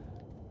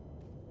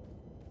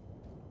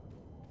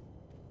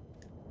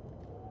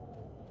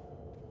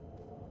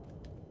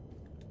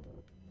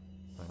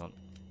 Hang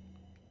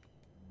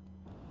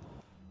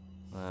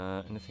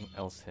on. Anything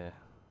else here?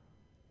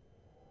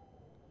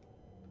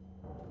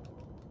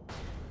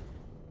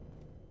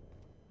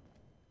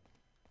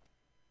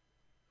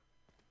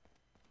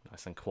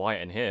 Nice and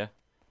quiet in here.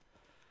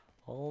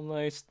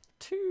 Almost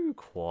too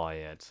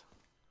quiet.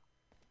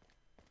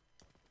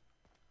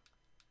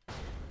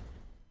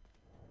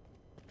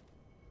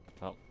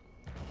 Oh.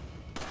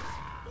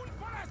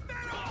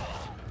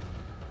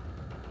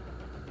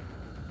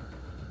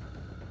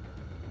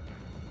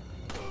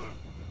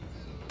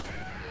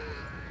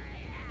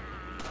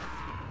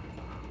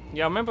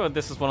 Yeah, I remember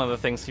this is one of the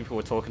things people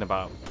were talking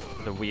about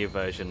the Wii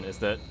version, is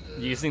that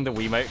using the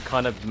Wiimote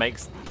kind of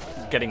makes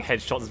getting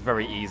headshots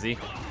very easy.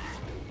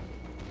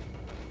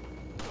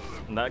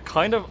 And that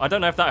kind of, I don't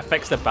know if that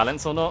affects the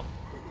balance or not.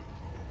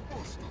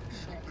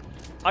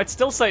 I'd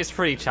still say it's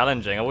pretty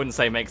challenging. I wouldn't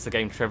say it makes the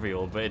game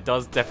trivial, but it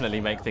does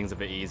definitely make things a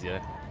bit easier.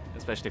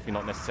 Especially if you're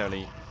not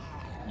necessarily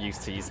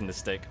used to using the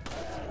stick.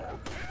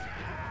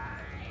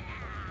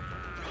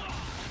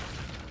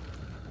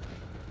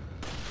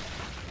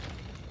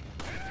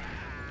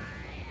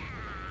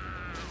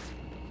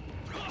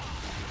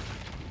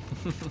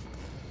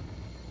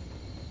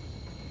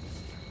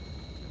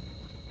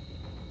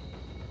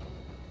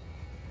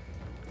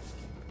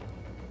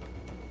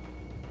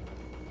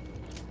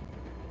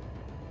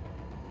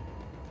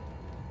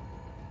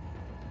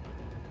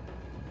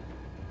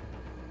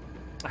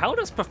 How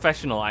does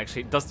professional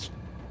actually, does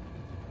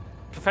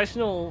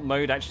professional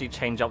mode actually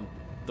change up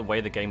the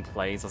way the game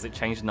plays? Does it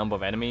change the number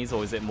of enemies,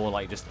 or is it more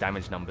like just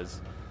damage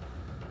numbers?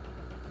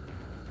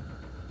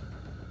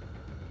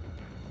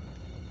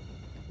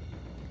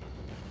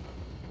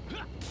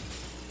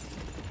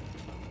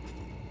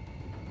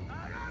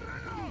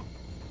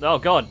 Oh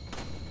god.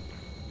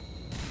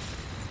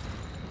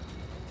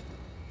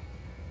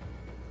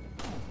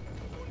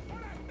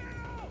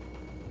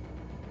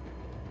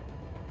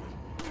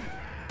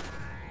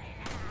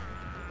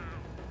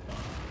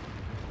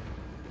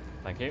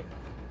 Thank you.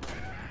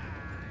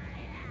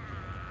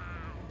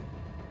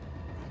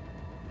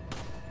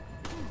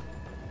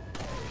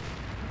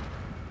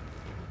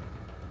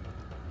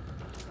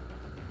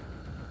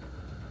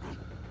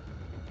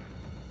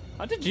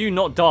 How did you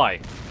not die?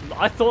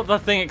 I thought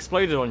that thing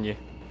exploded on you.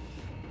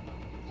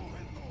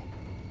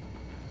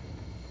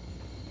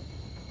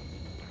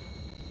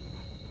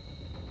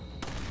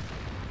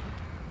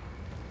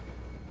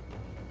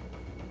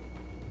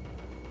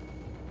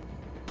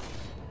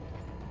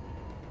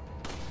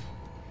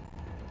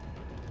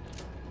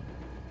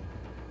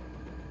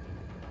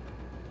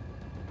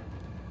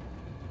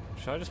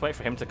 Should I just wait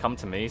for him to come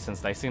to me,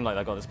 since they seem like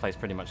they've got this place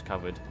pretty much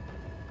covered?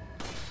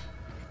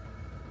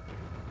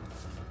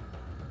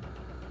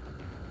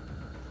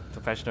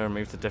 Professional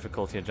removes the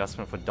difficulty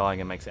adjustment for dying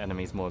and makes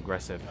enemies more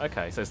aggressive.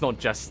 Okay, so it's not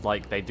just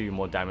like they do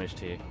more damage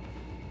to you.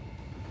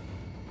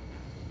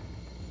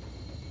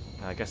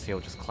 I guess he'll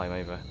just climb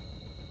over.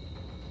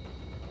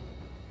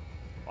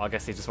 I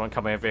guess he just won't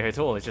come over here at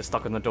all, he's just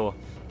stuck on the door.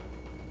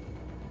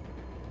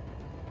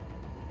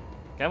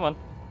 Come on.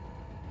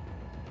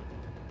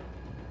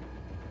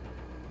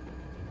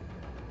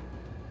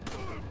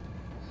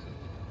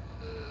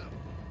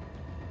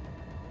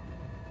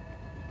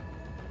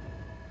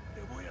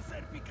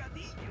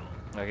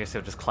 I guess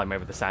he'll just climb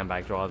over the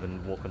sandbags rather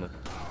than walk on the...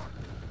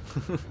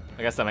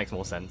 I guess that makes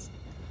more sense.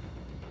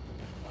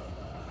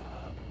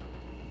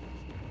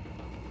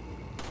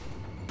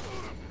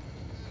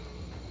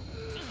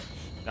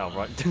 Oh,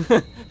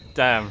 right.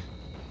 Damn.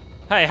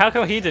 Hey, how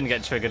come he didn't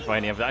get triggered by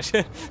any of that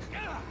shit?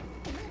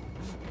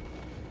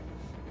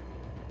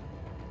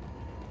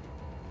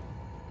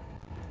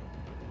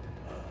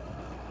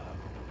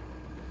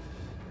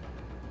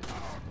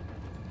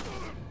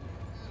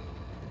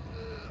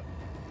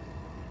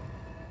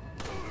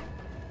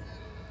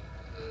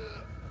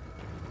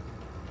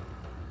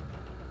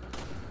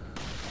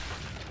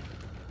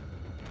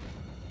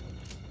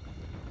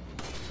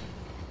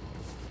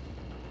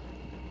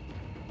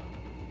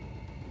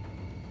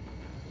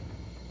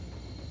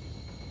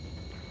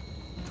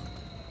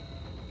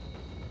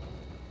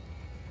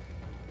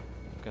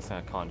 guess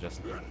I can't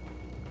just...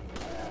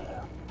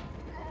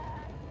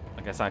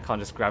 I guess I can't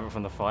just grab it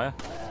from the fire.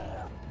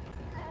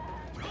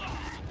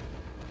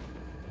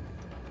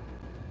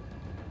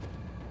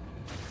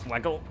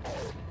 Waggle.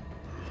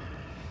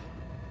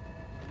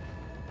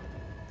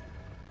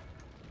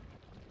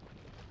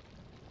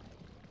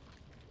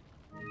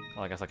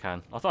 Oh, I guess I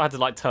can. I thought I had to,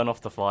 like, turn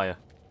off the fire.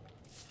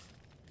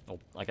 Oh,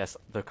 I guess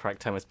the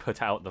correct term is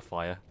put out the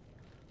fire.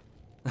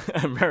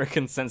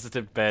 American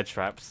sensitive bear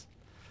traps.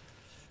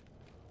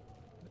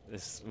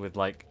 This with,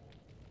 like,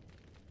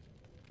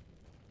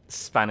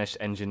 Spanish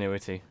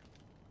ingenuity.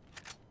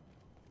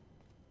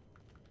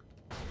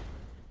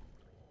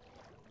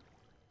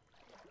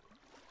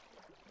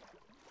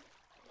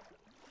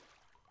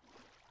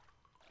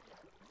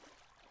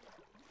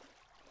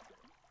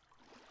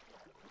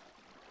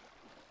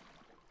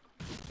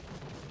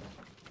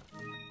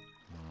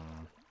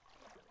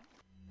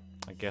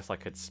 I guess I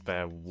could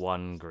spare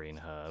one green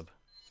herb.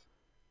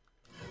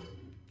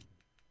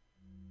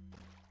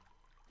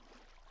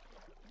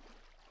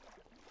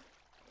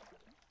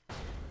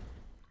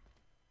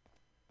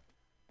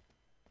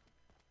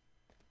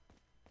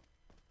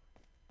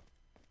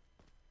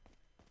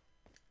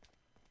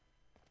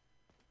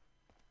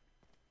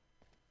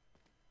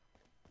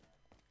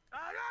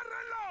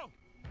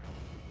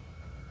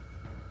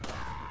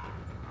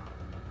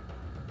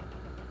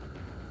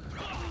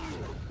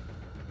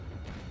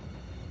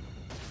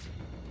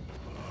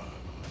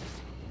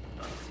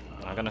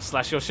 I'm gonna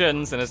slash your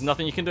shins, and there's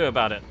nothing you can do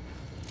about it.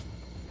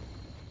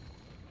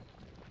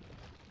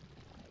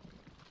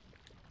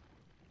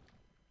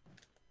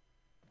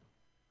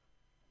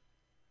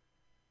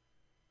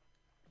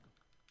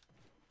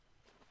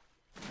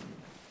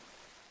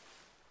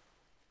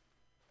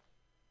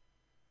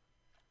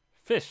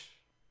 Fish.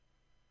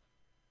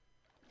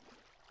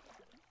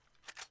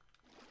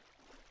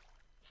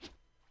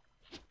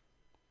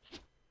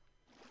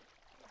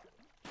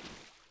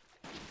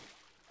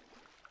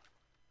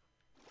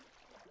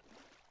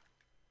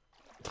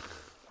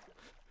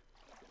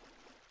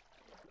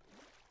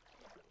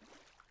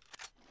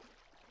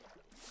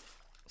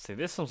 See,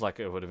 this seems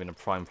like it would have been a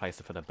prime place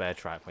to put a bear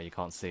trap where you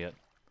can't see it.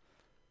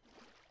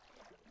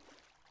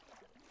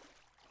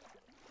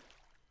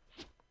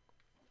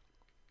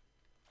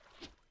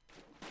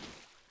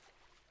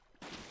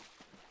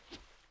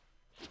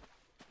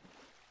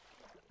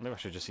 Maybe I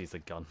should just use the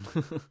gun.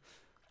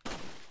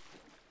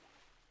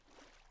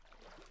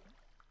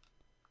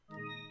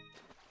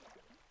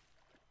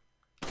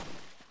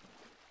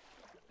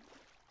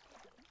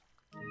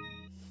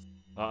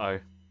 Uh-oh.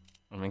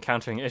 I'm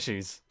encountering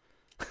issues.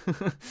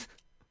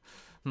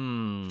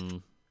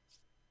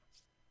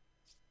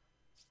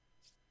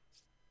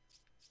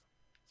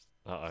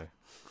 Uh-oh.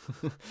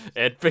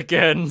 It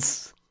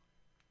begins!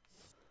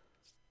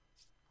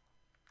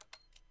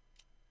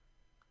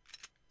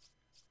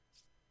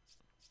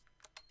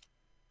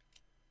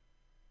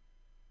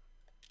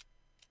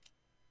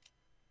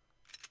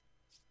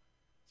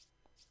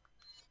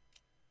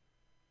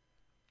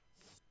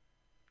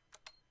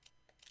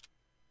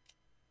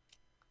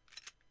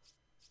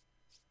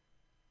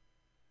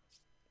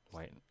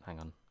 Wait, hang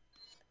on.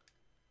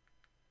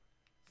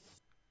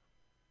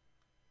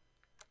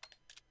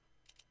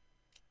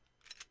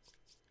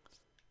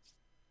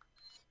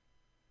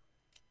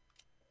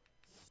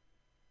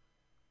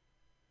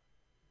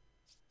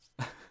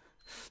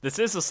 This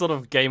is a sort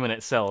of game in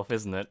itself,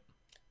 isn't it?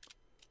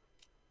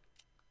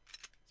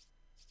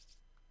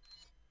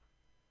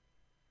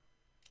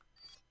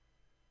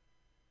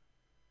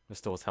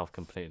 Restores health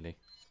completely.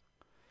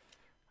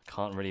 I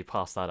can't really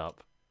pass that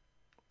up.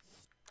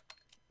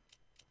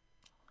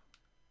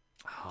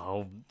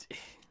 Oh.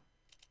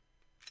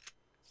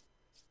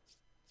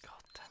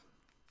 God damn.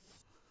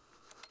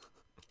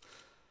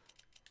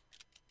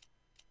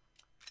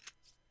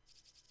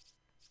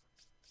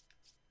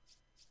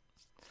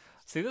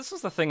 See, this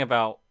was the thing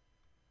about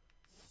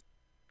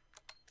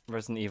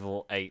Resident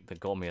Evil 8 that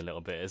got me a little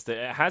bit, is that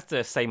it has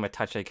the same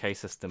attaché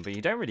system, but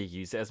you don't really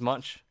use it as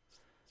much.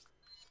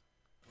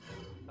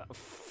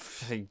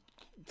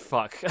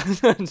 Fuck.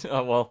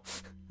 Oh, well.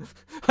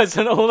 I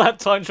spent all that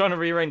time trying to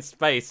rearrange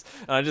space,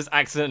 and I just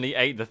accidentally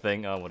ate the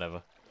thing. Oh,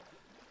 whatever.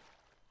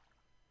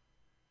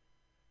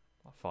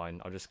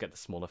 Fine, I'll just get the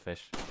smaller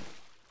fish.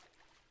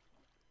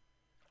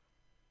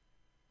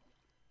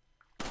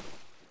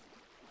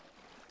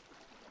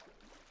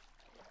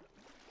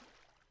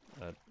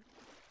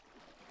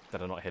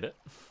 Did I not hit it?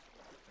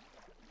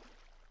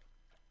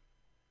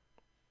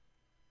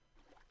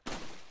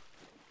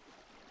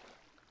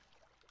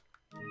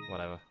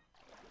 Whatever.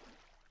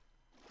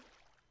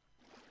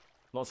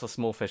 Lots of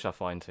small fish are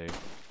fine too.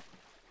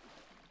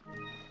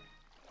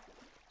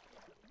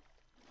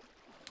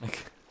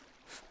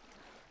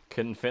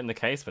 Couldn't fit in the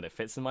case, but it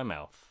fits in my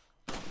mouth.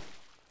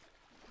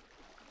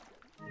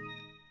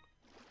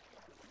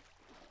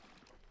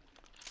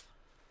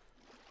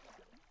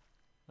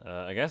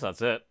 I guess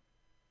that's it.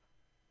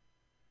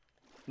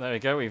 There we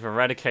go, we've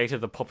eradicated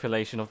the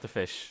population of the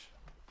fish.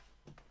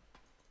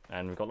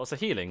 And we've got lots of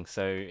healing,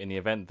 so in the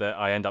event that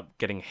I end up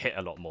getting hit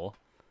a lot more,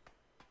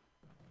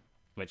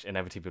 which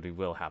inevitably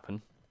will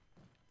happen,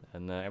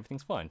 and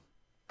everything's fine.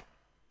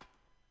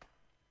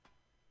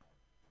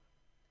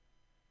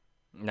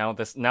 Now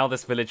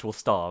this village will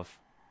starve.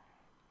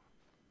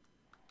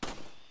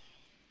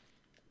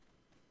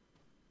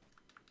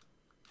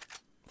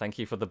 Thank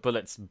you for the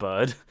bullets,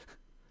 bird.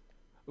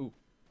 Ooh.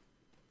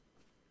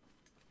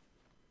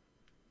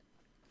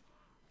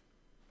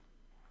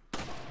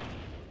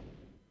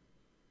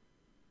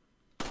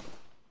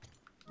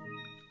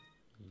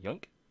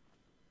 Yoink.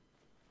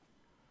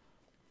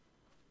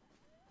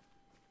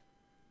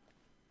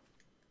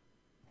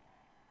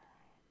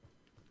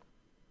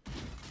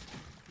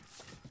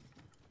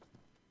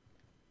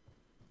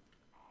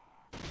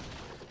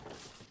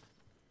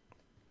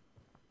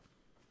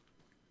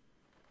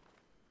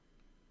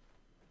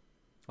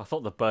 I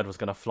thought the bird was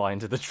going to fly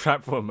into the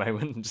trap for a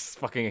moment and just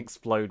fucking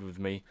explode with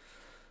me.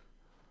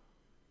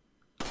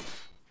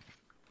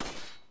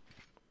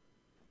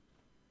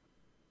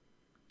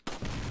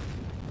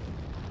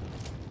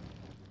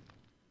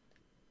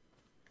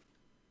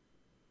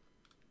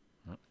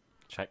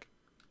 Check.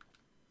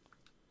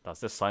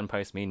 Does this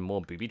signpost mean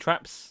more booby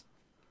traps?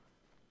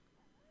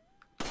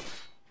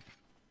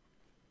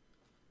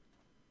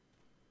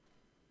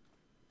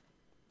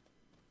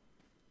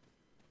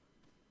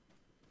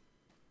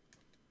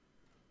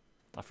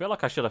 I feel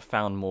like I should have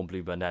found more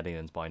blue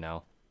Bernardians by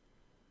now.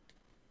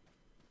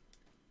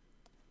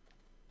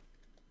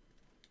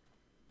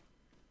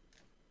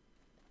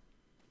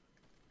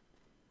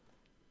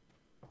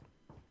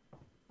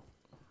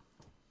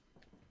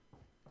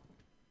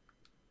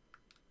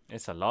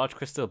 It's a large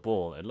crystal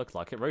ball. It looks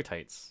like it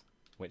rotates.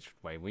 Which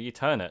way will you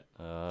turn it?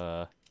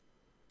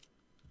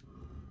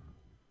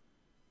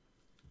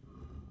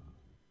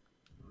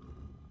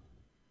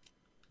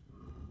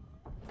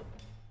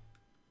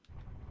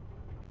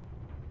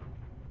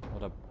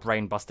 What a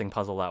brain-busting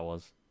puzzle that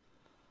was.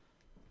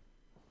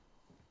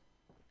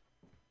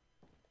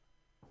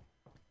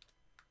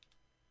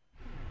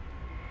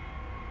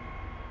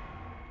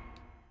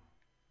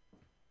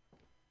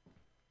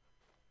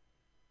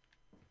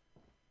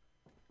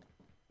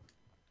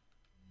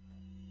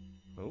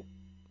 Oh,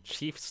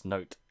 Chief's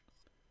note.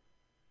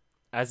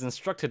 As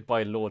instructed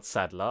by Lord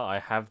Sadler, I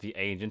have the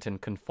agent in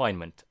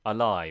confinement,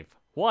 alive.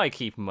 Why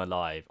keep him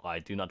alive? I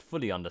do not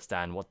fully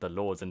understand what the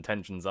Lord's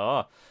intentions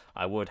are.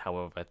 I would,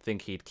 however,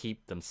 think he'd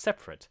keep them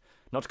separate,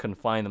 not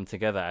confine them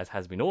together as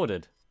has been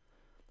ordered.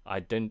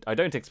 I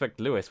don't expect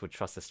Lewis would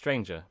trust a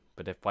stranger,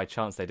 but if by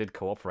chance they did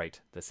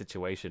cooperate, the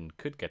situation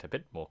could get a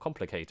bit more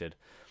complicated.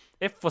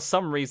 If for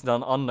some reason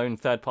an unknown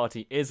third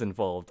party is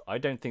involved, I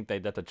don't think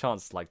they'd let a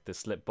chance like this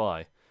slip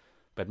by.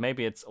 But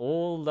maybe it's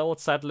all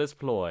Lord Sadler's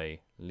ploy,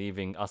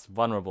 leaving us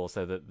vulnerable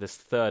so that this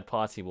third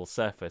party will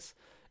surface.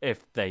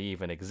 If they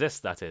even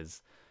exist, that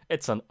is.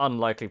 It's an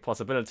unlikely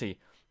possibility,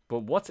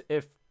 but what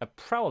if a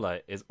prowler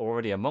is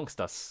already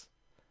amongst us?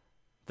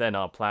 Then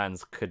our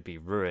plans could be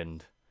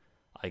ruined.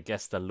 I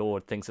guess the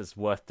Lord thinks it's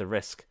worth the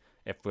risk,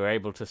 if we're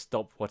able to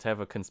stop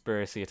whatever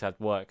conspiracy is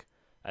at work.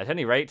 At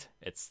any rate,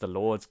 it's the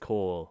Lord's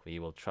call. We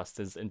will trust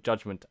his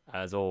judgment,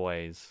 as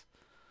always.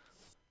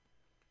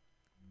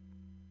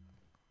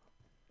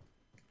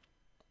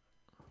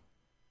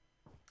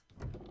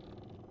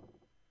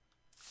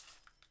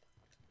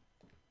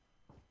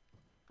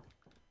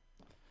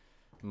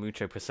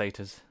 Mucho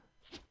pesetas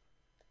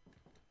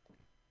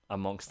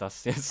amongst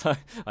us. Yes,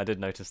 I did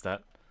notice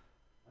that.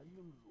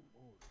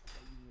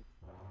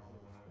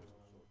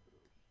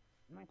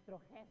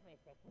 Nuestro jefe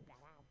se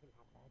cuidará de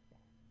la rata.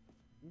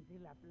 Si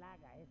la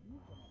plaga es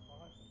mucho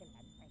mejor que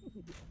la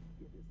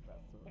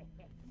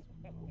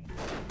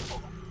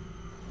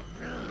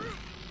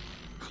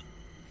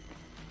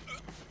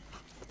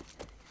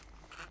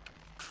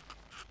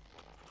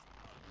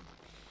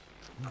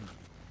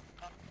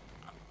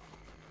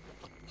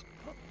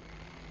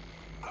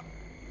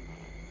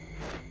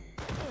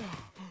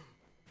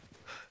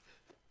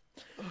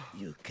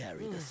You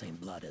carry the same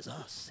blood as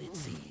us, it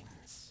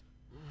seems.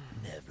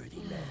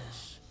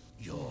 Nevertheless,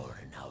 you're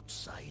an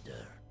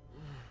outsider.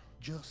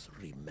 Just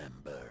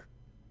remember,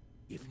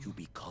 if you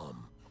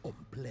become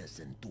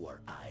unpleasant to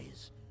our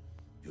eyes,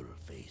 you'll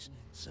face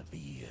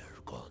severe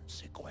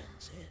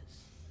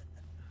consequences.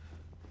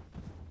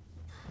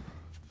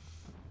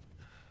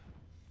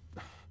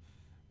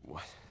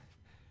 What?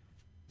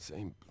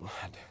 Same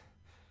blood.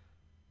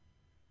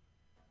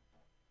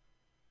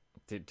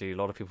 Do a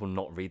lot of people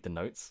not read the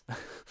notes?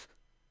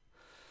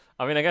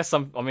 I mean, I guess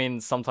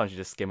sometimes you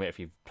just skim it if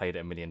you've played it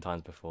a million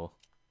times before.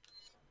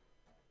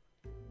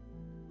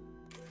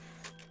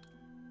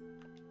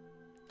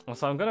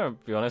 Also, I'm gonna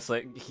be honest,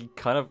 like, he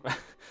kind of...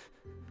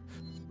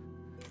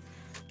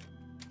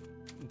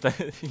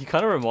 he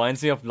kind of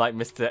reminds me of, like,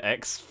 Mr.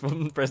 X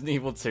from Resident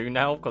Evil 2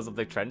 now, because of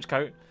the trench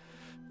coat.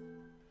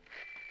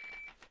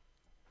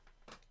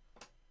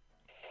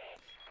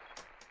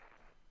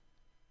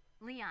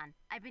 Leon,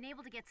 I've been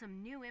able to get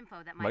some new info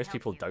that might Most help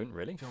people you. don't,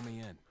 really. Fill me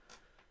in.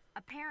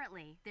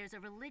 Apparently, there's a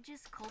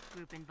religious cult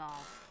group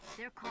involved.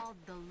 They're called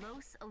the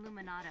Los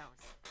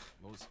Illuminados.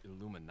 Los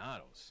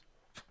Illuminados.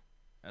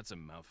 That's a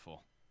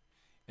mouthful.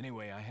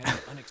 Anyway, I had an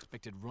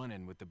unexpected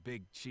run-in with the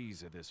big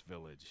cheese of this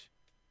village.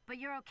 But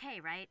you're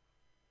okay, right?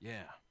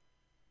 Yeah,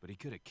 but he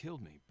could have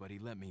killed me, but he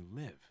let me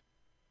live.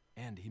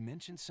 And he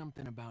mentioned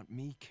something about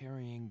me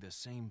carrying the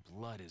same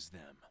blood as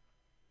them.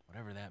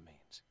 Whatever that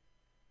means.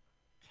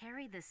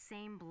 Carry the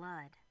same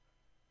blood.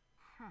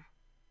 Huh.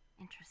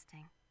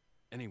 Interesting.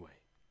 Anyway,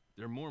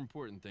 there are more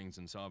important things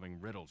than solving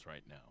riddles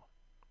right now.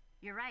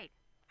 You're right.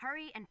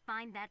 Hurry and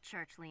find that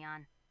church,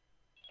 Leon.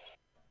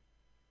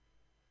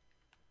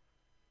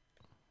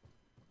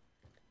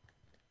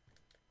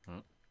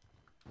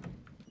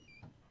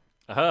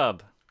 A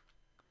herb.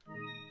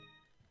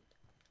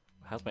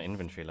 How's my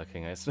inventory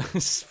looking?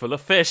 It's full of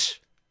fish.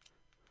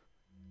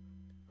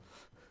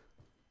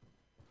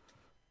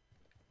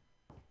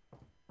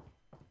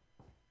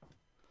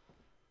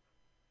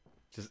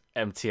 Just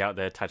empty out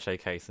their attaché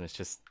case and it's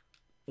just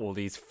all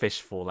these fish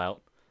fall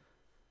out.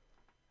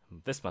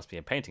 This must be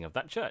a painting of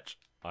that church.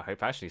 I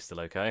hope Ashley's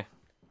still okay.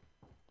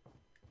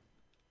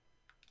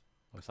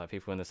 Looks like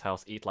people in this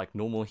house eat like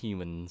normal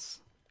humans.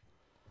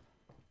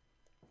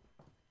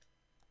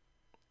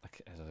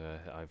 Okay,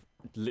 I've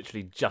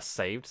literally just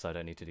saved, so I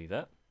don't need to do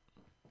that.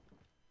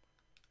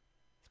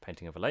 It's a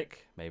painting of a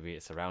lake. Maybe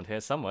it's around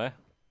here somewhere.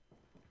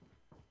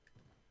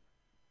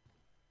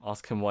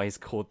 Ask him why he's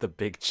called the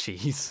Big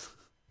Cheese.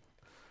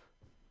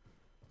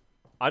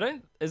 I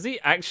don't... Is he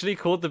actually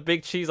called the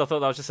Big Cheese? I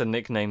thought that was just a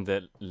nickname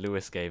that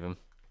Lewis gave him.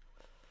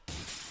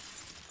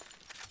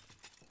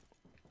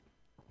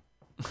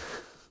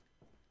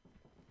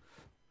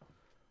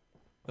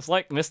 It's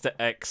like Mr.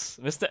 X.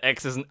 Mr.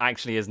 X isn't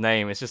actually his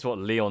name, it's just what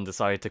Leon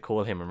decided to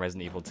call him in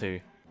Resident Evil 2.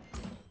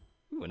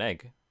 Ooh, an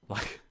egg.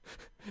 Like,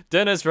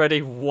 dinner's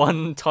ready,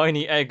 one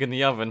tiny egg in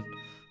the oven.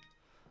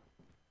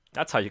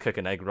 That's how you cook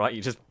an egg, right?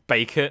 You just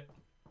bake it.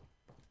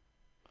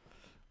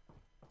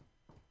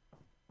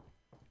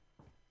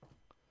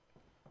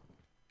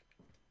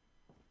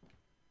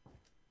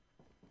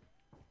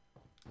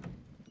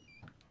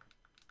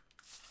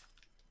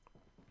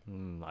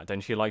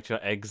 Don't you like your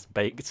eggs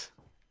baked?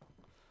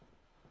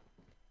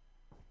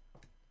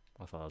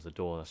 I thought that was a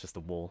door, that's just a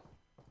wall.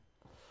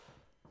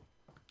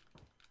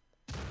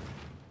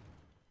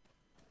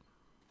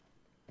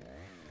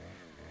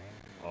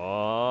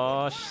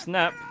 Oh,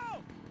 snap!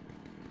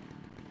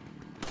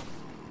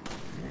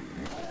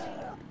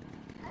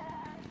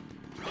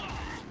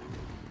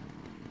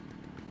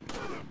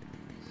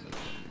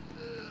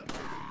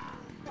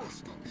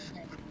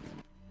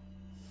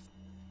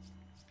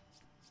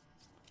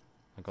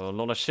 I've got a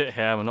lot of shit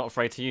here, I'm not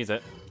afraid to use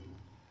it.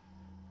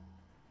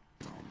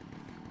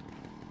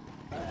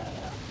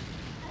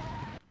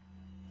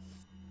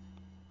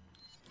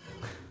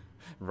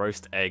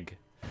 Roast egg.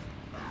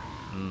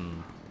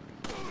 Mmm.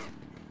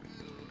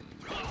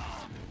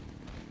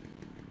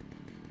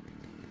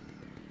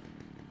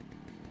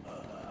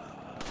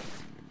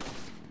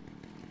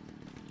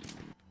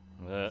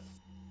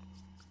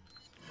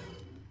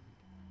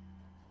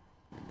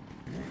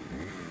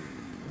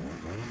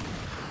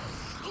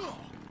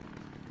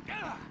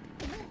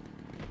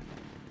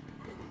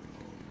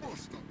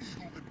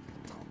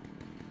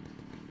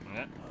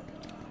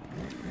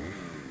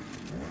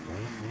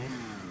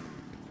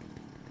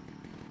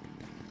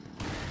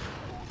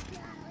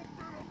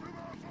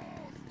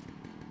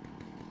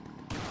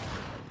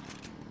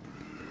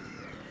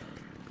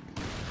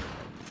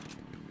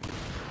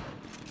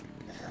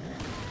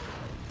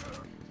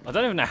 I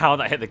don't even know how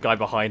that hit the guy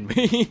behind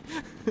me.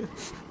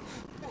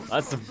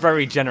 That's a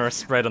very generous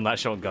spread on that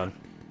shotgun.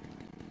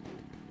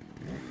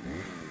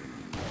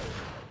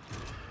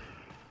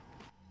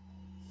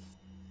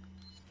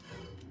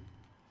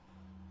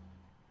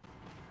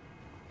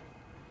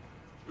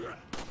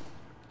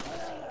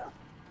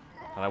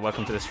 Hello,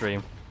 welcome to the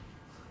stream.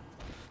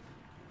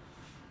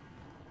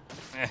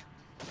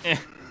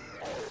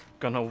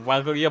 Gonna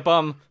waggle your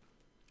bum.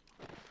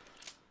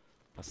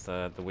 That's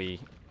the Wii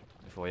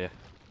for you.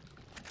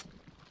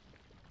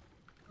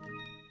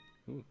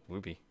 Ooh,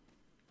 Ruby.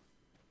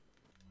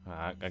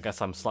 I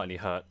guess I'm slightly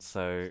hurt,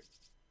 so...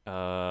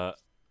 what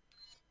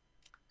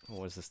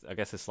was this? I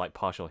guess it's like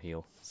partial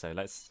heal. So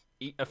let's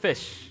eat a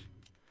fish.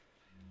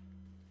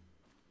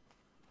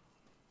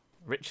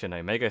 Rich in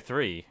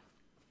Omega-3.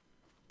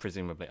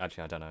 Presumably.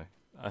 Actually, I don't know.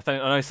 I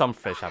know some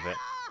fish have it.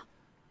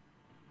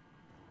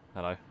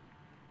 Hello.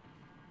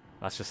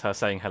 That's just her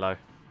saying hello.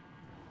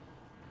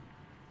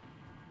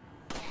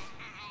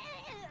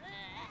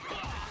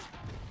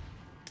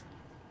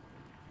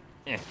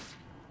 Yeah.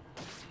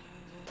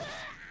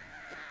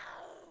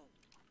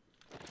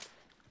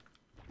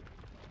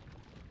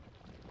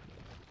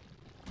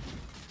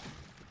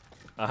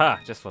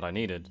 Aha, just what I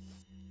needed.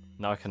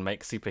 Now I can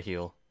make super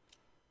heal.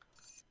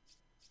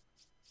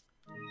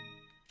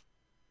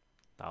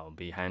 That'll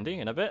be handy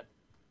in a bit.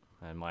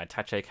 And my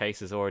attaché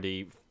case is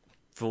already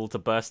full to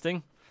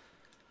bursting.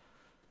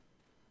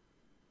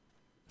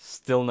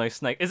 Still no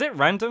snake. Is it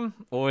random?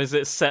 Or is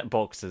it set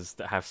boxes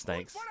that have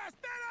snakes?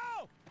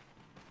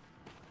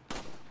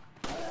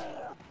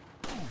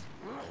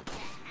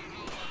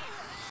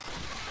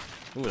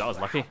 Ooh, that was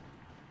lucky.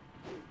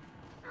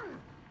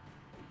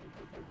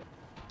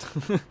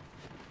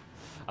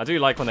 I do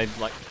like when they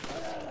like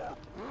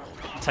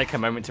take a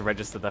moment to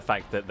register the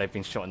fact that they've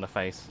been shot in the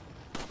face.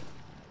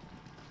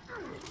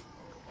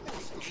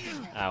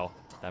 Ow,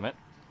 damn it.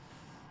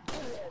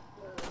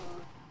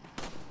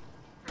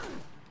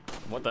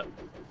 What the?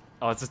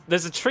 Oh,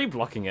 there's a tree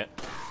blocking it.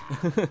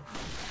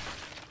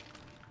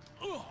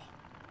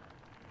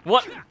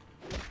 What?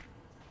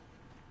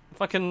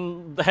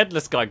 Fucking the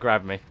headless guy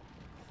grabbed me.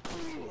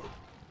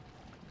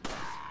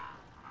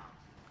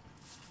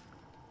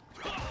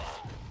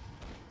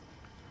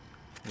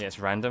 Yeah, it's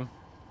random.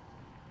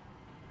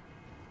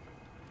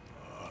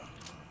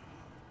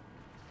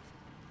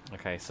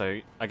 Okay, so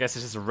I guess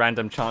it's just a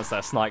random chance that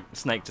a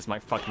snake just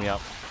might fuck me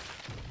up.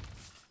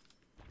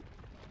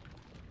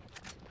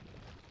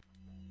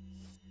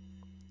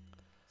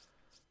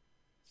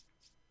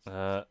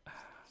 I'll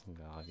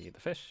eat the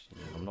fish.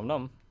 Nom nom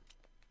nom.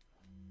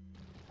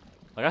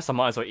 I guess I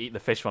might as well eat the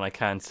fish when I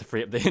can to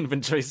free up the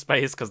inventory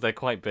space because they're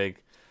quite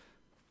big.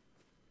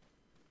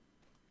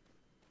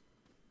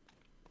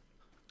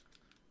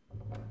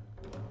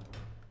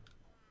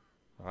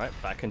 Alright,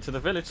 back into the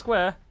village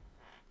square.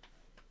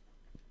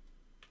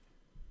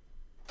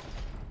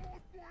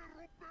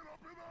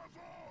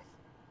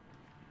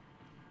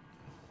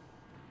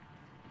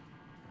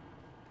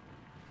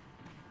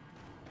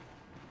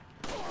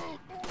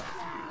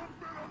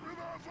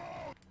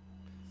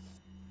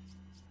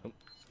 Oh,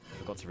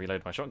 forgot to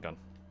reload my shotgun.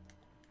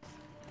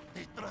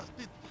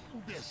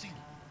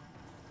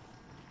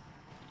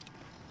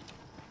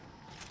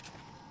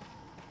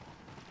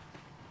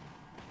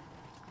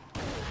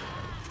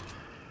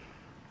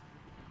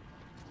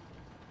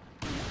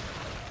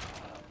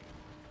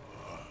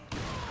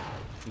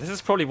 This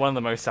is probably one of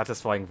the most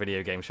satisfying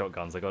video game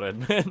shotguns, I gotta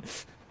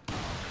admit.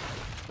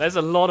 There's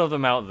a lot of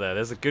them out there.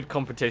 There's a good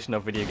competition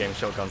of video game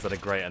shotguns that are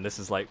great, and this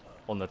is like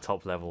on the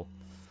top level.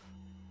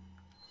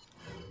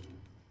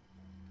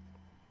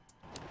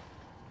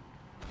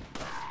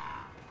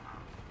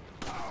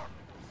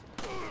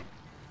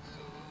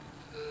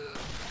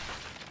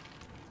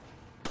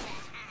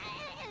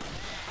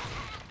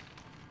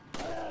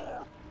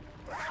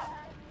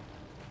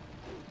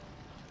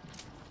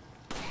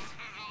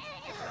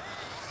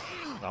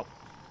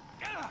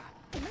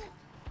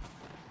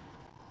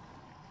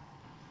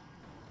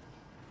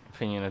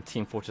 Opinion of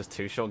Team Fortress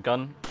 2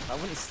 shotgun. I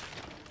wouldn't.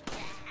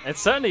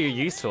 It's certainly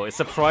useful. It's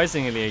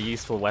surprisingly a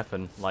useful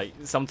weapon. Like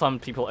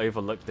sometimes people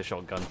overlook the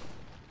shotgun.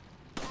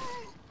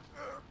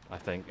 I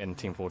think in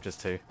Team Fortress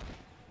 2.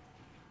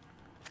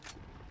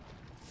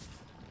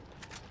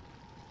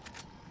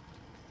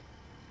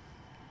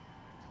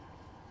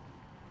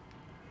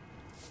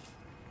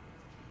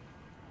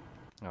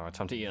 Alright,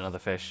 time to eat another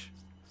fish.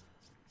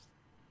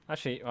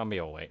 Actually,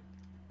 maybe I'll wait.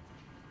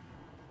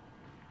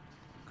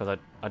 Because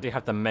I do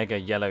have the mega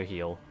yellow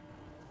heal.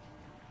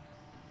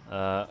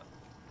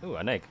 Ooh,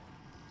 an egg.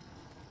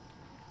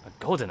 A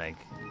golden egg.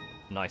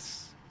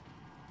 Nice.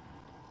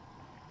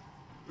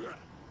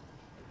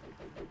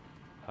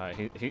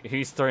 Alright,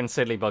 who's throwing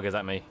silly buggers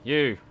at me?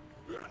 You!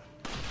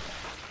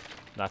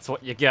 That's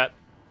what you get.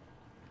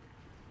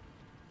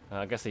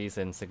 I guess he's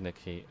in Signa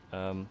Key.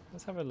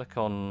 Let's have a look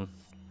on...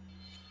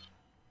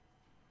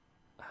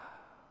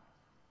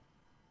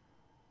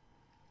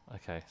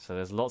 Okay, so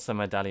there's lots of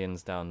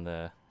medallions down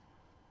there.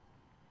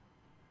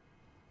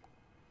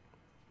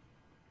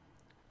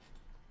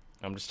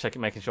 I'm just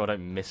checking, making sure I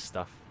don't miss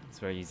stuff. It's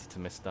very easy to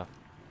miss stuff.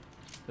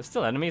 There's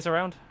still enemies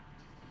around?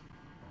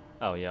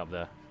 Oh, yeah, up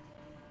there.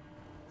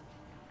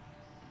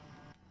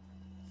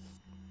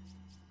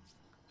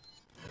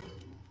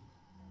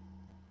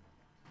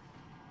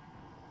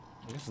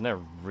 There's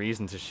no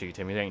reason to shoot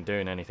him. He ain't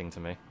doing anything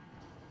to me.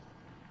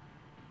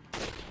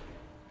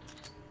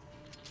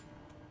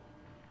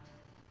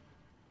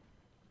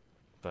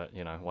 But,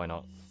 you know, why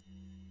not?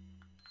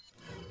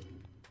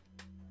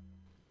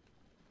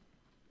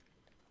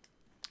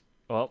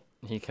 Well,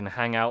 he can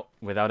hang out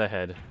without a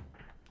head.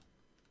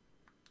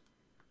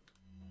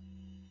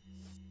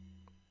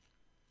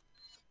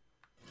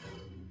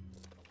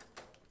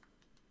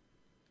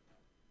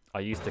 I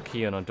used the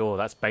key on a door.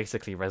 That's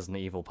basically Resident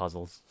Evil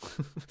puzzles.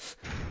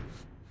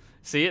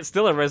 See, it's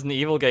still a Resident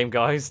Evil game,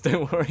 guys.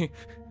 Don't worry.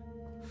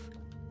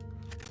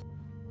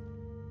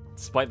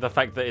 Despite the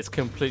fact that it's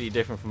completely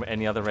different from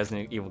any other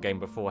Resident Evil game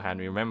beforehand,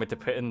 remember to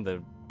put in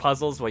the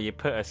puzzles where you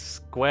put a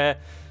square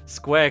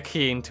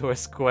key into a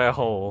square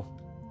hole.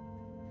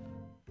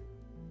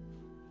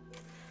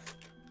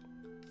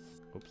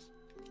 Oops.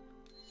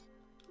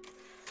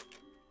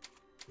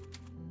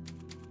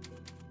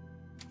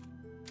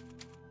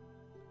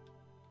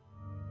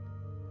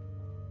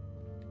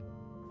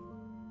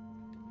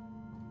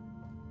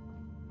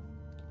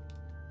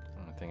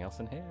 Anything else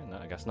in here? No,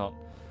 I guess not.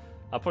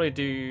 I'll probably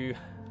do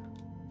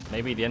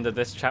maybe the end of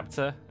this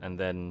chapter and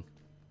then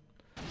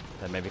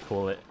maybe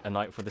call it a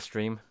night for the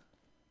stream.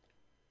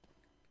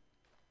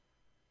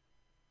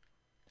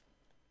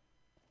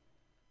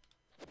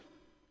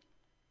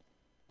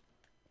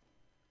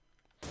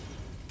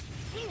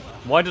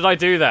 Why did I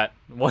do that?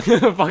 Why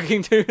did I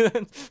fucking do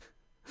that?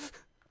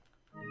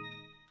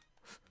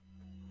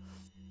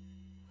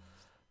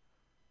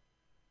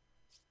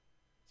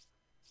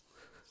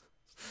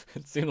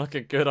 It seemed like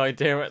a good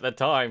idea at the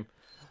time.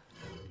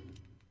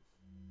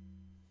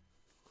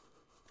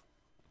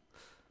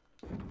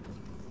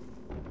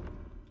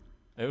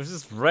 It was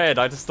just red,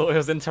 I just thought it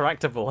was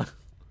interactable.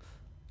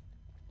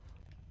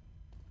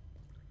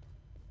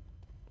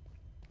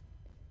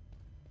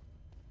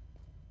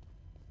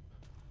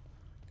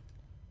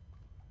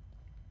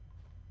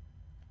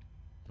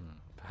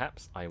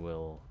 Perhaps I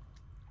will...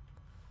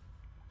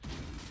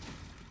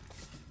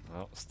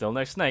 Well, still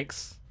no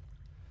snakes.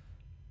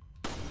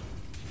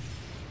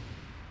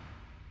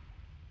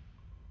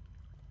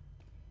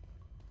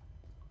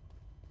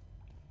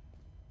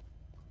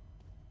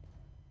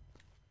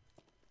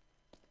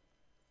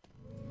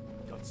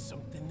 Got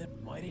something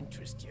that might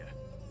interest you.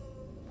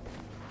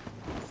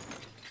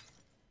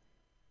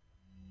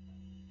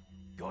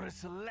 Got a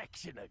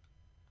selection of...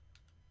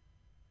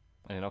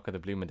 Any knock at the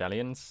blue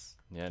medallions?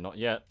 Yeah, not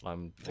yet.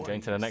 I'm going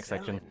to the next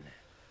section.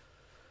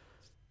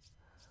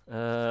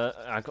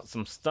 I got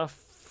some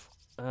stuff.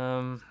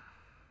 None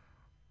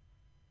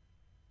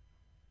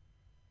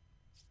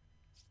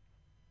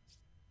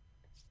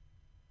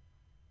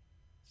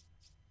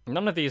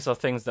of these are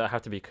things that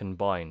have to be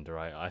combined,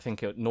 right? I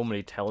think it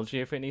normally tells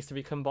you if it needs to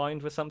be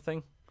combined with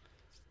something.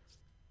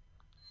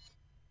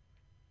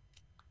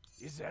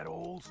 Is that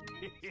all?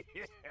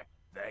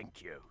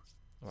 Thank you.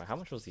 Alright, how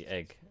much was the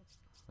egg?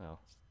 Oh,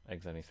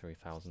 egg's only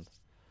 3,000.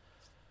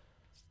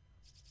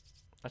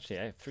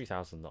 Actually,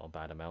 3,000 not a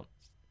bad amount.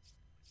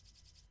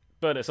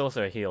 But it's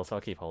also a heal, so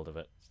I'll keep hold of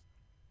it.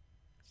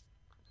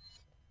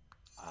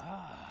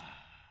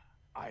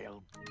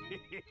 I'll...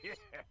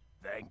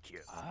 Thank you.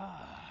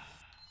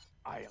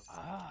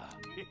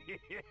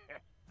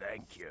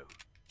 Thank you.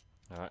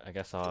 Alright, I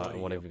guess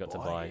what have we got to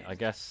buy? I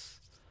guess...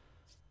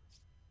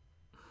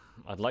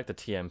 I'd like the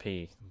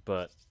TMP,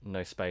 but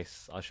no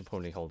space. I should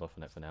probably hold off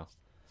on it for now.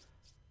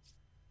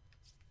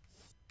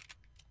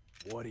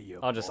 What are you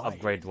I'll just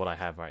upgrade what I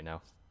have right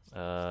now.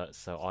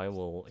 So I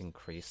will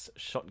increase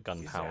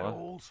shotgun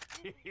power.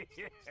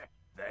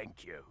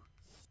 Thank you.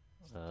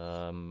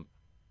 The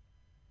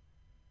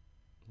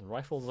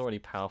rifle's already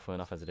powerful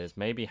enough as it is.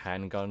 Maybe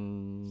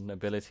handgun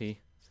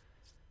ability.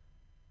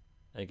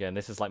 Again,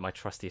 this is like my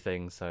trusty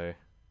thing, so...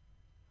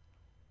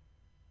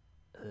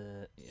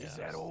 yeah, Is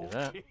that all?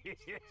 that.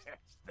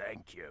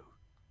 Thank you.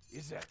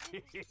 Is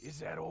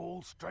that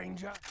all,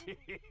 stranger?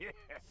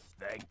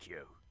 Thank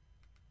you.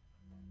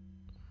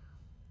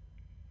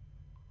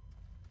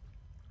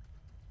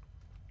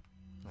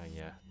 Oh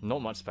yeah,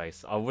 not much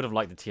space. I would have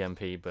liked the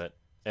TMP, but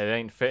it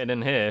ain't fitting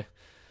in here.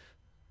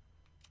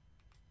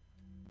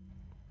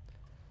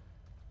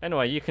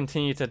 Anyway, you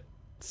continue to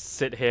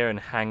sit here and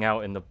hang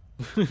out in the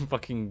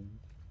fucking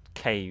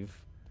cave.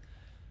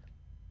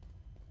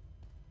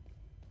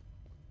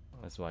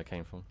 That's where I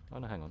came from. Oh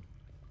no, hang on.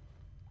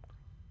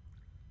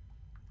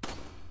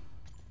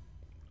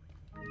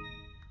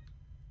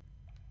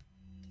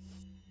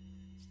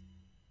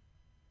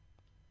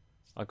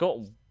 I got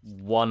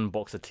one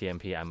box of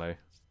TMP ammo,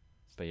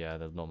 but yeah,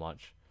 there's not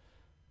much.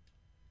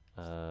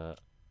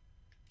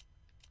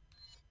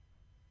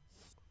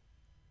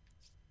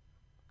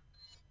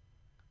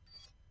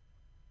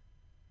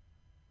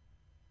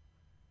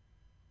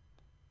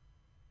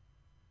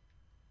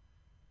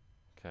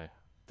 Okay,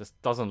 this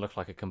doesn't look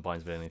like it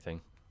combines with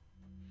anything,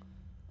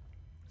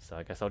 so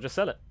I guess I'll just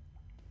sell it.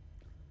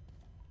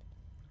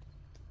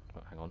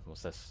 Oh, hang on,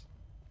 what's this?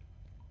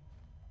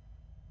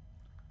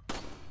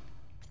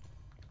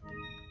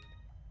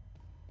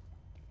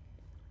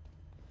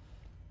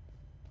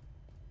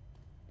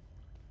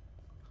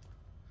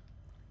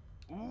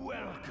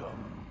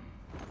 Welcome.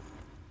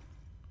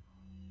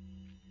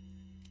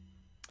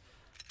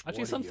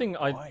 Actually, something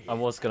I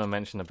was going to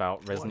mention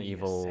about Resident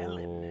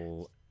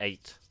Evil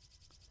 8.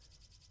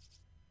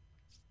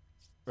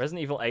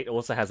 Resident Evil 8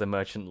 also has a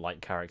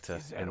merchant-like character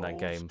in that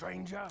game.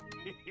 Stranger?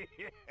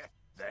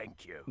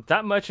 Thank you.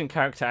 That merchant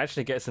character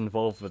actually gets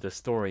involved with the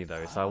story,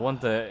 though, so I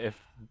wonder if...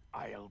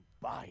 I'll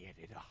buy it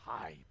at a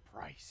high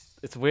price.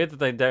 It's weird that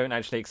they don't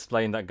actually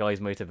explain that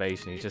guy's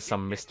motivation. He's just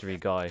some mystery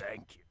guy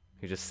Thank you.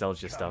 who just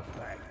sells you stuff.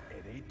 Back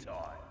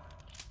anytime.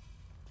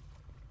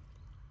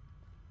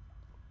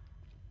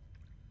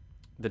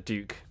 The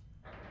Duke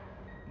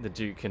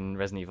in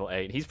Resident Evil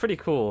 8. He's pretty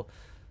cool.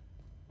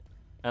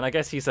 And I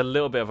guess he's a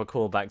little bit of a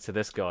callback to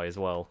this guy as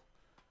well.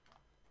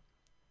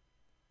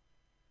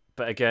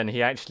 But again,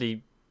 he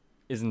actually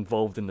is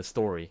involved in the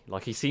story.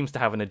 Like, he seems to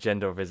have an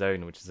agenda of his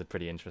own, which is a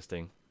pretty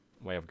interesting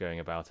way of going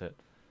about it.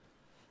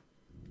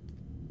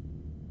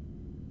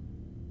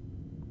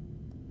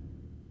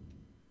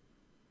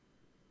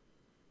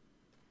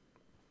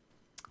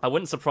 I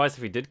wouldn't be surprised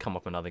if he did come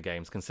up in other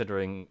games,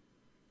 considering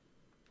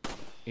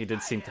he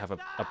did seem to have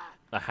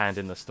a hand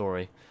in the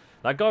story.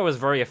 That guy was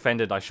very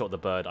offended I shot the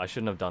bird. I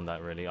shouldn't have done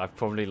that, really. I've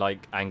probably,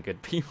 like,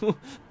 angered people.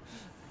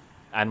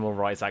 Animal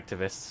rights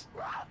activists.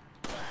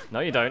 No,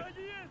 you don't.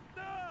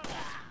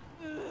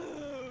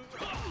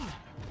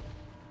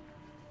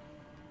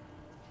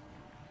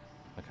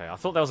 Okay, I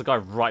thought there was a guy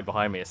right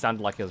behind me. It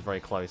sounded like he was very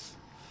close.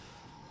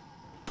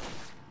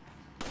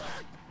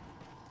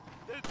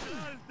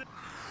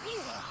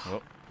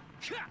 Oh.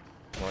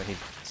 Well, he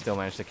still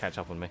managed to catch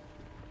up on me.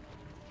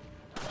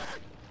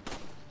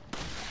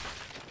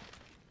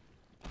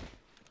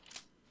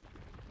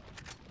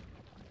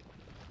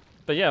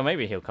 But yeah,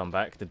 maybe he'll come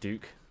back, the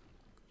Duke.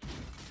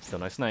 Still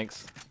no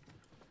snakes.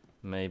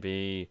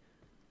 Maybe...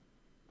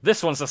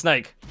 This one's a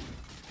snake!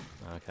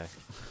 Okay.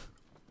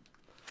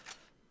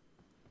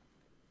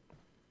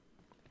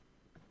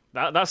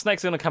 That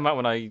snake's gonna come out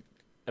when I...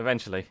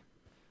 Eventually.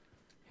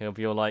 He'll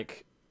be all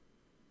like...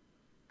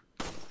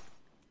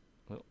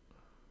 Oh.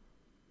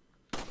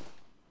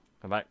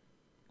 Come back.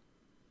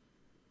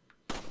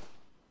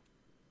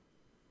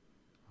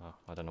 Oh,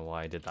 I don't know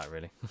why I did that,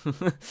 really.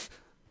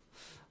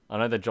 I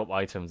know they drop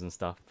items and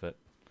stuff, but...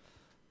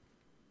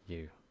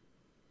 You.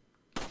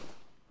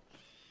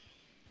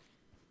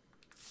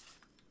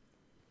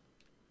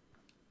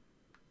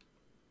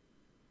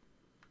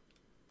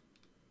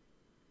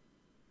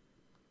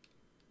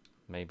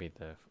 Maybe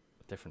they're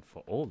different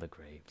for all the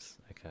graves.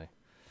 Okay.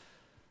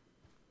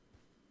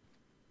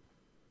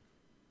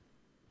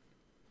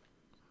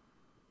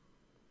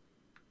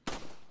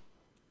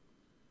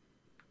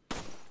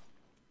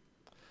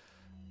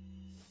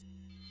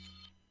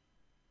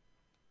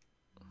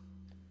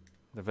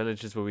 The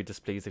villagers will be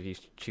displeased if you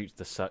shoot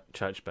the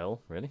church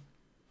bell. Really?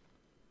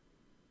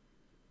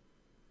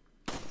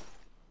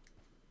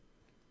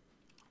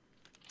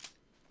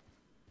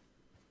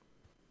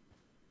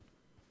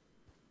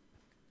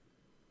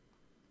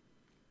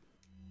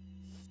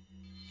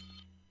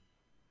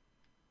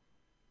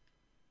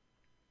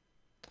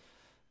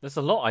 There's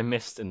a lot I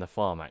missed in the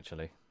farm,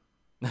 actually.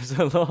 There's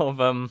a lot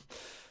of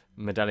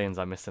medallions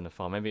I missed in the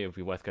farm. Maybe it would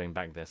be worth going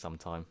back there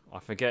sometime. I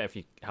forget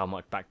how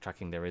much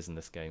backtracking there is in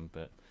this game,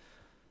 but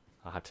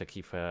I had to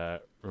keep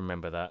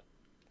remember that.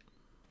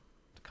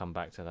 To come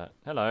back to that.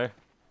 Hello.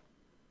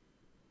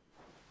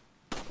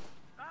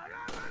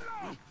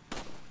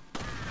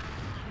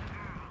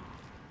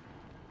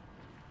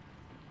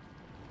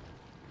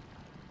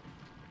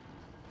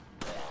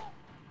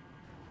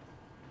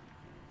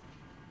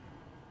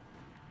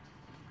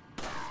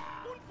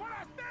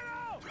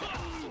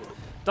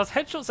 Does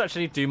headshots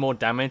actually do more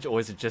damage, or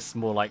is it just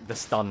more like the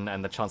stun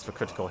and the chance for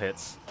critical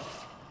hits?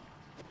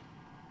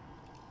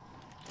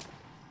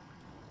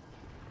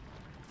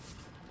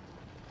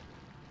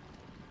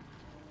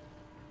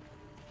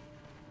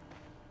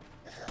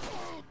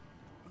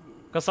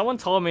 Because someone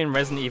told me in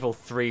Resident Evil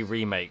 3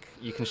 Remake,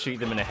 you can shoot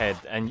them in the head,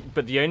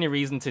 but the only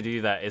reason to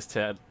do that is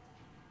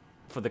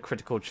for the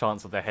critical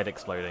chance of their head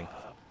exploding.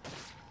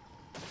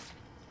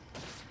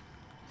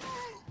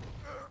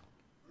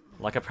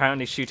 Like,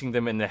 apparently shooting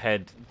them in the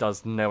head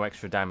does no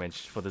extra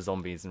damage for the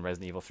zombies in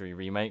Resident Evil 3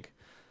 Remake.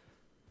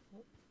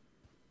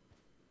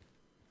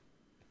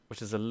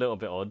 Which is a little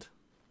bit odd.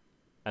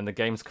 And the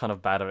game's kind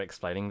of bad at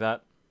explaining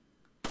that.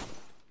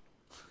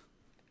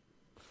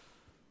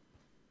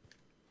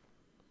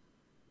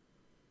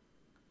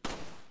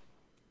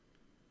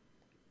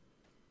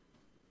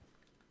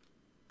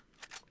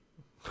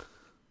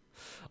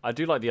 I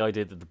do like the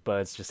idea that the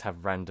birds just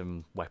have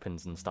random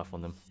weapons and stuff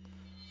on them.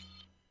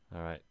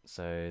 Alright,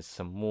 so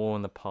some more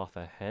on the path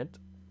ahead.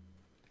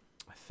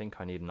 I think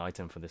I need an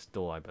item for this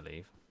door, I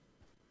believe.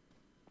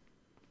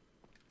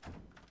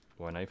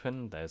 Won't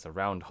open. There's a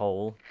round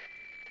hole.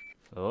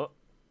 Oh.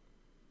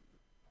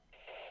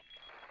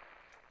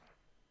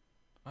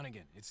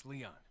 Hunnigan, it's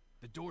Leon.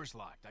 The door's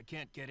locked. I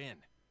can't get in.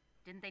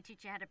 Didn't they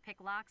teach you how to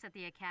pick locks at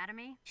the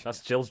academy?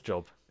 That's Jill's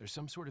job. There's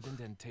some sort of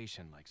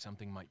indentation, like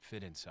something might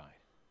fit inside.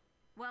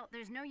 Well,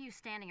 there's no use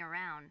standing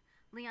around.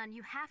 Leon,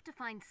 you have to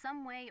find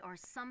some way or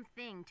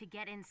something to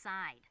get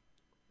inside.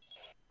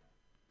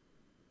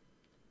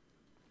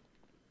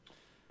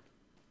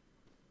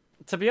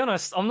 To be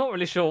honest, I'm not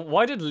really sure.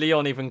 Why did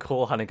Leon even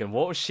call Hunnigan?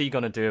 What was she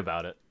gonna do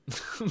about it?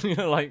 You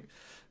know, like...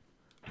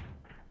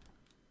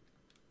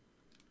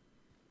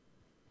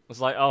 It's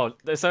like, oh,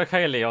 it's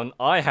okay, Leon.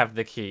 I have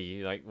the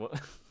key. Like, what?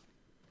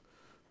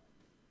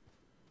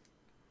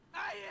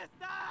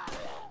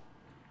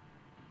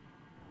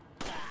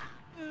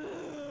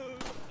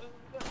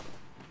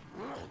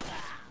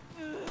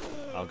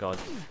 Oh god.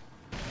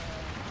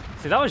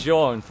 See, that was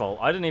your own fault.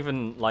 I didn't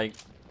even, like...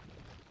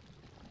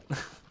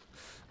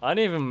 I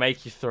didn't even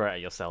make you throw it at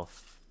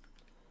yourself.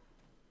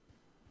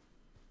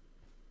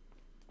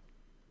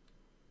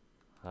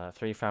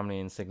 3 family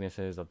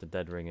insignators of the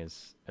dead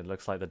ringers. It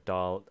looks like the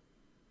dial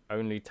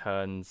only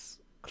turns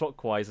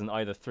clockwise in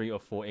either 3 or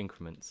 4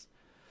 increments.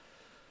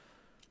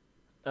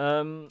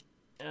 Yeah.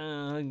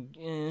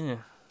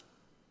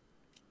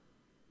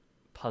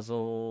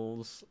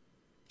 Puzzles...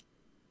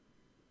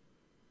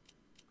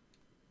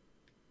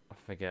 I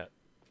forget.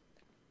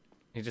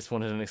 He just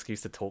wanted an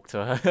excuse to talk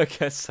to her, I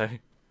guess so.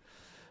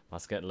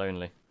 Must get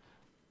lonely.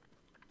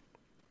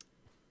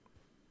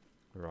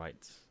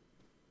 Right.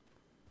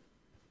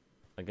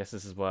 I guess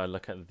this is where I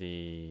look at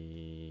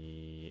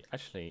the...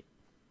 Actually...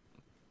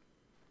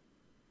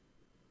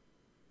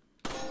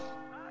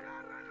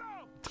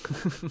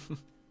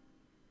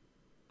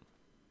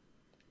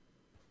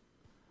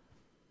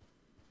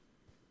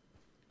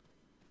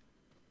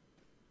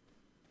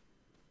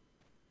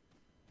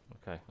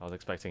 Okay, I was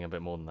expecting a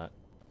bit more than that.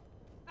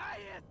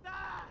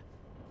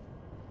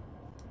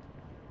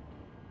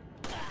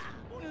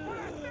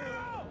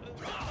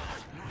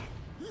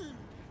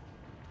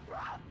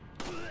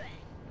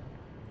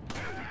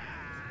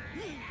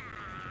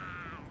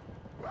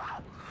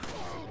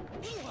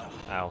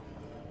 Ow.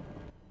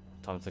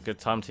 Time's a good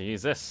time to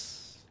use this.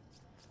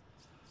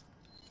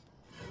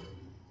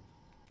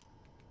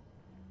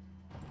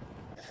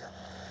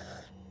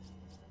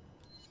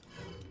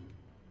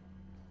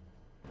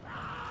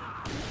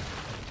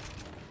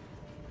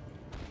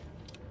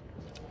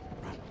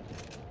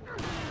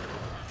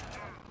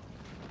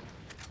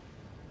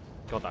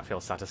 God, that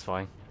feels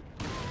satisfying.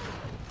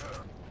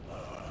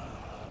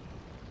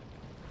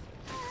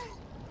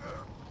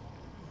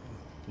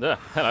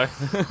 Hello.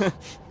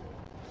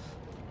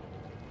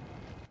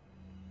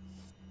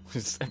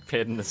 Just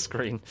appeared in the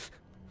screen.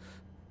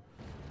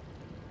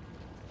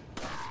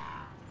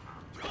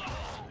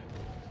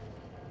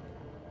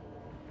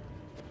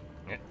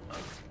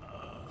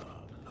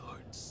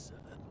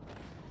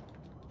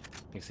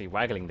 You see,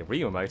 waggling the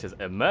Wii remote is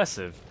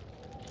immersive.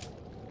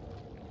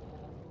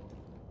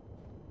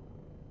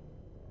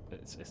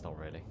 It's not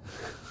really.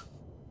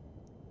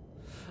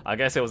 I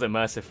guess it was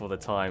immersive for the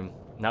time.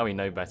 Now we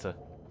know better.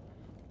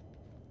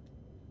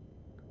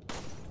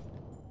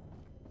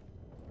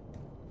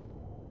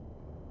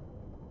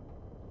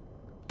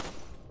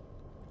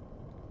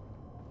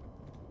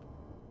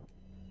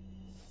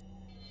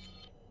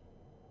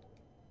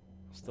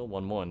 Still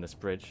one more in this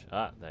bridge.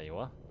 Ah, there you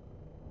are.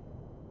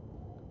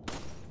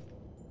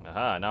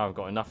 Aha, now I've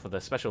got enough for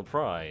the special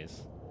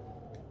prize.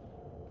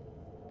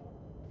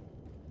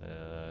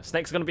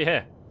 Snake's gonna be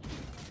here.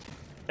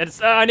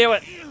 It's I knew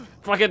it.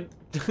 Fucking.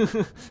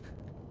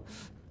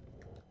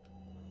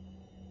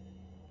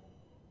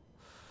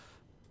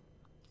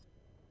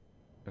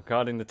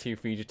 Regarding the two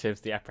fugitives,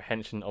 the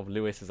apprehension of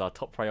Lewis is our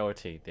top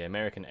priority. The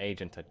American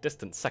agent a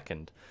distant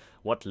second.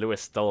 What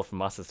Lewis stole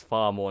from us is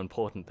far more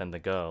important than the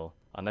girl.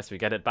 Unless we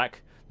get it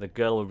back, the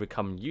girl will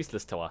become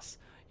useless to us.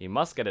 You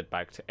must get it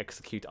back to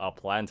execute our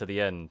plan to the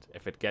end.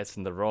 If it gets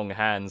in the wrong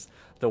hands,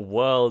 the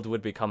world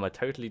would become a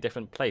totally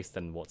different place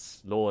than what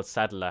Lord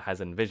Sadler has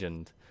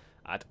envisioned.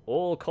 At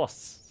all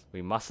costs,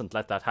 we mustn't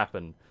let that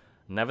happen.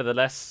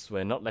 Nevertheless,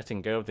 we're not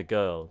letting go of the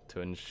girl.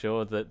 To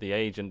ensure that the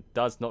agent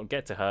does not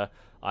get to her,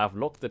 I have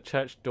locked the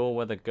church door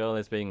where the girl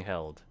is being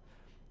held.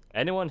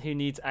 Anyone who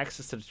needs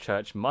access to the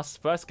church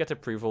must first get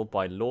approval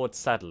by Lord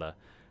Sadler.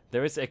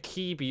 There is a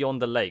key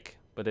beyond the lake,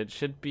 but it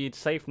should be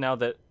safe now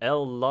that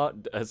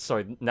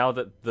now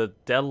that the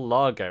Del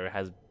Lago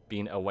has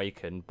been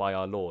awakened by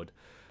our Lord.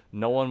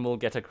 No one will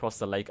get across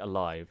the lake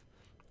alive.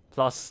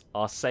 Plus,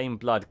 our same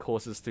blood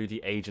courses through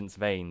the agent's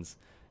veins.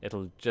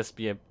 It'll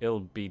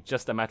be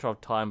just a matter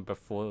of time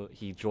before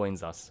he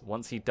joins us.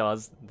 Once he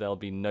does, there'll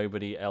be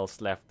nobody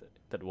else left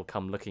that will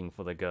come looking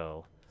for the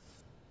girl.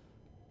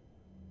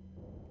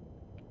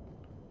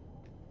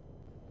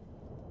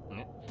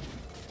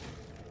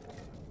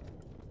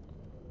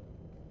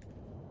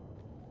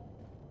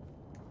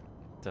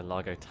 Del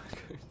Lago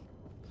Taco.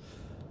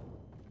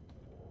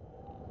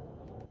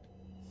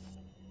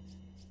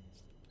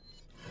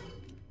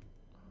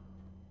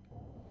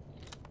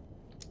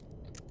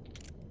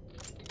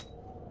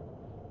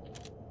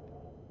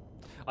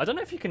 I don't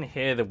know if you can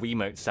hear the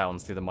Wiimote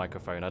sounds through the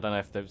microphone. I don't know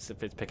if it's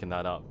picking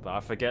that up, but I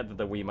forget that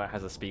the Wiimote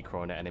has a speaker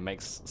on it and it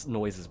makes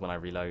noises when I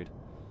reload.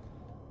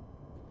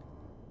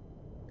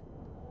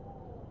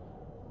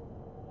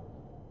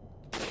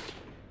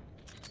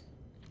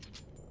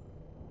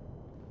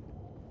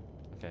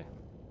 Okay,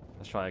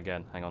 let's try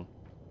again. Hang on.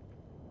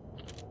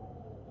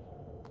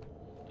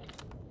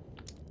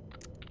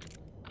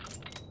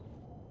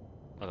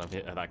 I don't know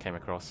if that came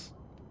across.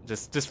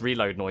 Just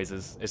reload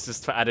noises. It's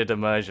just for added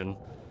immersion.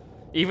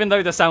 Even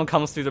though the sound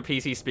comes through the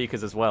PC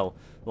speakers as well.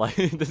 Like,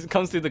 this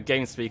comes through the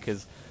game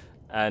speakers,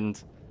 and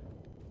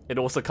it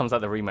also comes out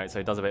the remote, so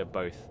it does a bit of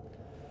both.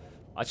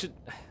 I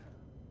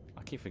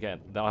keep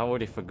forgetting. I've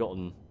already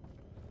forgotten.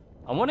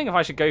 I'm wondering if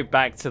I should go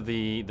back to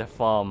the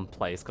farm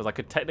place, because I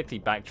could technically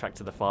backtrack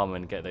to the farm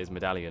and get those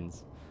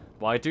medallions.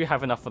 But I do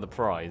have enough for the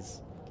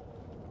prize.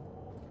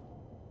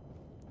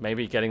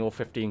 Maybe getting all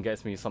 15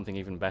 gets me something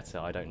even better,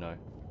 I don't know.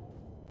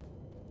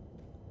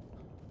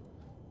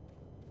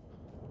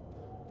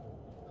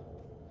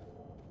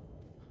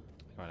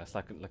 Alright, let's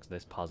look at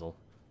this puzzle.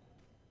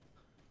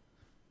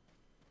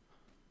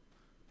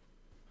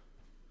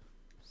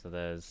 So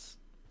there's...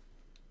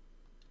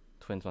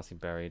 Twins must be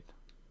buried.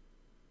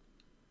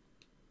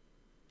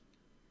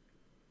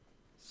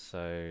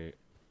 So...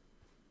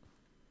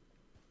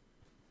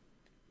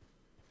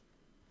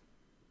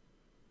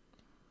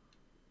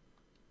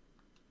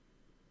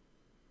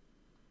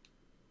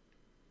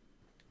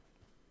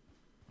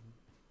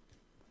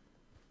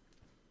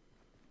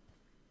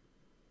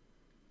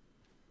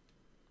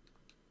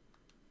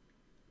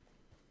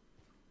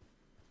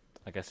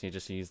 I guess you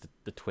just use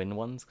the twin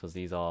ones, because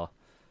these are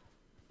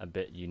a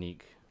bit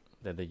unique.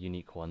 They're the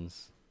unique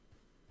ones.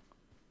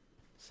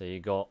 So you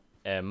got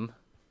M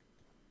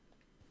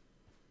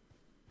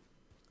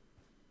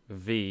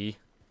V.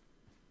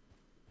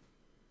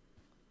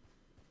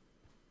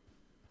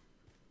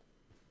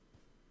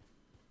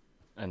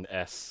 And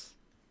S.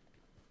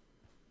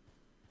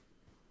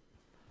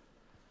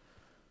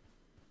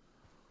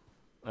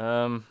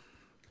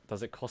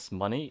 Does it cost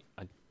money?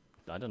 I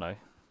don't know.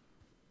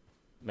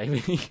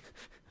 Maybe.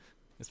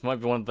 This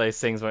might be one of those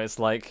things where it's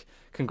like,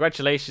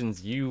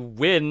 congratulations, you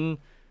win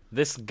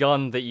this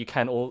gun that you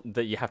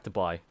have to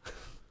buy.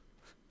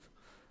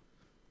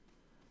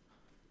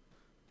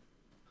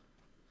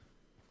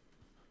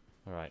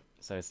 Alright,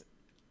 so it's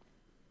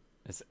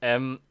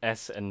M,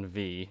 S, and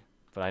V,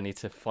 but I need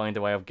to find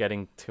a way of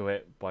getting to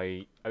it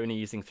by only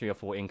using 3 or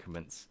 4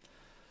 increments.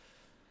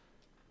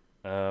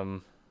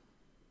 Oh,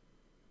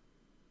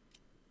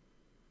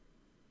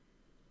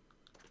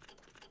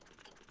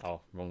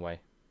 wrong way.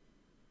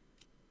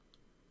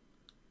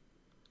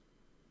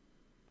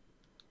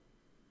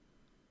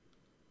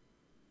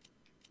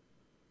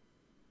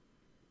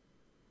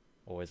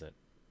 Or is it?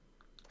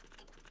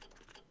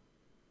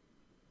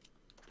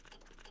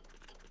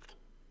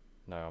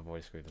 No, I've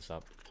already screwed this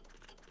up.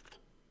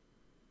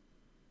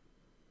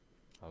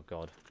 Oh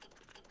god.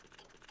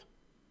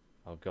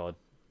 Oh god.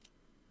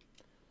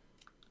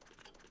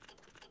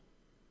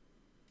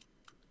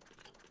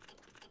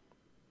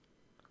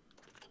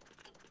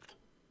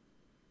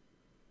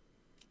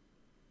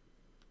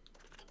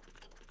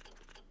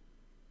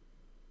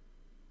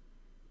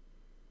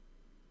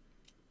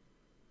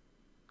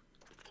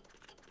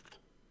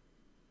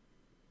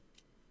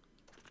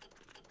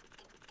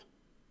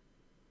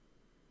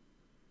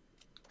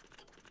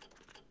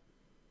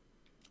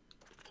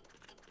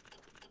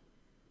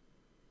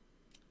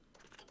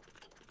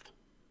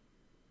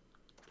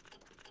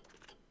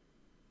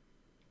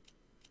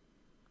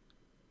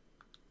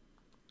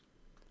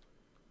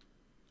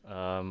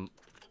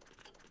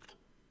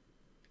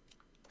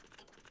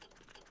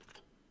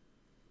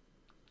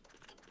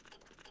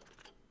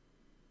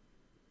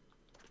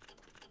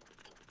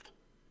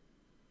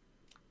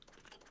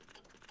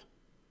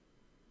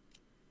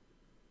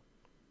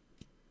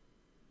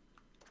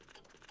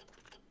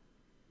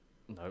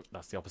 No,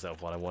 that's the opposite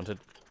of what I wanted.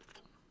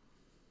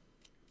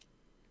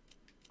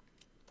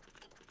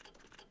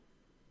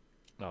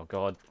 Oh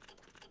god.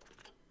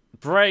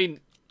 Brain!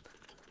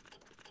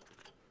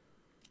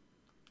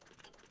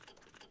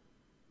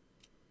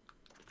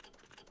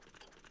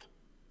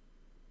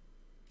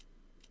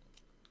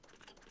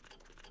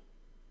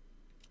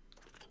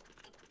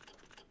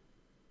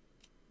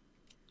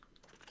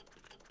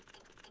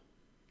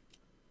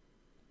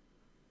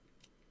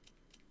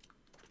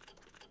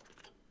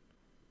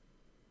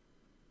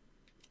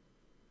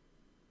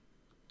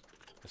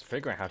 Just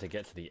figuring out how to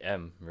get to the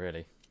M,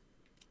 really.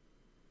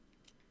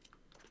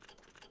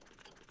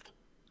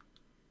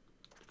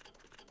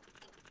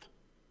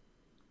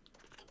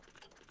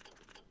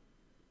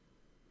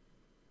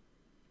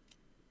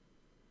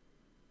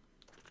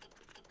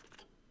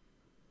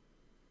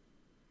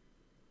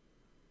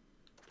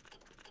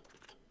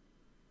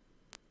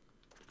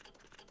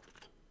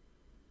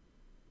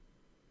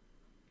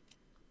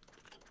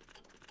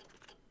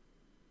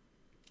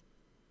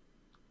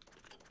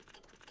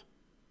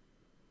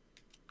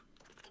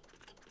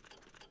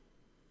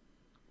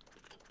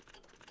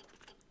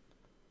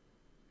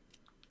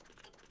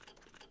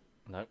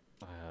 Nope.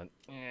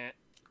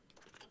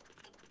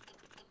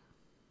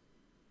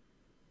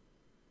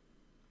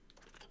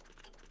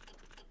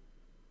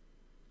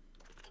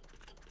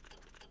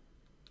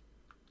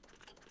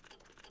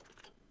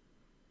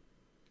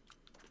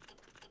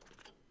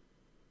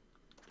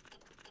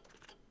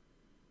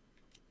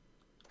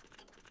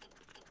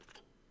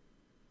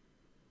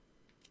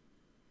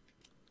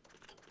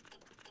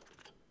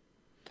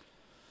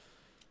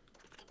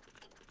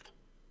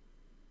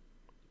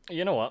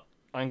 You know what?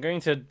 I'm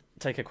going to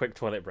take a quick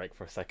toilet break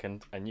for a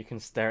second, and you can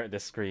stare at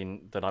this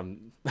screen that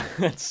I'm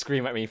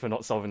scream at me for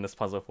not solving this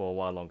puzzle for a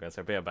while longer.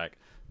 So be right back.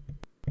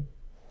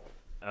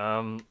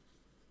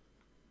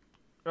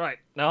 Right,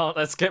 now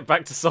let's get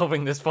back to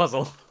solving this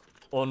puzzle.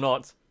 Or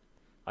not.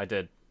 I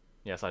did.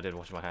 Yes, I did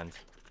wash my hands.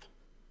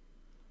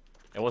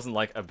 It wasn't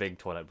like a big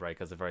toilet break,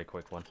 it was a very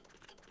quick one.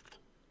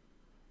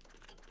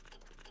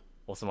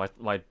 Also,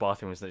 my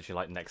bathroom is literally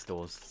like next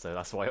doors, so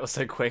that's why it was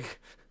so quick.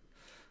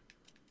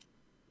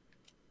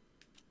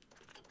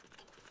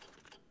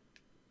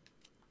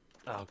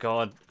 Oh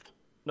god.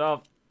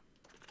 No.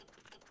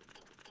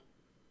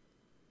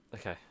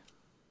 Okay.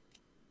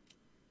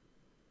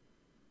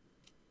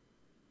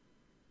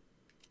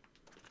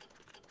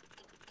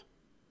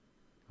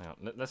 Hang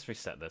on, let's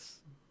reset this.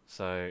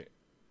 So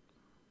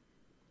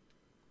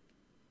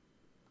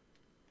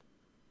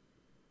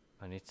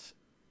I need to,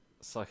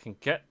 so I can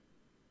get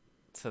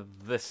to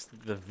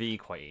the V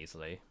quite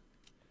easily.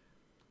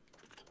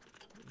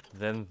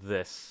 Then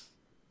this.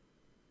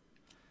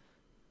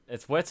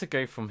 It's where to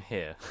go from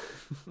here.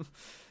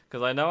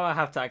 Because I know I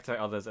have to activate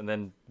others and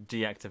then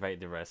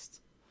deactivate the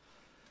rest.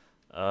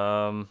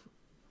 Because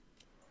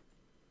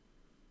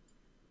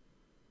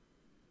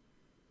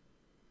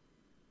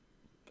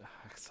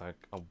So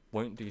I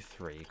won't do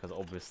 3 because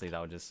obviously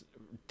that would just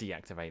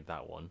deactivate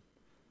that one.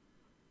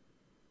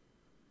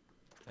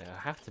 It'll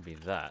have to be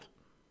that.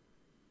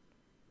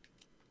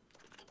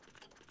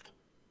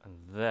 And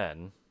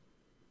then...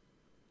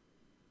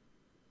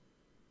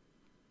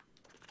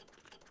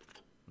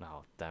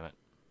 Oh, damn it.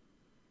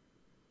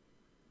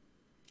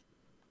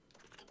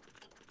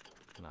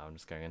 No, I'm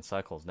just going in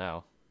circles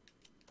now.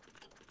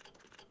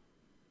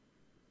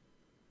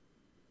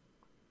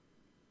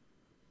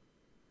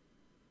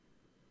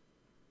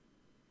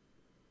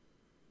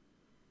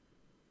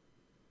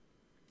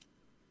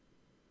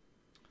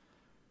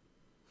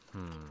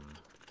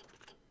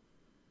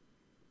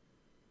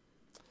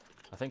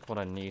 I think what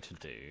I need to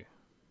do...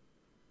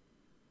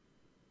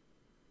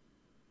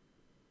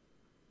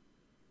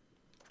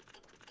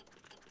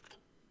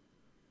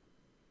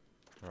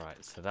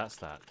 Right, so that's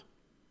that.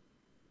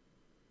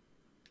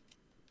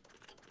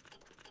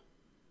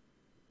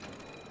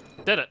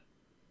 Did it!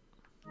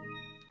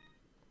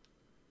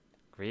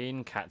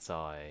 Green cat's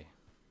eye.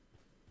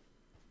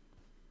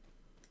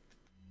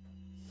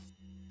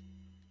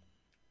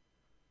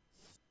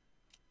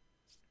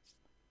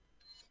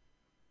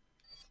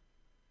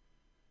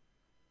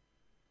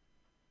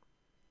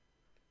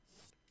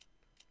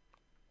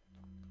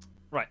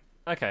 Right,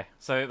 okay,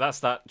 so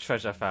that's that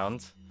treasure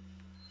found.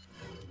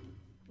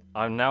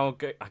 I'm now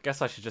I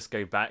guess I should just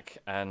go back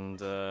and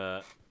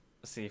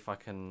see if I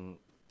can...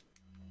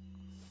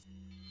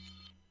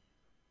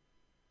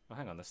 Oh,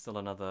 hang on, there's still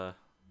another...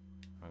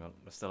 Hang on,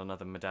 there's still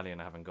another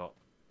medallion I haven't got.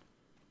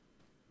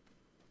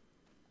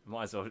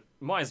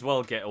 Might as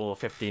well get all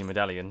 15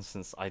 medallions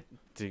since I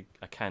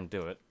can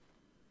do it.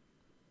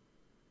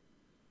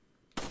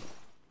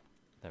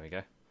 There we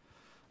go.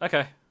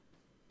 Okay.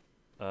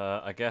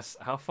 I guess,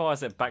 how far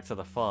is it back to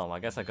the farm? I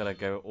guess I gotta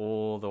go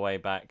all the way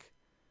back.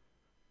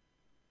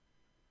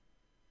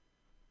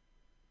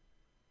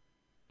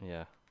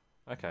 Yeah.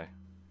 Okay.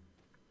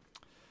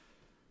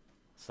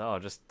 So I'll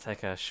just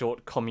take a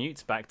short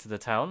commute back to the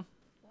town.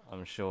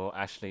 I'm sure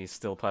Ashley's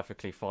still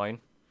perfectly fine.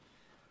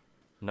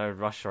 No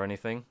rush or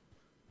anything.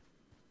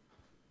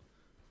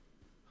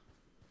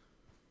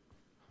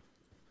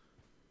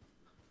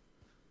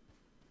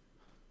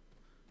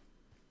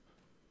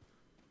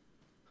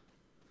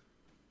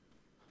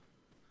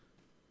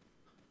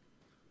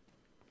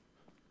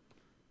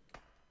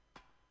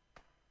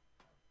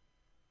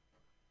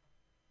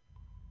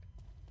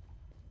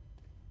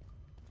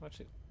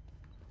 Actually...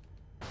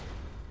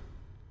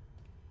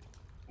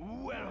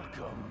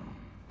 Welcome.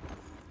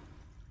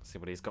 See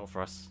what he's got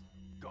for us.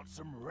 Got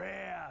some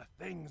rare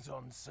things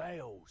on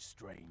sale,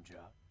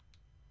 stranger.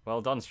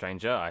 Well done,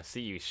 stranger. I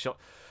see you shot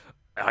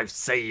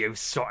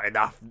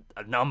enough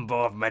a number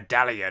of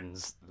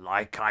medallions.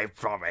 Like I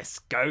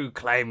promised, go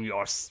claim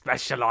your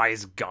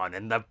specialized gun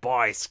in the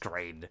buy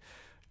screen.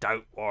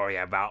 Don't worry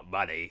about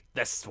money.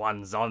 This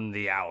one's on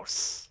the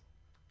house.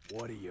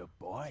 What are you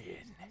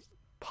buying?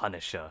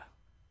 Punisher.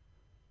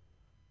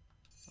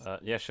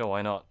 Yeah, sure,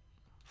 why not?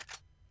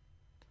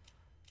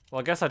 Well,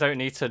 I guess I don't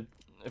need to...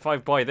 If I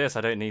buy this,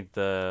 I don't need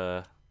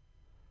the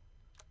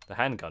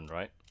handgun,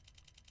 right?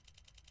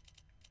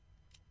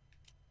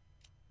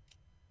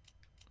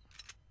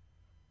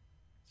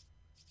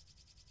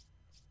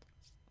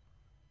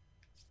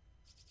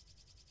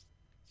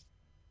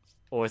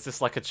 Or is this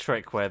like a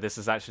trick where this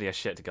is actually a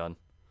shit gun?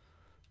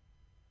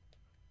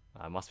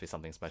 It must be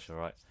something special,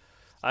 right?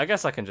 I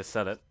guess I can just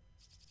sell it.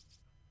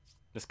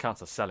 This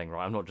counts as selling,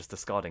 right? I'm not just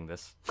discarding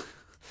this.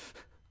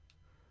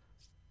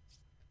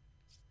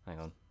 Hang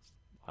on.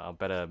 I'll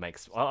better make...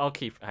 I'll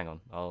keep... Hang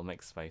on. I'll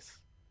make space.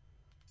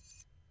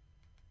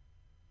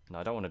 No,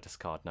 I don't want to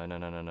discard. No, no,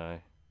 no, no, no.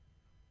 I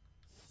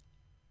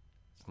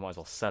might as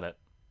well sell it.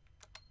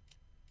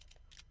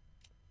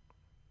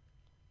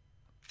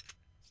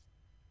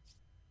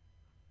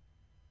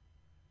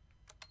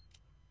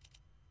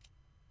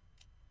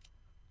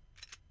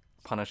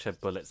 Punisher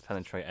bullets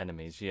penetrate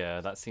enemies.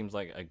 Yeah, that seems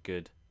like a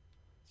good...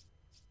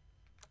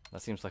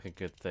 That seems like a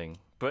good thing.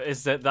 But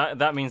is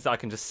that means that I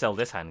can just sell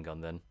this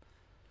handgun then?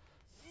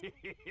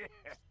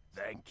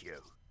 Thank you.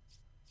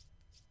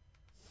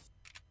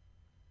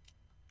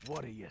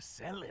 What are you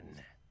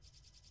selling?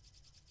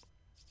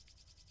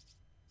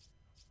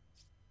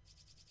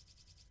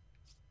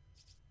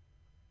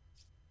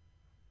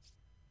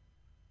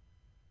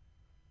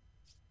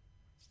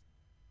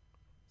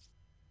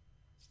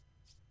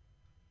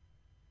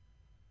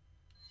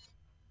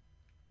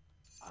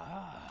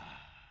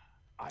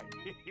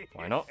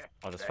 Why not?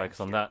 I'll just focus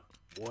on that.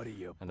 What are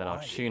you and then I'll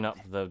tune up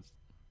the...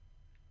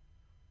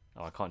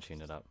 Oh, I can't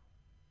tune it up.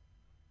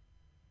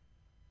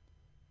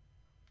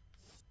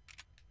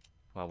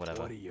 Well,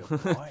 whatever. What are you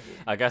buying?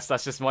 I guess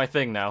that's just my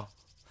thing now.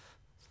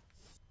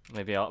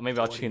 Maybe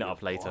I'll tune it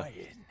up later.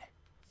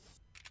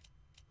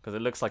 Because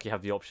it looks like you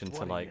have the option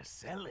to like...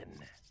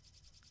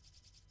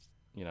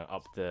 You know,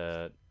 up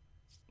the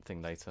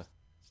thing later.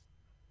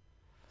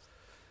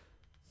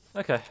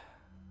 Okay.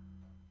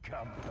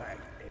 Come back.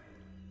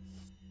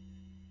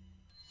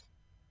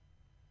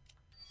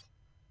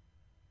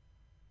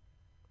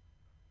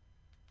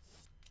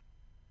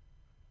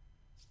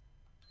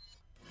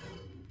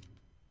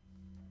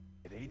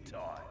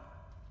 time.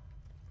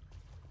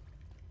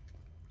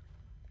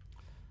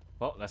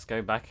 Well, let's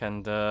go back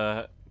and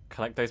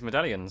collect those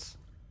medallions.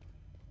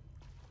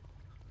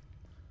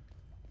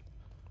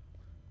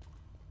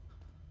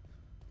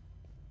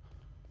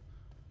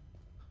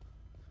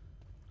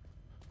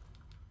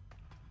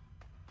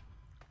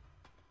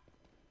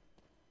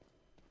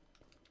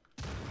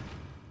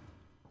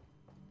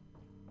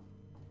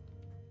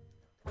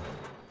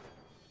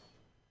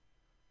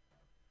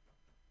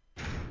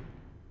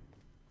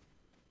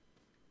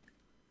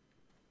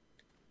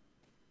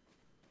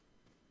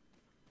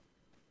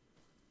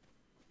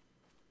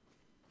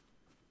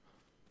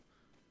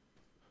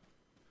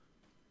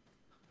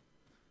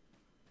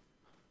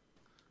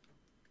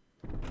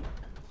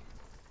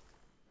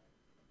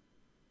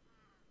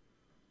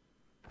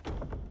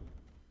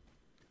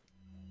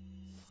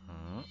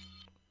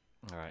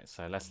 Alright,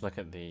 so let's look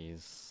at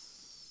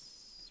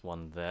these.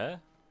 One there.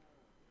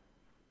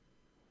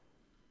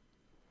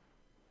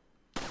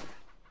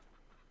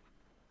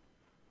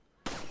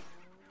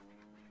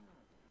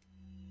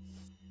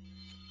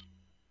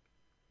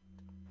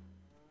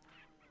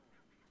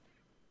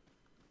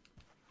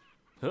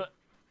 Huh.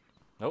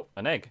 Oh,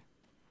 an egg.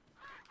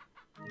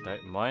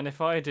 Don't mind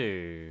if I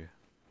do.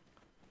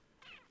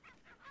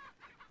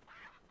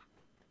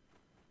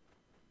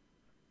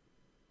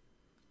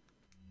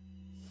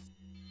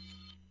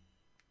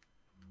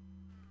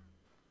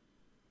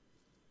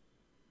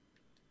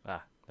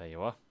 Ah, there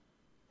you are.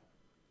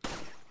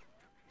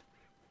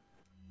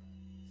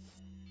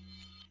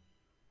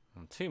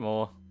 And two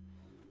more.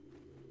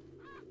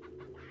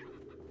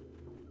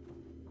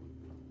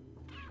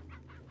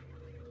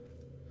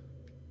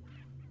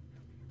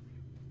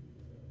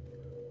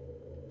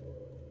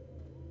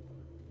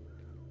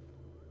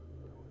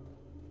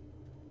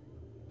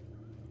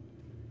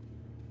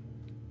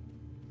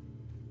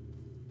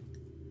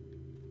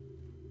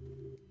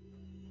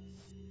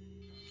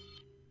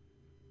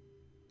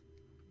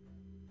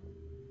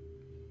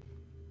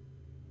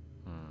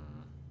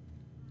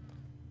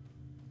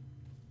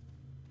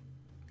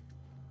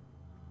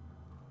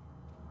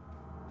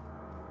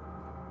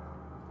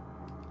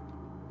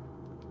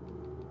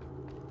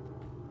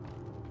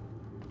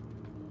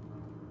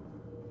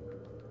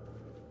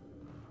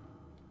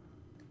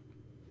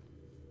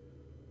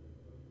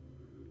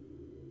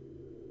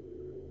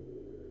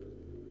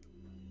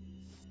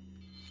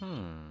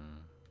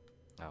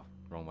 Oh,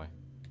 wrong way.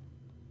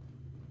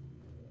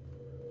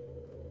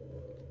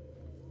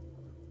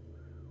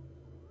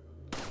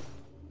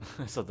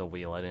 I saw the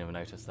wheel, I didn't even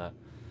notice that.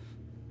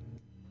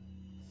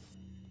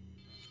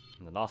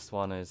 And the last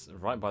one is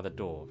right by the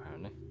door,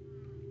 apparently.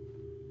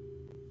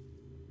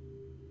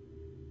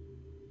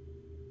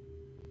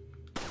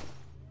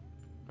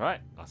 Right,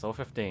 that's all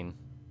 15.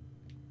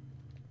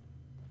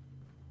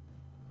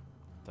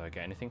 Do I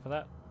get anything for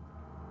that?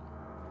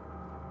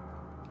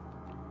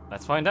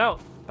 Let's find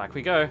out. Back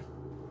we go.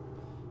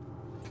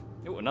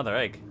 Ooh, another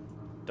egg.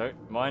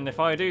 Don't mind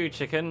if I do,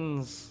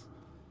 chickens.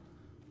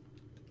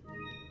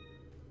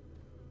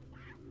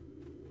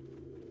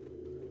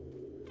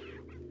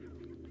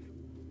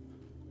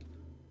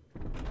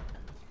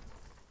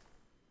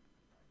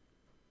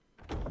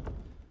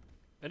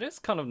 It is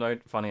kind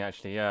of funny,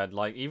 actually, yeah.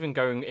 Like, even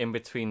going in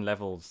between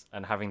levels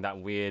and having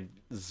that weird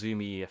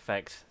zoomy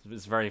effect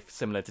is very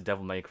similar to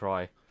Devil May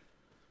Cry.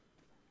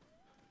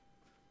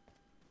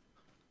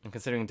 And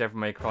considering Devil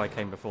May Cry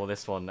came before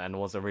this one and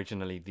was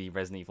originally the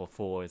Resident Evil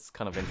 4, it's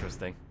kind of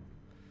interesting.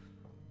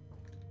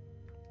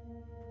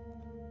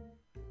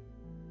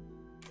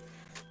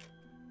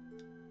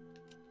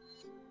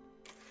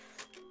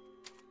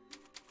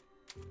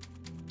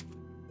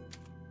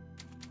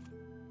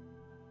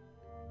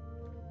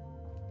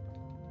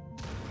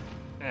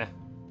 Eh.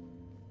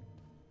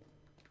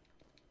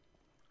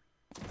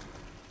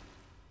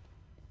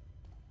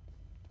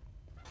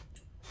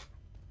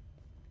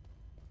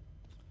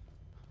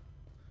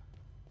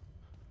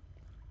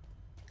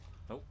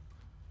 Oh.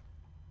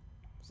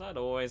 Is that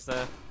always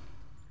there?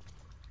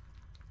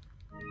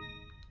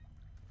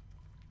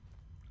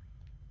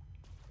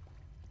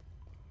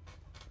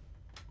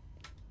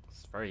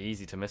 It's very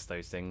easy to miss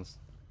those things.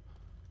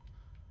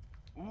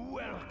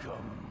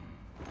 Welcome.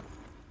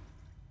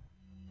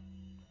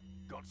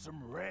 Got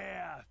some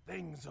rare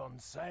things on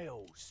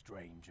sale,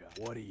 stranger.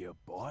 What are you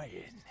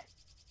buying?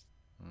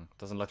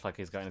 Doesn't look like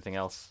he's got anything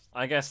else.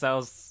 I guess that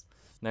was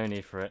no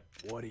need for it.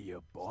 What are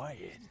you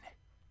buying?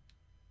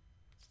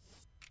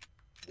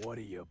 What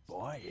are you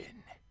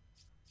buying?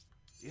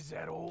 Is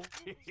that all?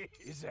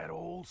 Is that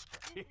all?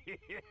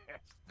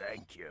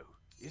 Thank you.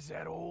 Is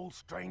that all,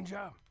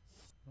 stranger?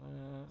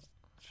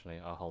 Actually,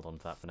 I'll hold on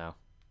to that for now.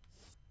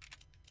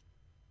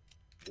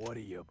 What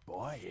are you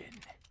buying?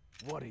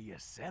 What are you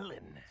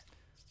selling?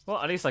 Well,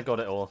 at least I got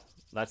it all.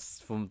 That's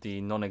from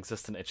the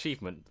non-existent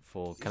achievement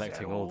for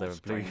collecting all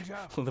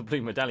the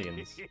blue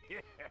medallions.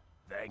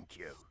 Thank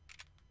you.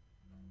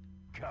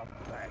 Come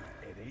back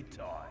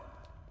anytime.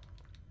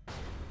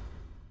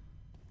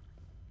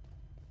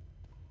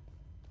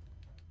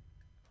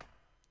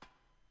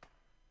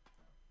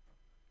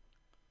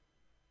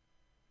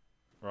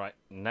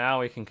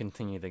 Now we can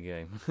continue the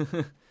game.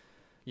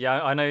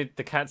 Yeah, I know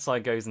the cat's eye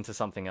goes into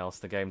something else.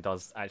 The game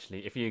does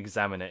actually, if you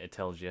examine it, it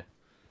tells you.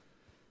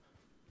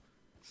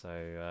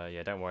 So,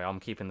 yeah, don't worry, I'm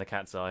keeping the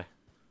cat's eye.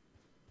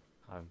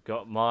 I've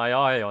got my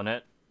eye on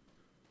it.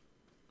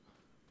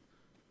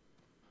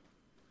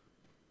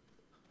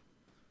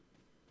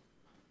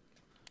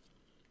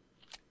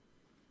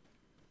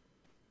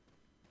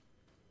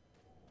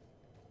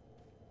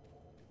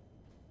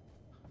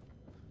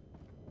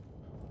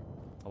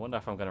 I wonder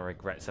if I'm going to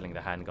regret selling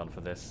the handgun for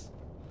this.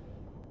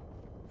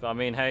 But I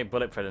mean, hey,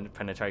 bullet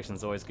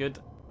penetration's always good.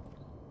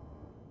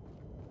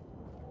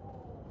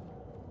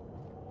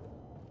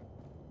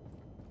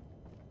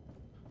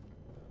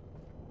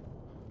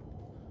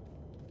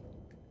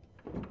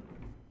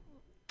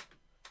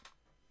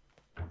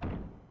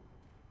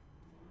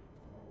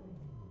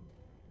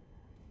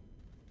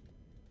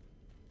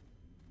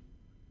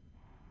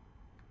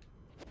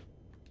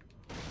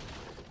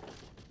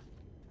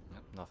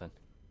 Nothing.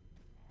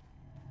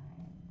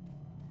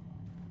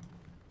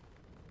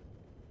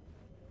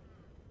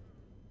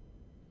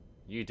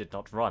 You did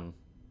not run.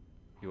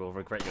 You will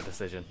regret your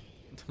decision.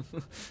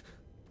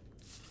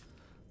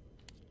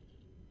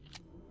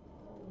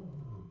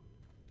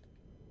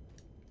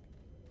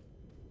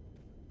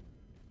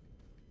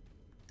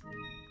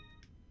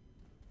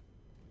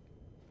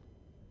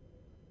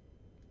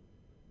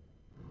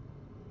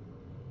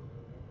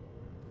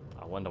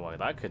 I wonder why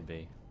that could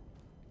be.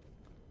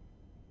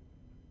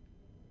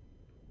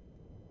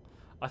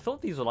 I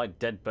thought these were like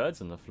dead birds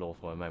on the floor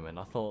for a moment.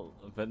 I thought,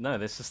 but no,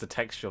 this is just the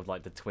texture of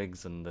like the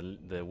twigs and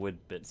the wood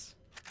bits.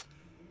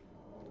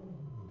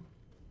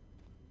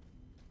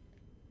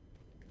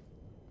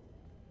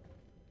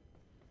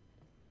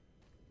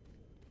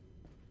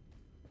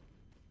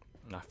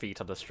 Our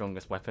feet are the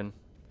strongest weapon,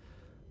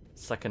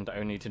 second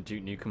only to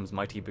Duke Nukem's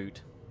mighty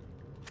boot.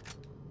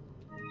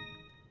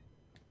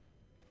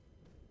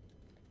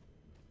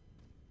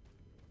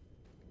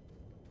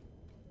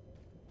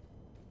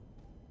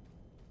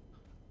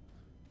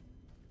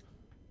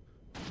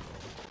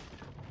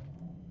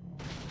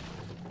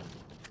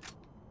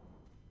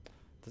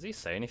 Does he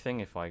say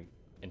anything if I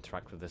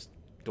interact with this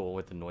door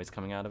with the noise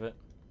coming out of it?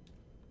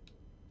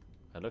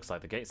 It looks like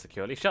the gate's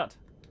securely shut.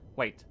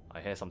 Wait, I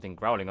hear something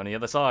growling on the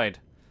other side.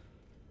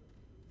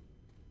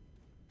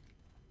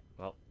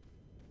 Well,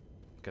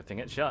 good thing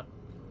it's shut.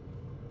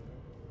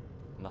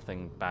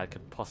 Nothing bad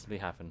could possibly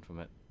happen from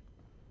it.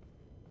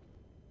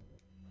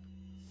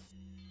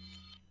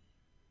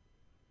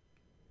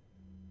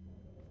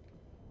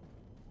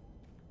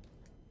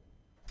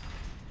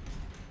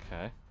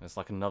 Okay, there's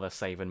like another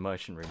save and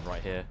merchant room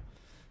right here.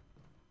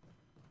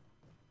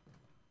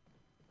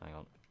 Hang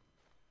on.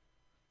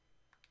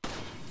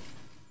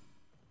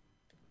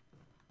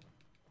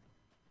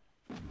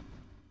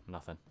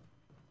 Nothing.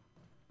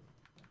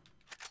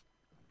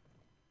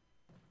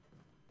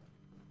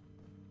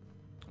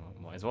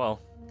 Oh, might as well.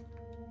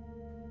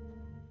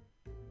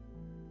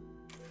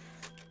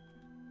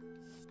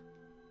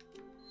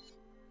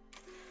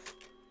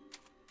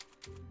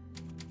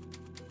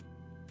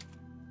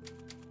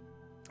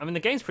 I mean, the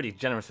game's pretty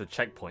generous with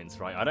checkpoints,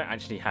 right? I don't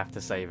actually have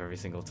to save every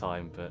single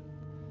time, but...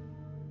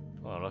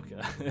 Oh, look.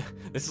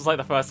 This is like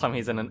the first time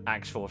he's in an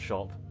actual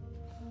shop.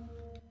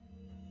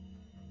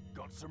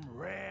 Got some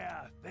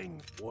rare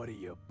things. What are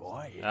you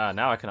buying? Ah,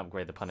 now I can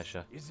upgrade the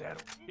Punisher. Is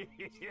that...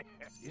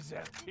 Is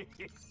that...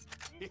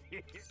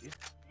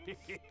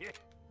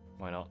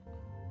 Why not?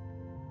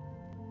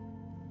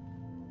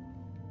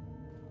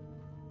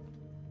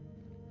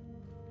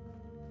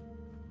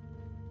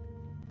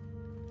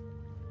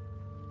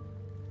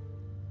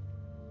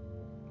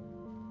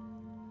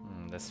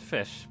 There's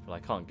fish, but I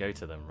can't go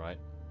to them, right?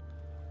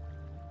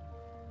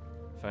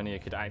 If only I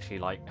could actually,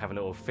 like, have a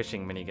little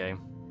fishing minigame.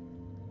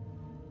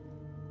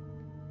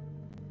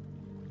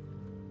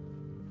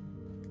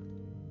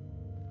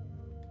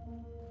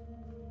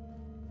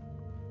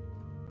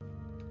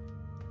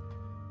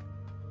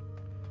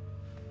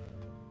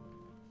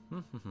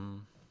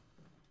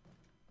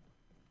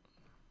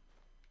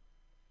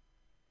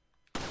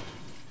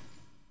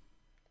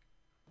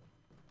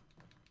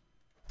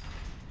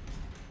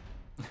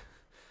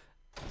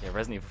 Yeah,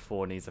 Resident Evil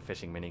 4 needs a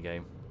fishing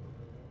minigame.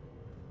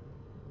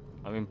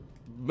 I mean,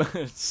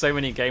 so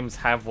many games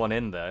have one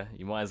in there.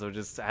 You might as well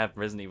just have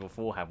Resident Evil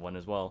 4 have one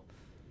as well.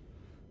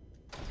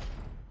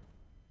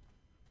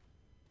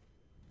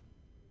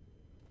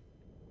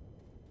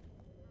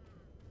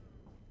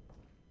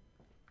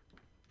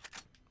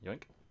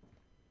 Yoink.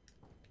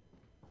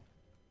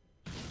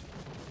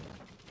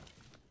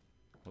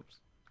 Oops.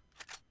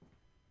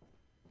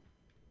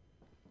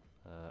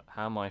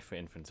 How am I for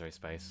inventory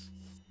space?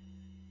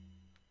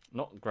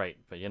 Not great,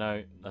 but you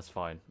know, that's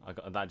fine.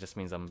 That just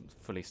means I'm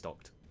fully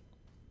stocked.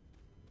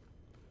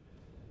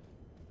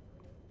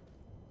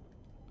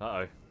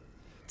 Uh-oh.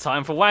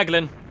 Time for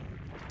waggling!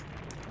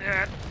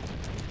 Yeah.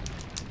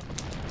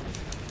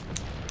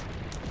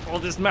 All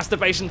this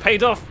masturbation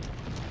paid off!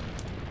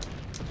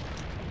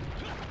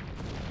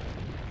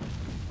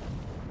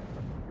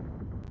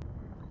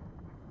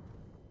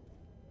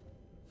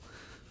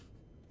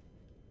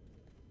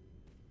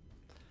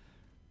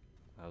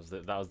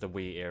 That was the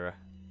Wii era.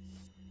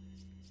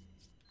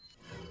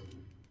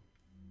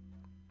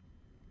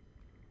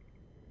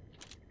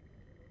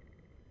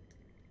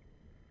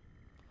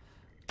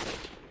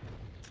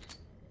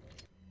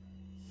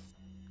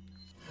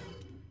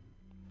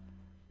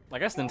 I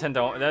guess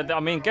Nintendo. I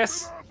mean,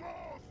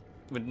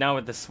 now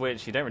with the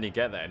Switch, you don't really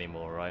get that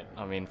anymore, right?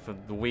 I mean, for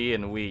the Wii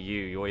and Wii U,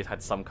 you always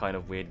had some kind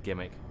of weird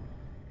gimmick.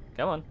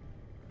 Come on.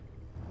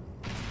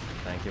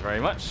 Thank you very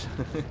much.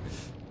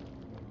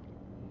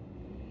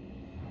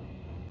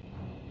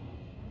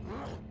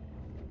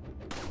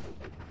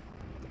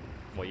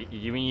 What,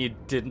 you mean you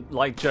didn't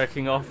like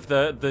jerking off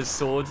the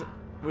sword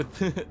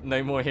with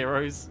no more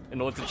heroes in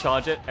order to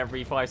charge it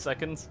every 5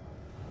 seconds?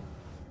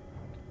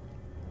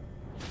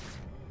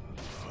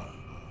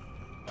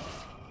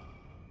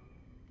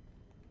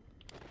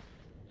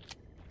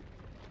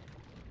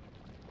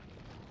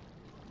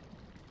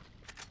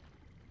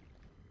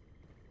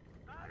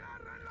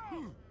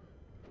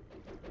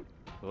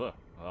 Oh,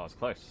 that was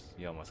close.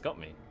 You almost got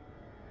me.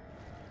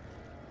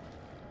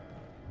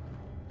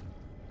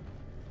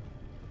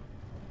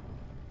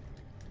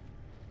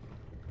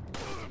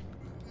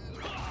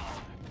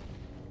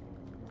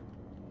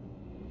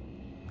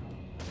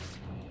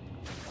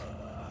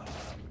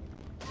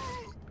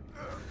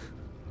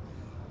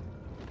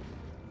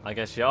 I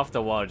guess after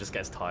a while it just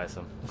gets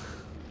tiresome.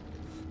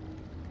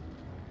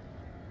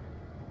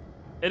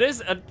 It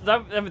is.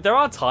 There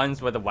are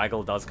times where the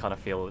waggle does kind of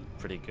feel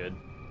pretty good.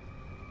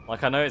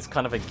 Like, I know it's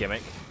kind of a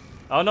gimmick.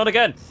 Oh, not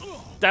again!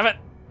 Damn it!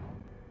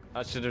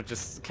 I should have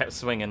just kept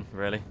swinging,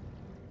 really.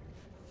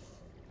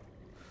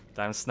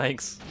 Damn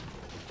snakes.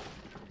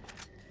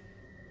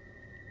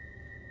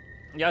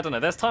 Yeah, I don't know.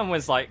 There's times when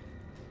it's like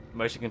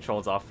motion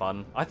controls are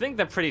fun. I think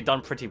they're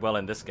done pretty well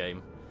in this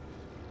game.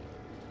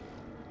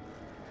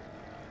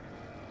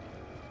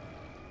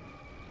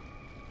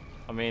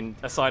 I mean,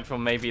 aside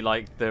from maybe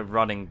like the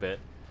running bit.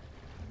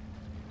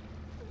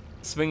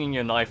 Swinging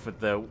your knife with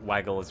the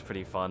waggle is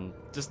pretty fun.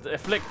 Just a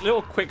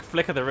little quick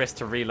flick of the wrist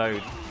to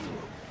reload.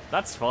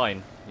 That's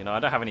fine. You know, I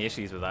don't have any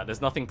issues with that.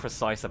 There's nothing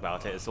precise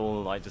about it. It's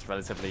all like just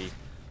relatively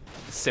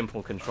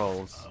simple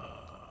controls.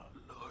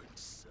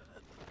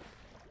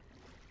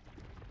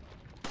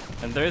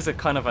 And there is a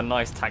kind of a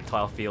nice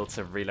tactile feel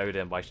to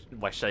reloading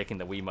by shaking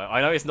the Wiimote. I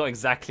know it's not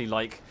exactly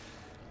like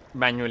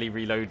manually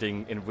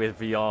reloading with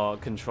VR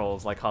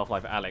controls like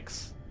Half-Life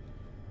Alyx.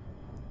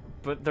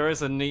 But there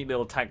is a neat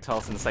little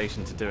tactile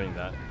sensation to doing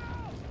that.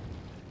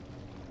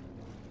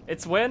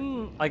 It's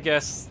when, I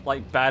guess,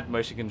 like bad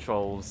motion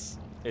controls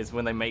is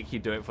when they make you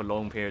do it for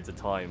long periods of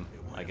time,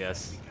 I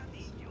guess.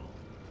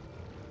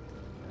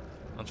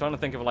 I'm trying to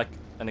think of like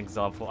an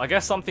example. I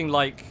guess something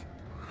like...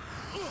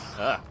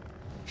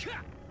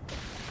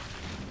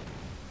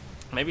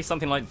 Maybe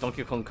something like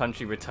Donkey Kong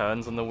Country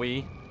Returns on the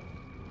Wii,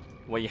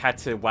 where you had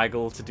to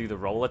waggle to do the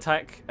roll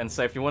attack. And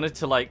so if you wanted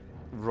to like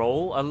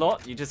roll a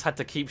lot, you just had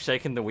to keep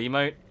shaking the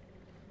Wiimote.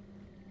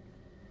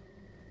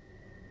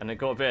 And it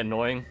got a bit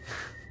annoying.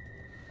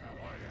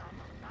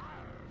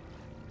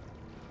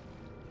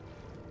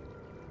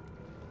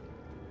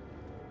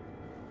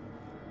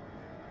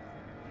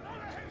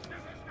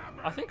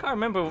 I think I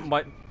remember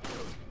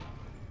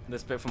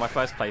this bit from my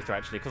first playthrough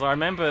actually, because I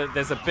remember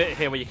there's a bit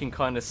here where you can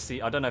kind of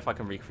see, I don't know if I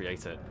can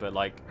recreate it, but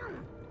like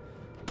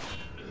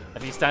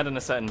if you stand in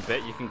a certain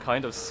bit, you can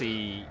kind of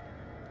see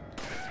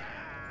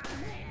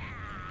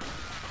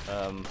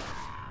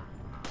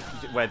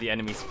where the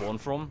enemies spawn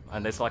from,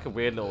 and there's like a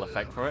weird little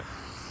effect for it.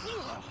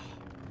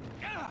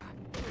 Oh,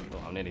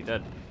 I'm nearly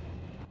dead.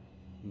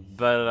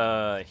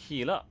 But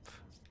heal up.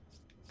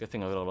 Good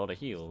thing I've got a lot of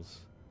heals.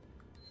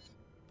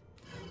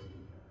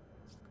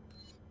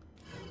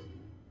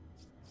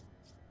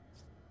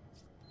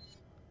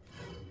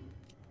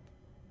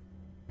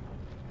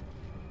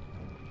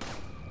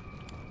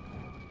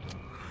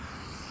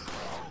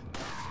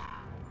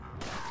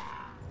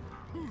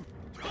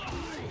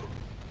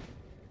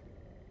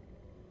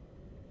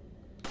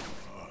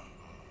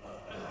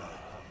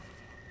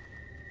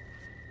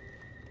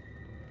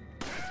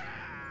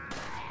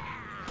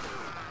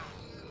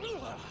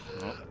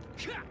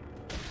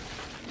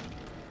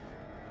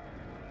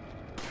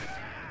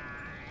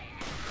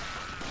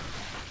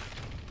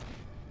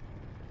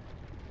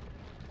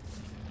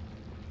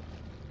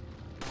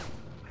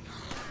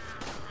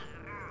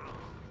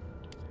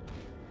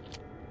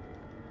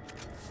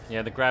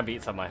 Yeah, the grab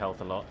eats up my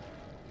health a lot.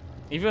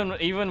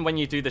 Even when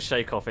you do the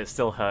shake off, it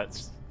still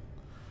hurts.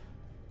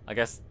 I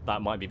guess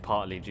that might be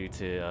partly due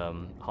to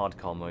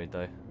hardcore mode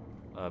though.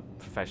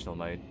 Professional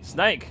mode.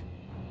 Snake!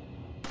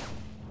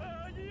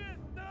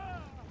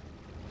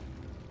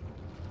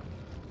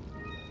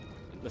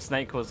 The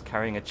snake was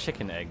carrying a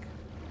chicken egg.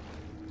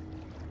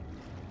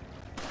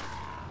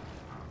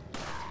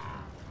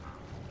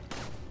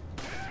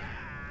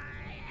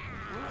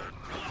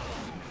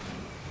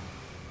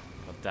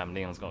 Damn,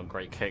 Leon's got a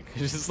great kick. He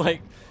just like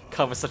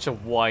covers such a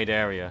wide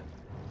area.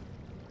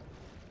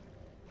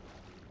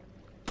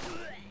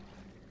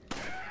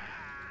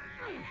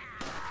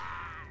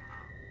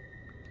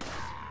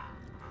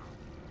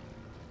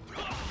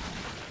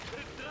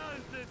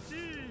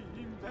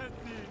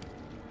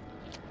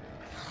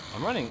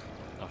 I'm running...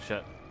 Oh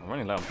shit. I'm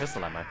running low on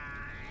pistol ammo.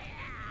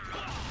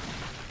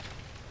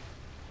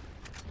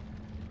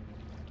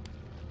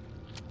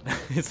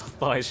 His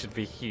thighs should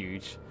be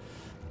huge.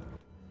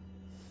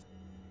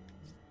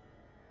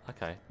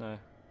 Okay, no.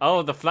 Oh,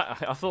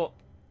 I thought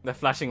the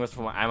flashing was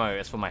for my ammo,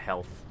 it's for my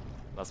health.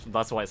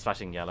 That's why it's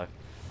flashing yellow.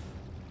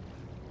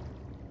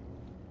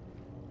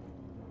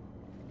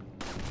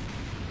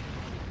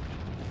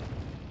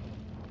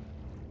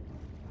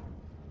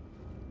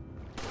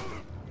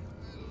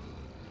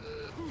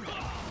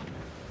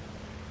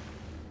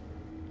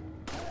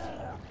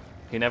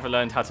 He never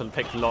learned how to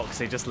pick locks,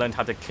 he just learned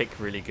how to kick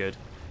really good.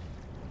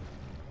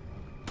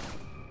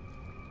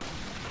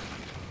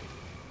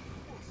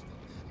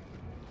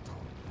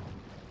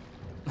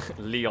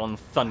 Leon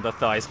Thunder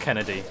Thighs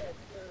Kennedy.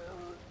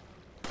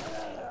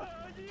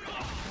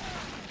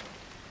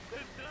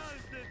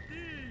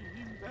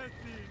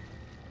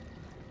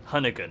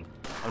 Hunnigan,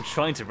 I'm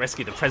trying to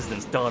rescue the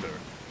president's daughter,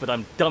 but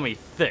I'm dummy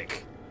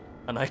thick,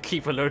 and I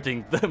keep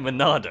alerting the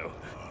Monado.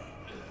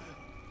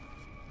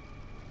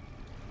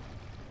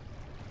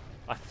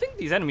 I think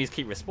these enemies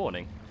keep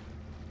respawning.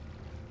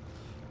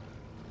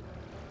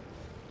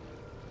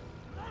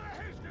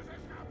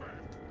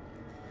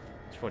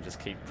 Should we just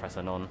keep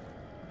pressing on?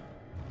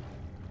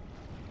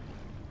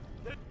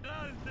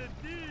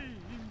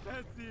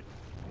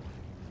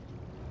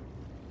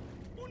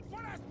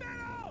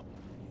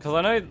 Because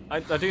I know,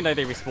 I do know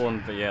they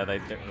respawn, but yeah, they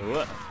do.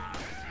 Ooh.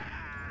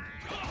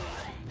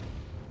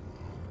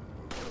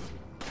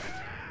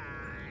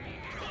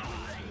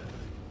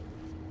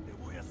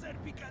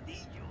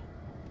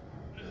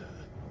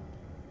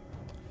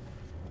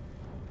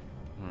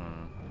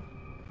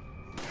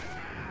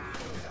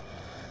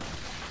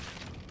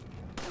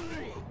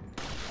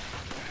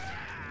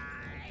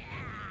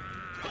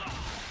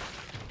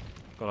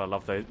 God, I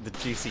love the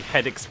juicy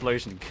head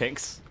explosion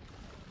kicks.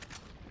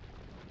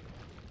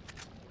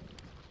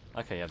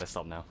 Okay, yeah, they're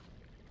stopped now.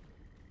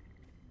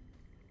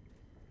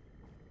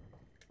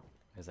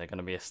 Is there going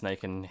to be a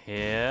snake in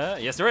here?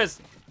 Yes, there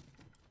is!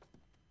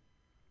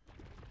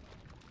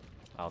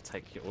 I'll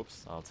take your...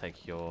 Oops, I'll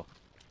take your...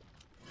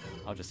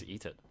 I'll just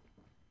eat it.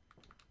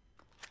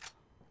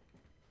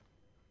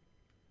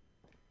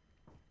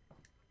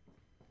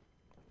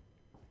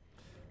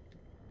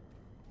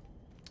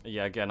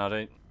 Yeah, again,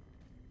 I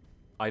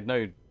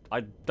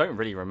don't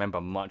really remember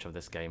much of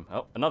this game.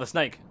 Oh, another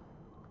snake!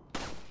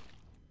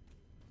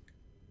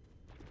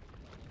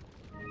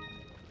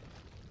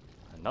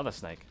 Another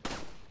snake.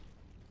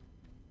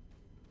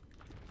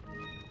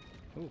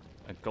 Ooh,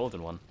 a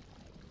golden one.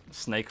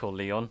 Snake or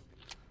Leon?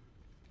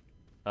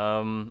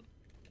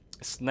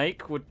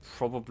 Snake would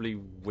probably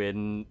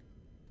win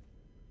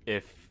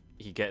if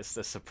he gets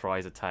a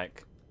surprise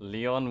attack.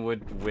 Leon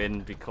would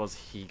win because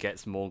he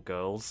gets more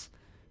girls,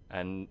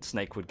 and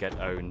Snake would get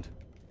owned.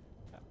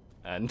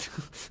 And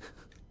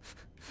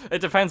it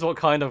depends what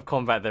kind of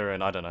combat they're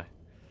in, I don't know.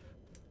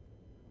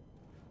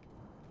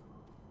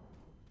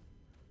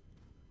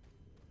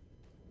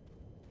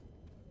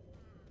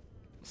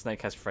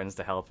 Snake has friends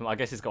to help him. I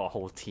guess he's got a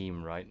whole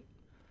team, right?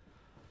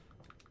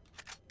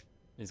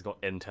 He's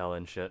got intel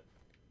and shit.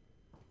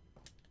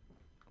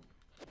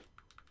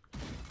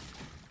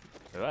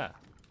 Yeah.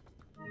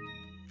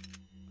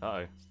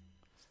 Uh-oh.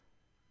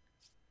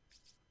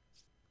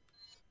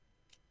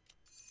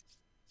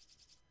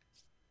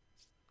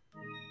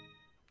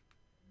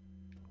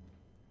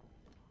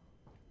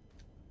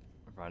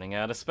 Running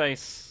out of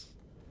space.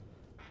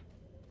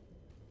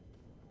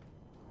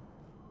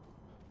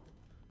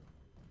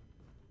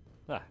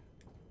 Ah.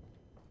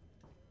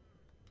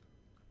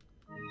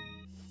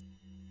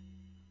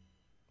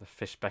 The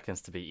fish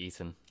beckons to be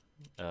eaten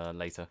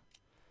later.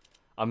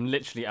 I'm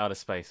literally out of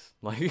space.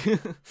 Like,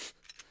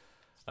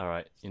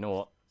 alright, you know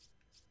what?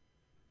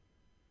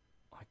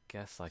 I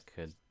guess I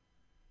could...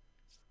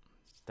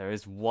 There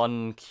is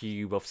one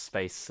cube of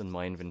space in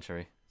my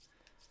inventory.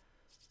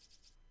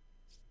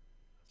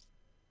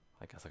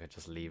 I guess I could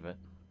just leave it.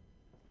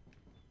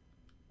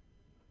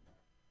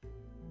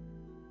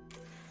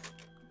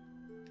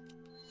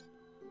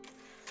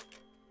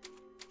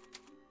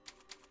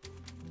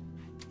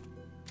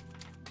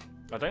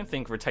 I don't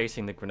think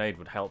rotating the grenade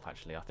would help,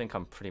 actually. I think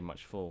I'm pretty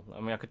much full.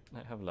 I mean, I could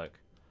have a look.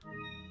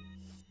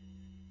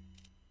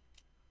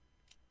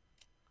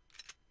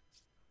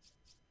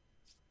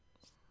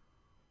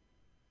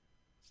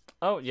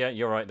 Oh, yeah,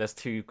 you're right. There's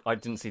two. I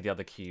didn't see the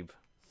other cube.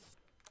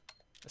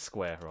 A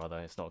square, rather.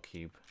 It's not a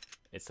cube.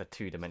 It's a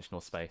two-dimensional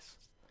space.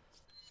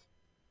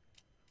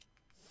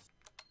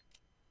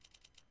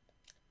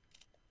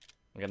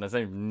 Again, there's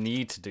no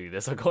need to do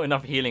this. I've got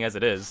enough healing as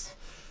it is.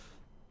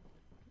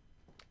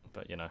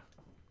 But, you know.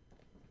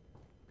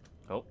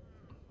 Oh.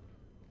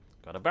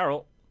 Got a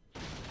barrel.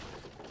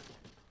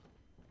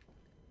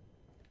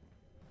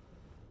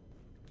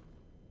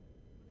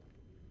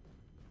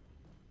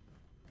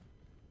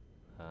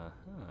 Uh-huh.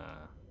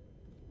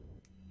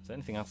 Is there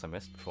anything else I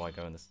missed before I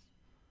go in this?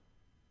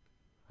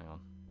 Hang on.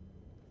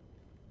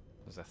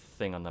 There's a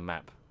thing on the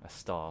map. A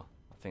star.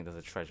 I think there's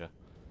a treasure.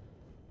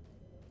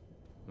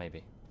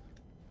 Maybe.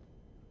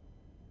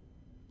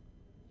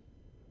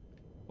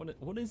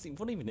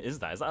 What even is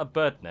that? Is that a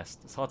bird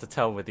nest? It's hard to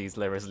tell with these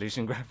low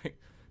resolution graphics.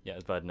 Yeah,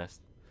 it's a bird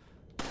nest.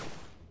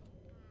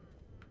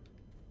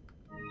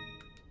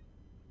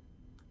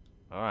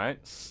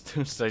 Alright,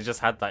 so you just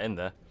had that in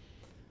there.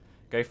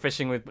 Go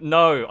fishing with...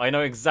 No! I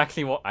know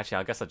exactly what... Actually,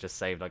 I guess I just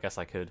saved. I guess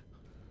I could.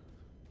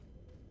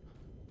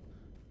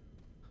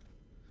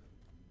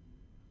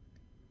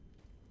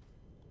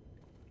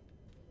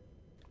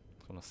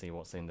 Just want to see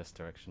what's in this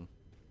direction.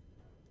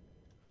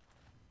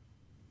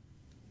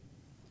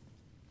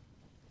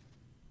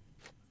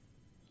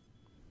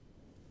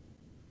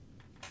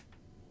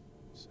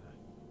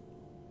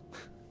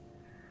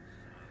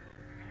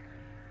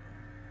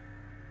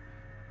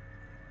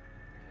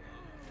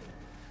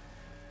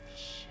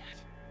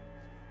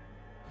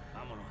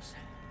 Vámonos.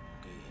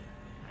 Ok,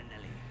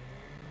 ándale.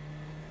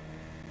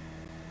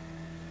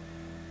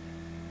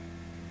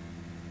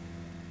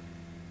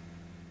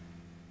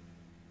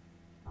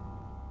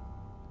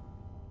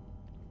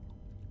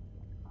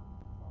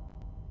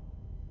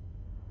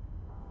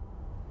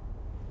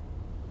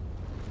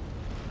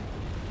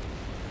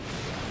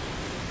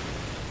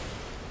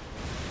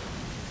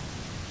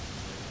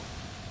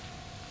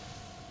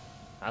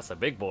 That's a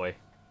big boy.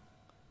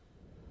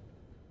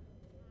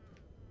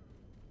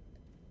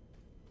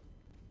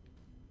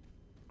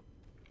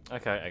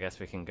 Okay, I guess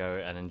we can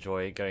go and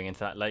enjoy going into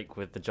that lake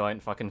with the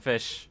giant fucking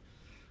fish.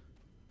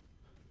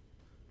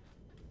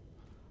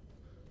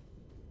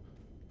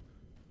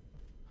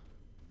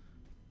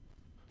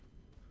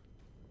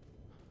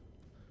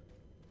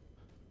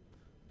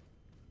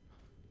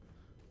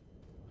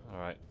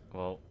 Alright,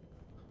 well...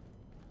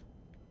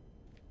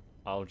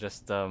 I'll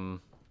just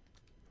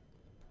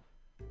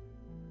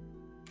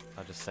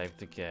save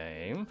the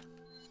game.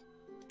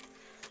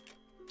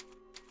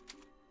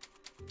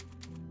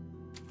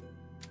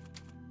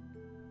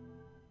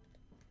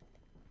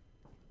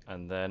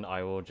 And then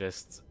I will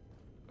just,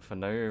 for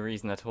no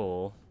reason at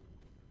all...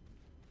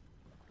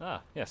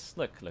 Ah, yes,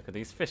 look at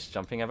these fish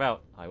jumping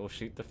about. I will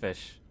shoot the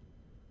fish.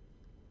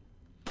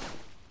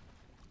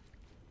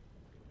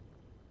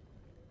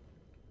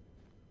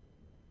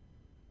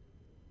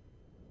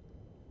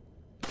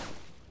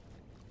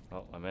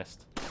 Oh, I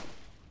missed.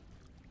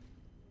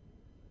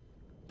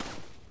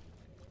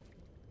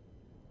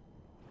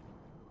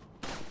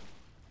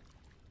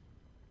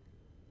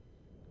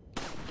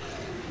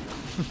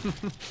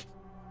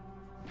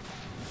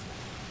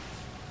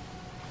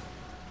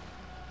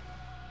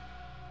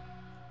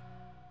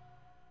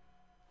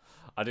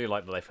 I do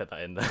like that they put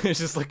that in there. It's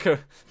just like a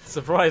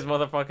surprise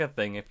motherfucker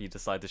thing if you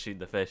decide to shoot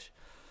the fish.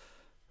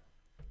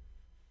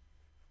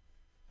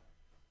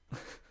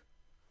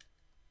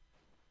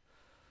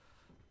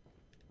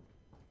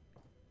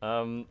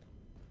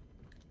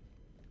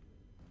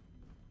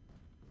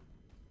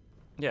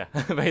 Yeah,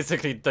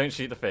 basically don't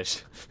shoot the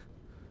fish.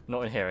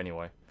 Not in here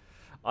anyway.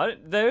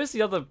 There is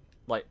the other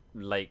like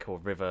lake or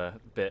river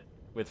bit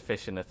with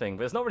fish in the thing,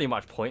 but there's not really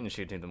much point in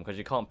shooting them because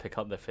you can't pick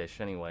up the fish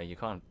anyway. You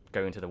can't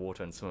go into the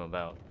water and swim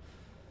about.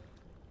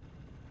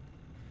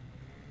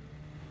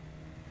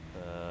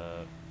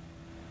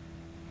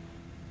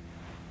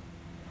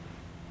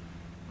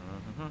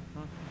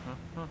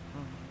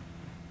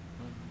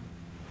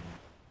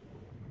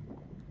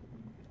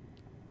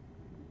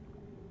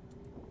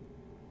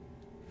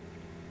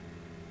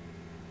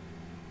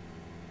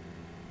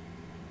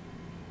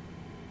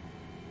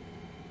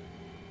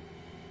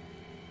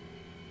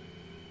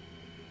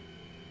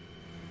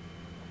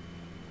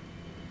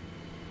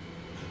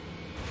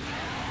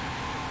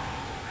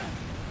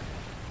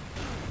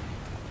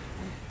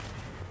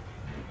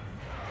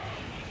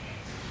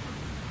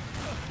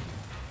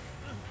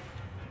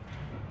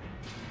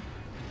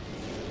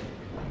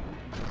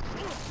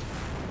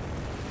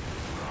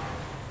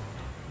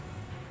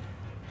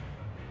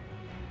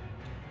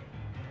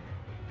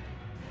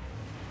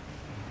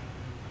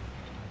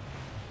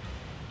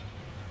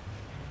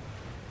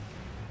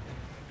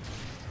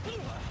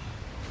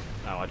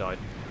 Oh, I died.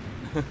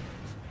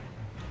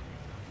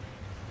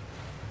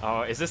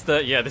 Oh, is this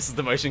the... Yeah, this is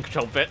the motion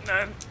control bit.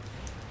 No.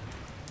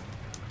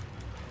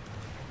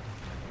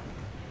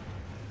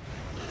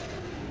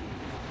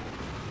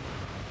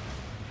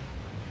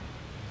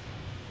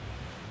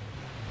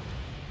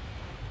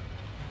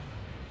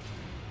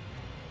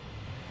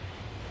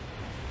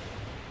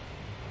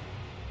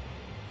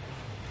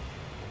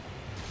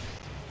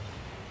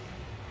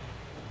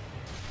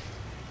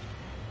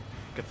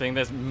 Good thing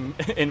there's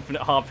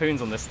infinite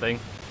harpoons on this thing.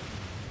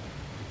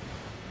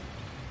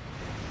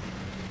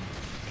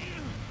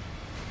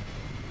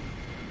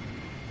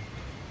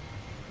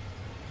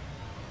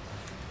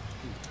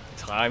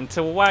 Time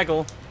to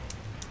waggle.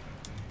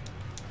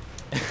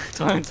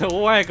 Time to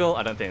waggle.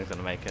 I don't think it's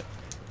gonna make it.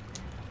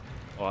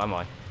 Or am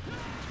I?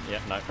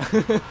 Yeah, no.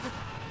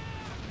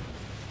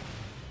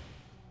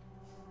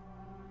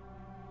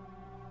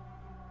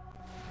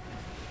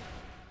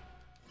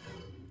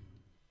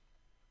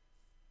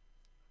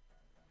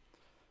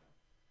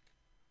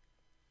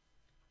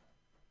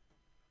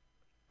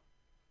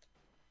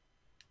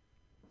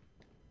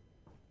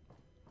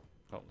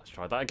 Oh, let's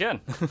try that again.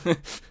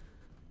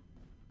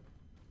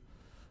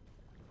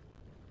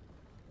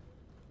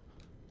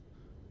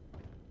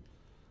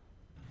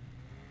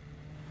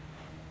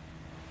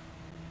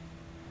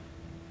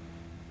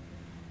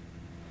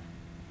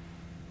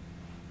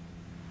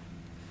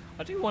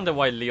 I do wonder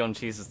why Leon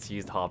chooses to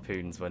use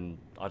harpoons when,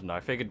 I don't know,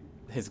 I figured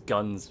his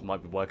guns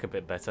might work a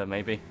bit better,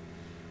 maybe.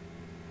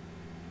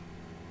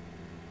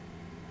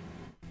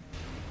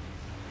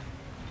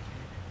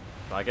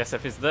 But I guess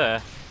if it's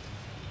there...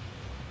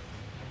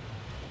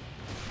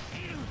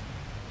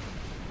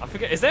 I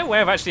forget, is there a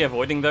way of actually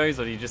avoiding those,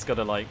 or do you just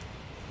gotta, like...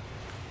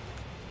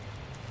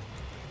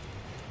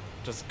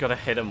 just gotta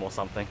hit him or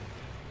something?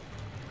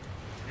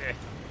 Yeah.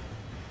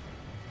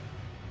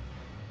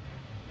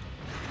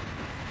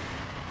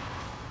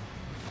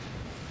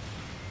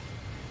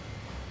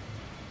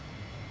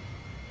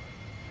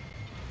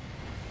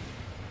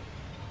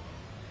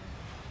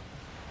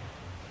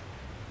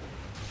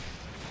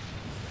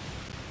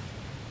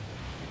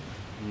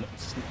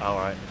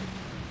 Alright.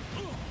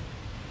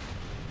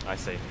 I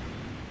see.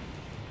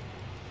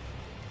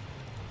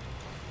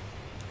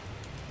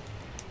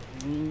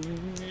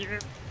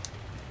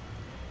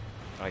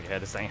 Okay,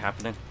 this ain't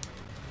happening.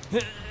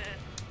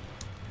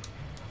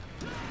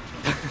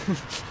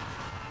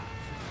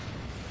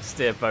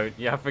 Steer boat.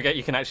 Yeah, I forget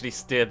you can actually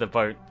steer the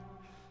boat.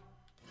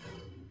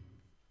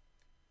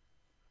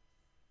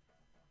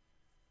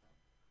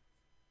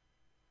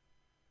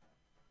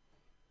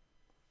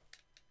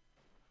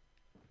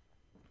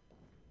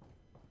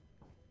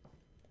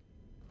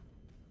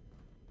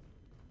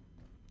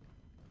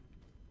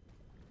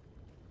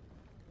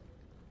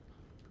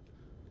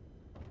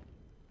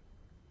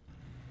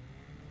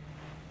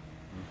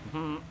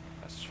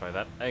 Let's try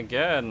that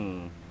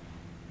again.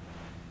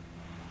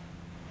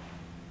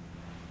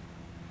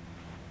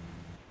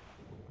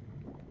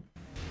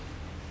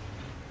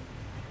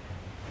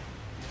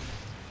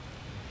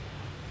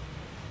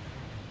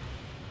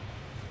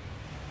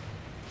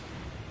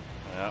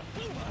 Yeah,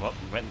 well,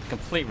 went the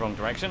complete wrong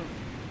direction.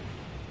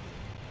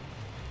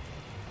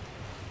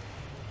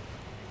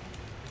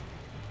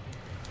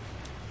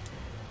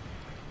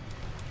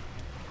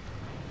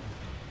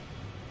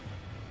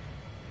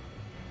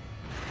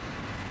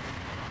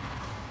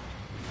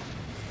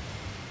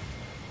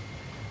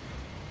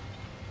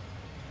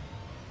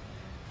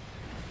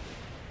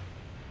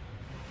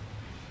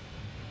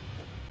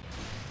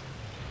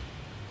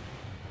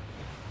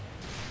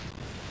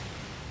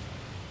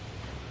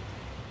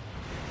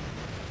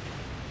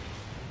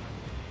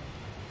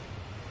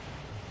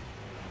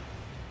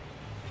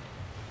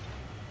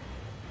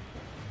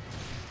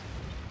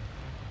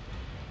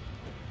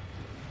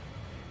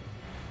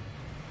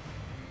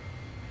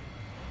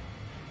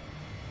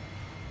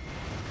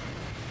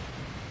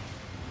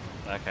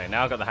 Okay,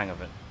 now I've got the hang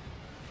of it.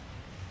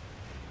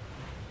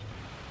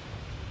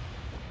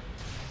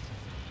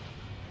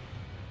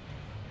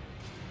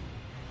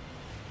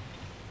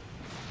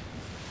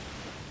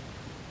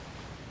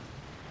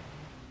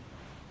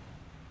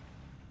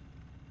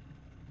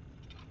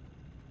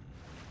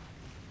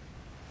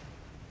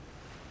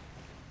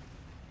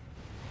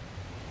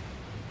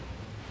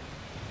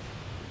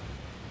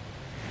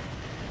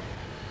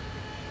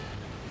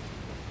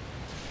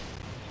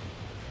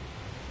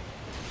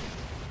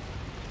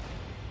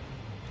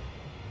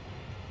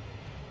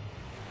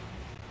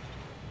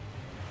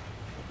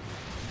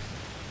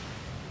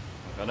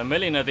 Got a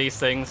million of these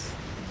things.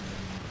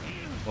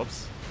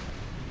 Whoops.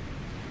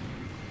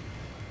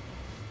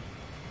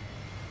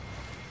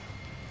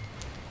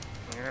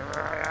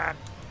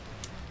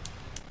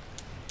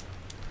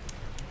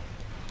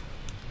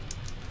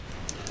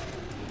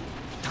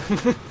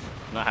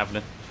 Not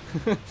happening.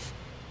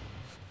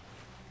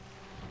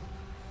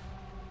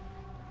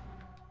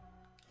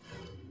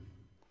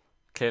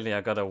 Clearly I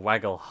gotta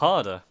waggle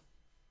harder.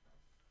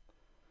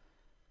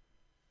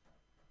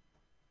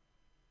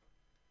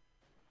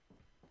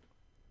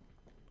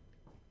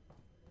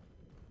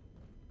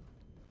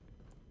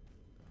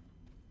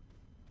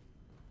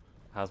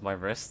 How's my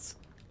wrists?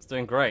 It's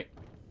doing great.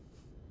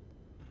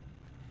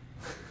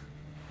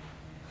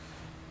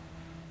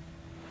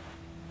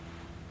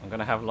 I'm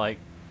gonna have like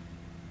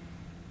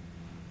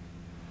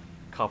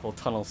carpal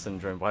tunnel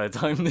syndrome by the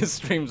time this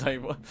stream's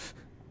over.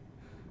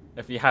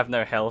 If you have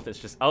no health, it's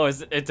just... oh,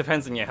 it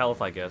depends on your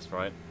health, I guess,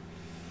 right?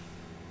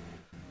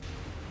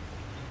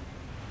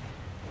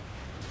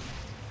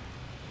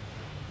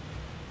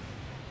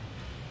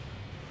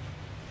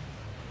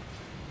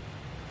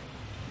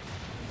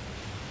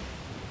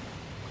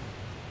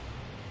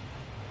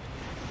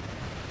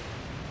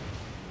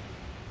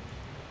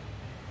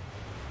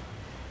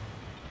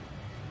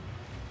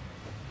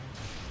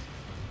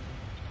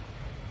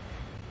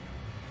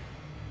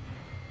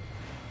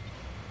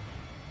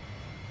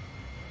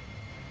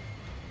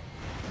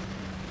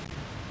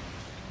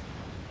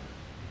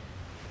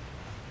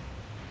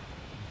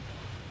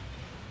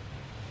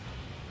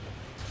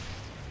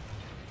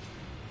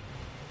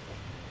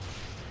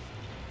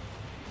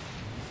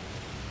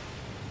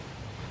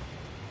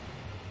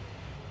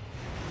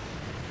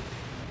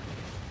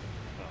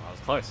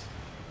 Close.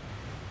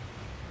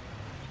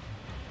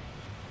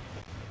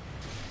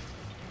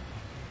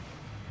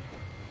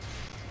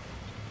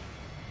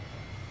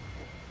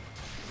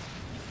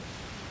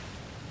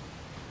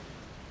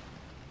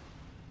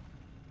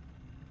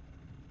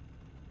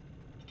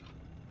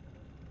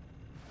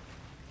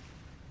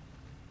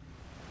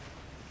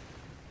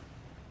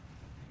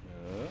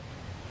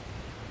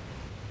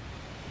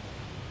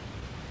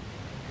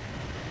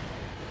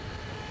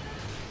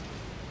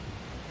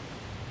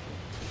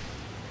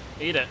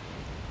 Eat it.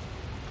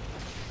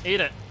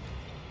 Eat it.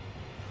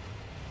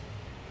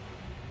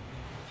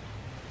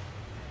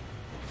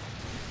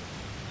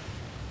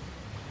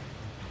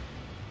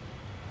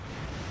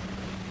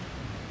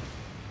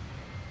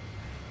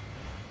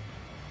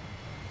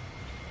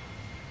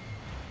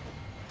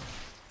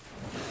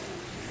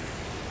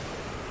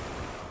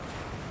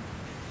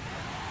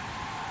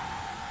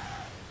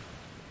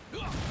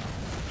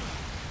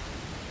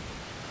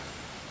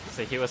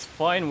 So he was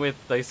fine with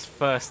those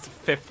first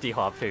 50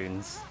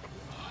 harpoons.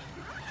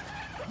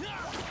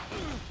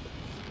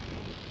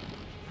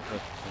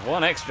 But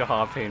one extra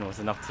harpoon was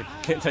enough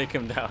to take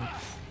him down.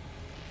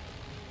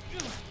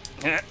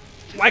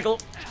 Waggle!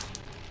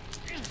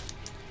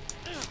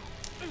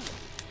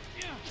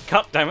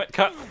 Cut, damn it,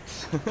 cut!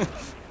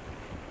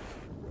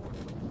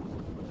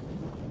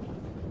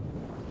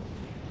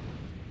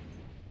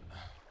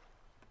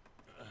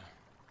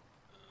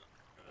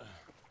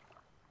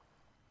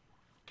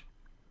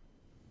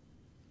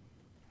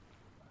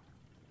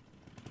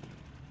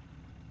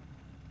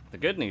 The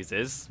good news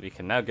is, we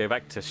can now go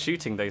back to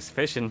shooting those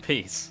fish in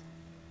peace.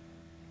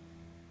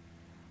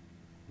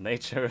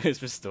 Nature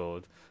is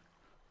restored.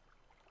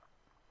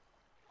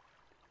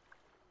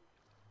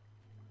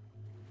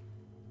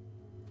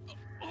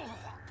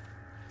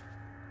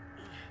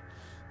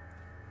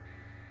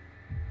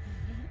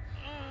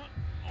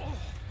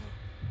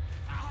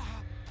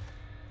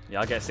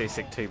 Yeah, I get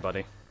seasick too,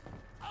 buddy.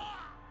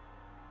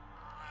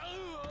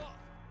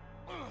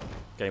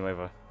 Game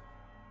over.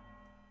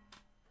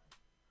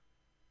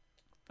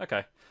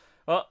 Okay.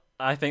 Well,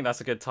 I think that's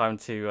a good time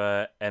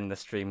to end the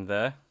stream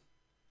there.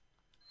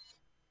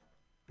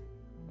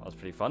 That was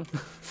pretty fun.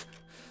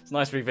 It's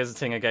nice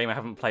revisiting a game I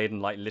haven't played in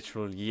like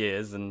literal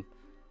years and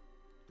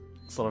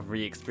sort of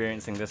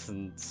re-experiencing this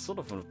in sort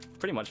of a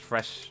pretty much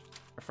fresh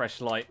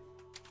light.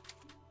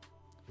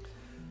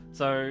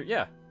 So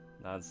yeah,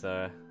 that's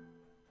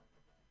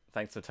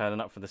thanks for turning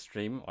up for the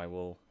stream. I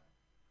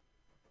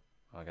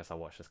guess I'll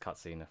watch this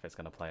cutscene if it's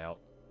going to play out.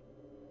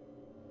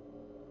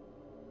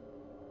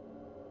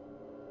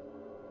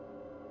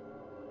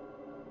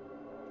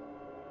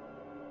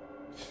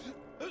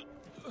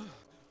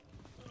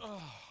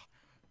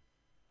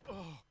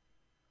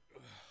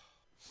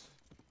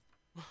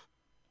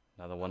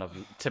 Another one of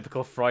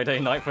typical Friday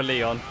night for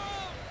Leon.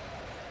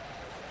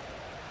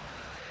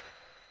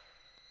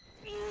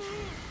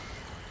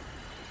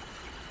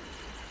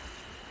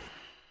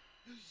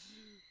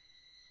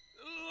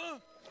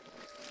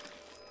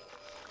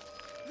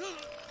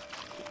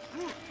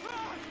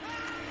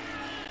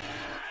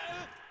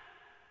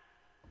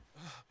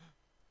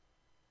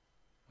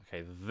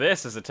 Okay,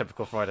 this is a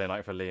typical Friday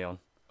night for Leon.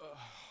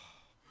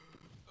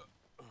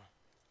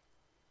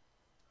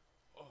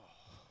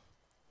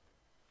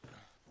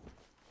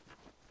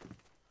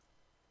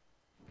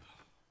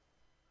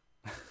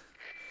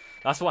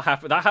 That's what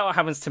happens. That's how it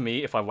happens to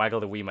me if I waggle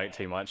the Wiimote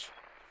too much.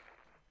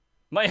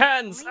 My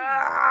hands! It's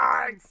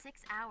been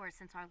 6 hours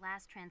since our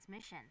last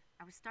transmission.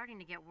 I was starting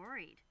to get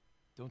worried.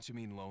 Don't you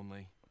mean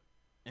lonely?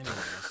 Anyway,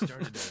 I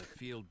started to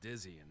feel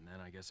dizzy, and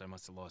then I guess I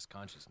must have lost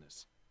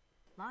consciousness.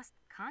 Lost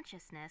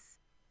consciousness?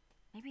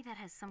 Maybe that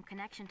has some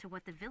connection to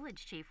what the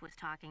village chief was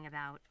talking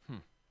about.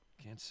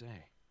 Can't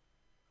say.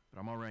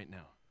 But I'm alright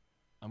now.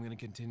 I'm gonna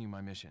continue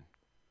my mission.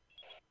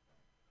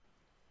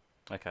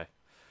 Okay.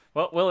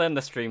 Well, we'll end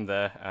the stream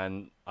there,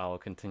 and I'll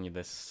continue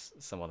this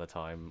some other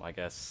time, I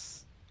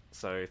guess.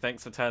 So,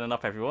 thanks for turning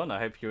up, everyone. I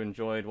hope you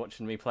enjoyed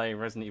watching me play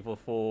Resident Evil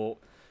 4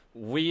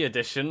 Wii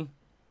Edition,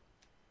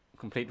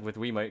 complete with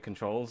Wiimote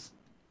controls.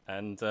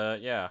 And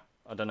yeah,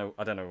 I don't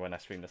know when I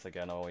stream this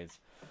again. I always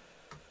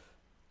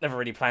never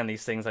really plan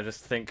these things. I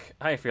just think,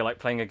 hey, I feel like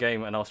playing a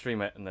game, and I'll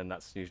stream it, and then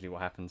that's usually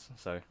what happens.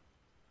 So,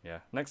 yeah,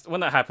 when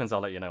that happens,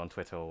 I'll let you know on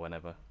Twitter or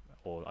whenever,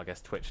 or I guess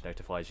Twitch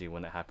notifies you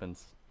when it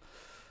happens.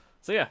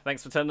 So yeah,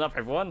 thanks for turning up,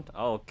 everyone.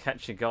 I'll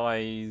catch you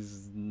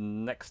guys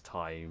next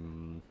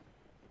time.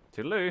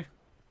 Toodaloo.